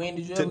 When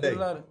did you ever Today. get a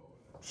lighter?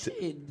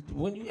 Shit,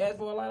 when you asked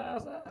for a lighter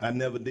outside? I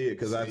never did,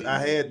 cause I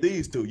had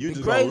these two. You The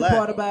just gonna crazy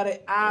part lie. about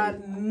it, I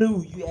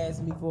knew you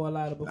asked me for a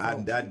lighter before. I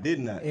did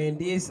not. And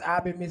this,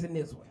 I've been missing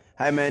this one.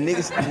 Hey man,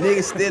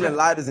 niggas stealing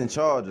lighters and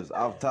chargers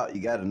off top.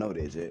 You gotta know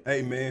that, Jay.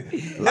 Hey man,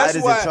 Lighters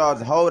and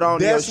chargers. Hold on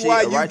to your that's shit.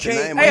 why and you write your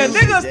can't- name Hey, a on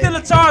your nigga shit, Jay. still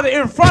a charger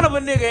in front of a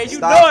nigga, and you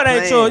Stop know it ain't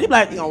playing. yours. You be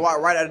like, You gonna walk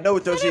right out the door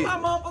with your "Man, shit. my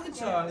motherfucking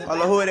charger."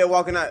 Hold on, who is that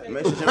walking out?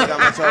 Make sure you got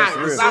my charger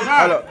for real. Stop her.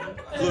 Hold up.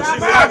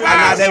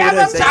 Nah, they with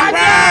us.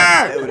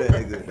 They with us.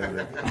 They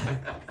good.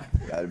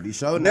 Gotta be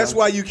sure now. That's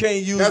why you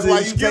can't use. That's the why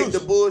you excuse. take the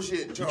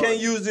bullshit. You can't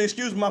use the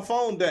excuse my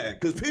phone died,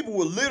 because people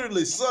will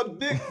literally suck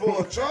dick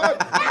for a charger.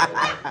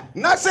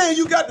 Not saying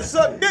you got to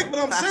suck dick, but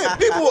I'm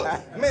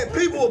saying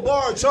people will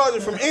borrow a charger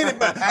from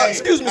anybody.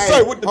 Excuse me,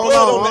 sir, with the hold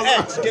blood on, on the hold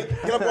axe.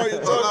 Can I borrow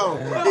your charger?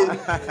 Hold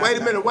on.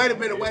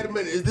 Wait a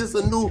minute. Is this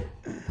a new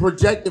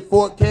projected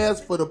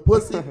forecast for the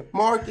pussy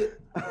market?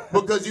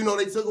 Because you know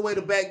they took away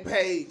the back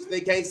page.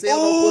 They can't sell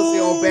no pussy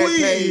on back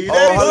page.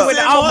 That hold pussy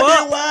up.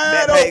 money wide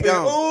That page open.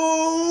 gone.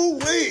 Ooh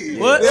wee.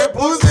 What? That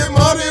pussy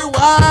money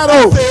wide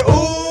I open. said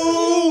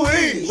ooh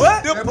wee.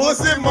 What? The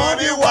pussy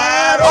money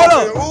wide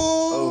Hold open.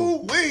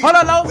 Ooh wee. Hold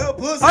on, low. The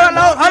pussy Hold on,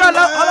 low. money Hold on,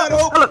 low. wide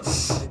Hold on.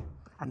 open.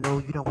 I know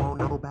you don't want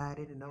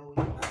nobody to know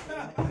you.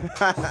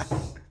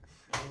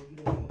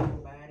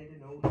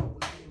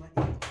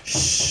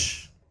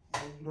 Shh.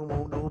 You don't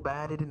want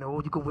nobody to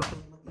know you can whip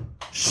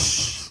it.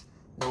 Shh.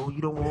 No,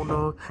 you don't want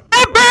no.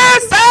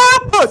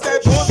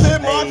 That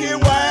pussy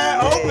market wide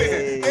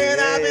open.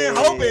 And I've been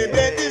hoping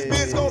that this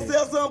bitch gon'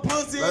 sell some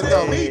pussy Let's to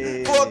go.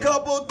 me for a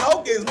couple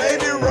tokens,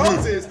 maybe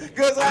roses.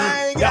 Cause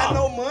I ain't got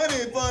no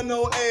money for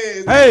no ass.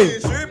 Hey.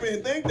 Bitches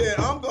tripping, think that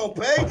I'm gon'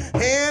 pay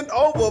hand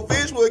over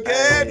fish with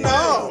cash.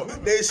 No,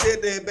 they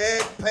shut their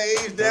back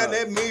page down,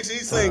 that means she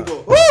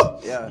single. Woo!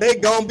 Yeah. They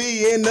gon'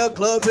 be in the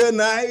club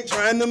tonight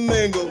trying to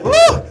mingle. Woo!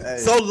 Hey.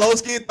 So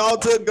Lowski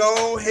thought to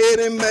go ahead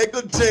and make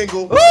a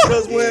jingle.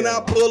 Cause when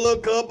I pull a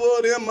couple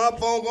of them, my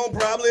phone gon'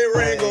 probably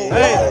ringle.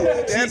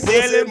 Hey, That she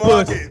selling pussy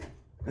market.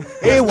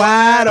 It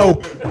wide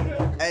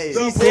open. Hey, Hey,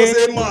 The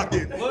pussy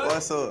market.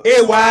 what's up?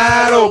 It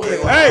wide open.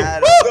 Hey,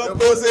 The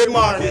pussy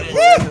market.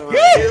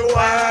 It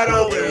wide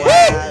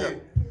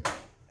open.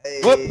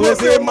 what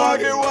Pussy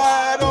market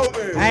wide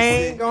open. I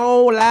ain't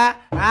gon' lie,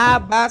 I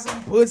buy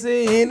some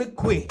pussy in the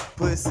quick.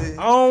 Pussy.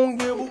 I don't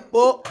give a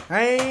fuck,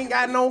 I ain't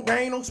got no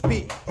game, no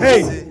spit.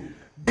 Hey,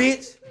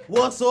 bitch,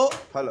 what's up?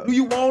 Hold up. Do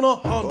you wanna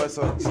humble? What's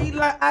up? She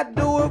like, I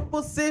do it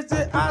for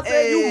sister. I say,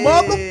 Hey. you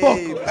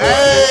motherfucker.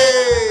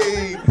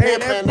 Hey, Hey,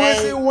 that pimpin'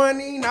 pussy ain't-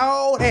 wasn't even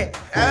all that.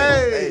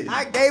 Hey,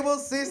 I gave her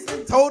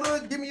sister, told her,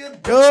 give me a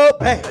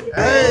dub.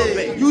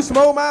 Hey, you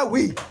smoke my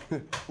weed.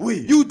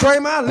 You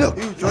drink my lip.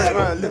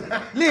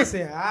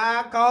 Listen,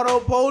 I call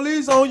the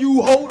police on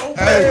you, ho. Don't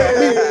play with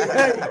me.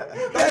 Hey,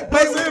 that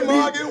Pussy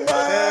market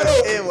wide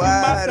open. It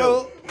wide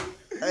open.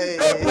 Hey,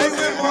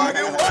 Pussy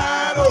market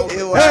wide open.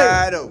 it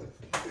wide open.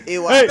 It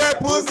wide. That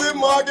pussy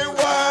market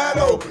wide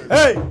open.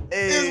 hey,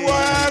 It's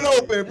wide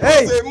open.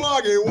 Hey. Pussy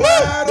market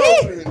wide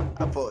open.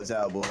 I fucked with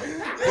y'all, boy.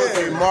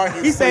 pussy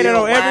market He say that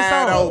still on every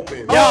wide song.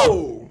 Open.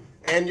 Yo.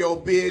 And your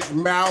bitch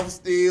mouth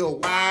still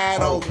wide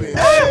open.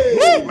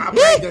 Hey. My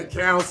bank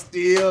account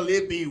still,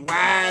 it be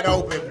wide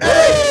open.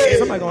 Hey.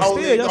 Somebody gonna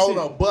Only steal your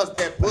gonna bust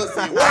that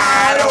pussy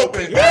wide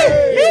open.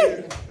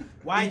 Hey.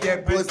 Why Eat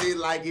that pussy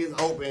like it's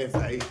open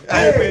face.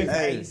 Open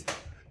Hey. face.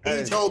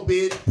 Eat your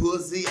bitch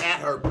pussy at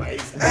her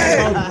place.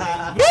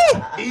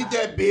 Eat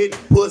that bitch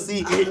pussy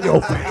in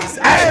your face.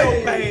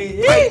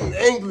 Hey. Clayton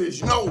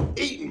English, no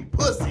eating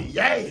pussy.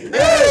 Yay.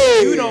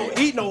 You don't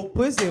eat no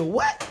pussy.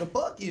 What the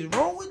fuck is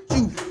wrong with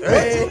you?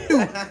 What you do?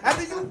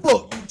 After you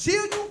fuck, you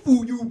chill, you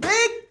fool, you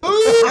big.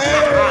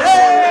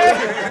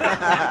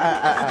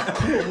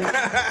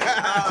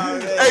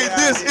 Hey,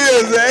 this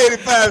is the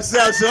 85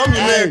 South Show. I'm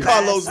your man,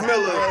 Karlous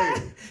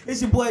Miller.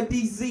 It's your boy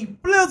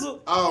DC Blizzard.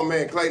 Oh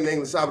man, Clayton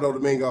English, Salvador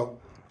Domingo.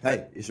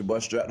 Hey, it's your boy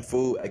Strap the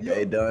Food,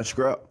 aka Dun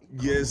Scrap.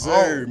 Yes,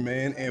 sir,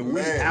 man. And we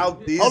Man.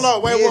 out this. Hold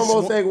on, wait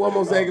bitch. one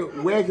more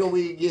second. Where can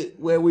we get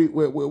where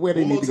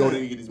they need to go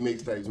to get these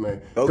mixtapes,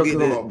 man? Go Come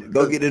get on.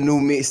 go get the new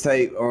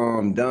mixtape,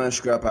 Dun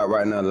Scrap out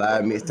right now,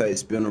 live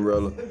mixtape,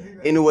 Spinnerella.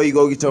 Anywhere you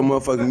go get your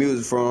motherfucking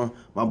music from,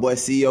 my boy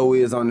CEO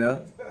is on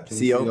there.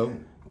 CEO.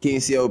 King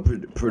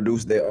CEO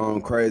produced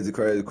that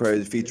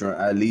crazy featuring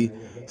Ali.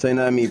 So you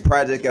know what I mean?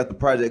 Project after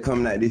project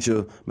coming out this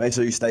year. Make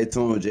sure you stay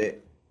tuned, Jack.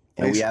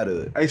 And we out of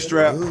it. Hey,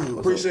 Strap,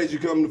 appreciate you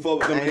coming to fuck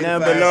with them Ain't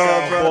 85 nothing but love,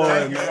 South bro.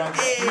 boys, man.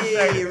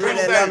 Hey, real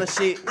Atlanta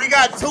shit. We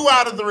got 2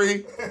 out of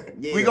 3.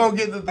 Yeah. We gonna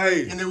get the 3,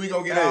 Hey. and then we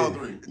gonna get all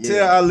 3.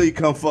 Tell Ali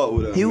come fuck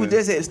with us. He was man.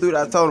 just at the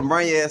studio. I told him,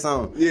 bring your ass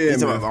on. Yeah, he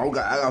told man. me,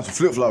 I got some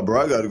flip flop,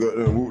 bro. I gotta go.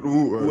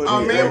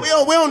 Oh man, we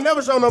don't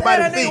never show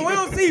nobody That feet. nigga, we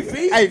don't see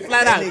feet. Hey,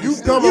 flat out, you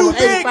come You on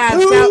big 85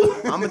 too.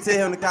 South. I'm gonna tell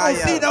him to call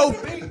Don't see you. no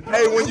feet.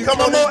 Hey, when you come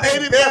on this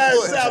 85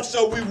 barefoot. South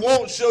Show, we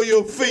won't show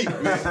your feet,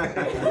 man.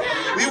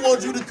 We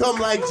want you to come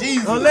like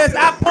Jesus. Unless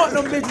I point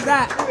them bitches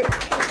out.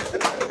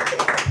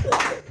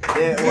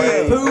 Yeah,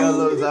 well,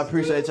 fellas, I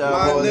appreciate y'all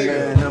My boys, nigga,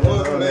 man. Number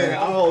one, man,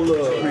 all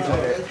love.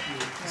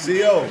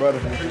 CEO, brother.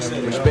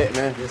 Respect,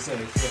 man.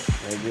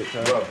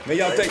 man,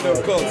 y'all take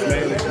those cups,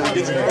 man.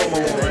 Get your promo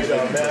on right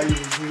now, man.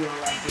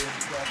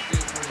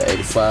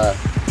 85.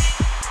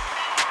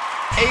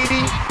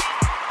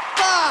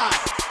 85.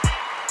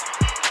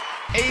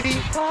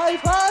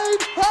 85.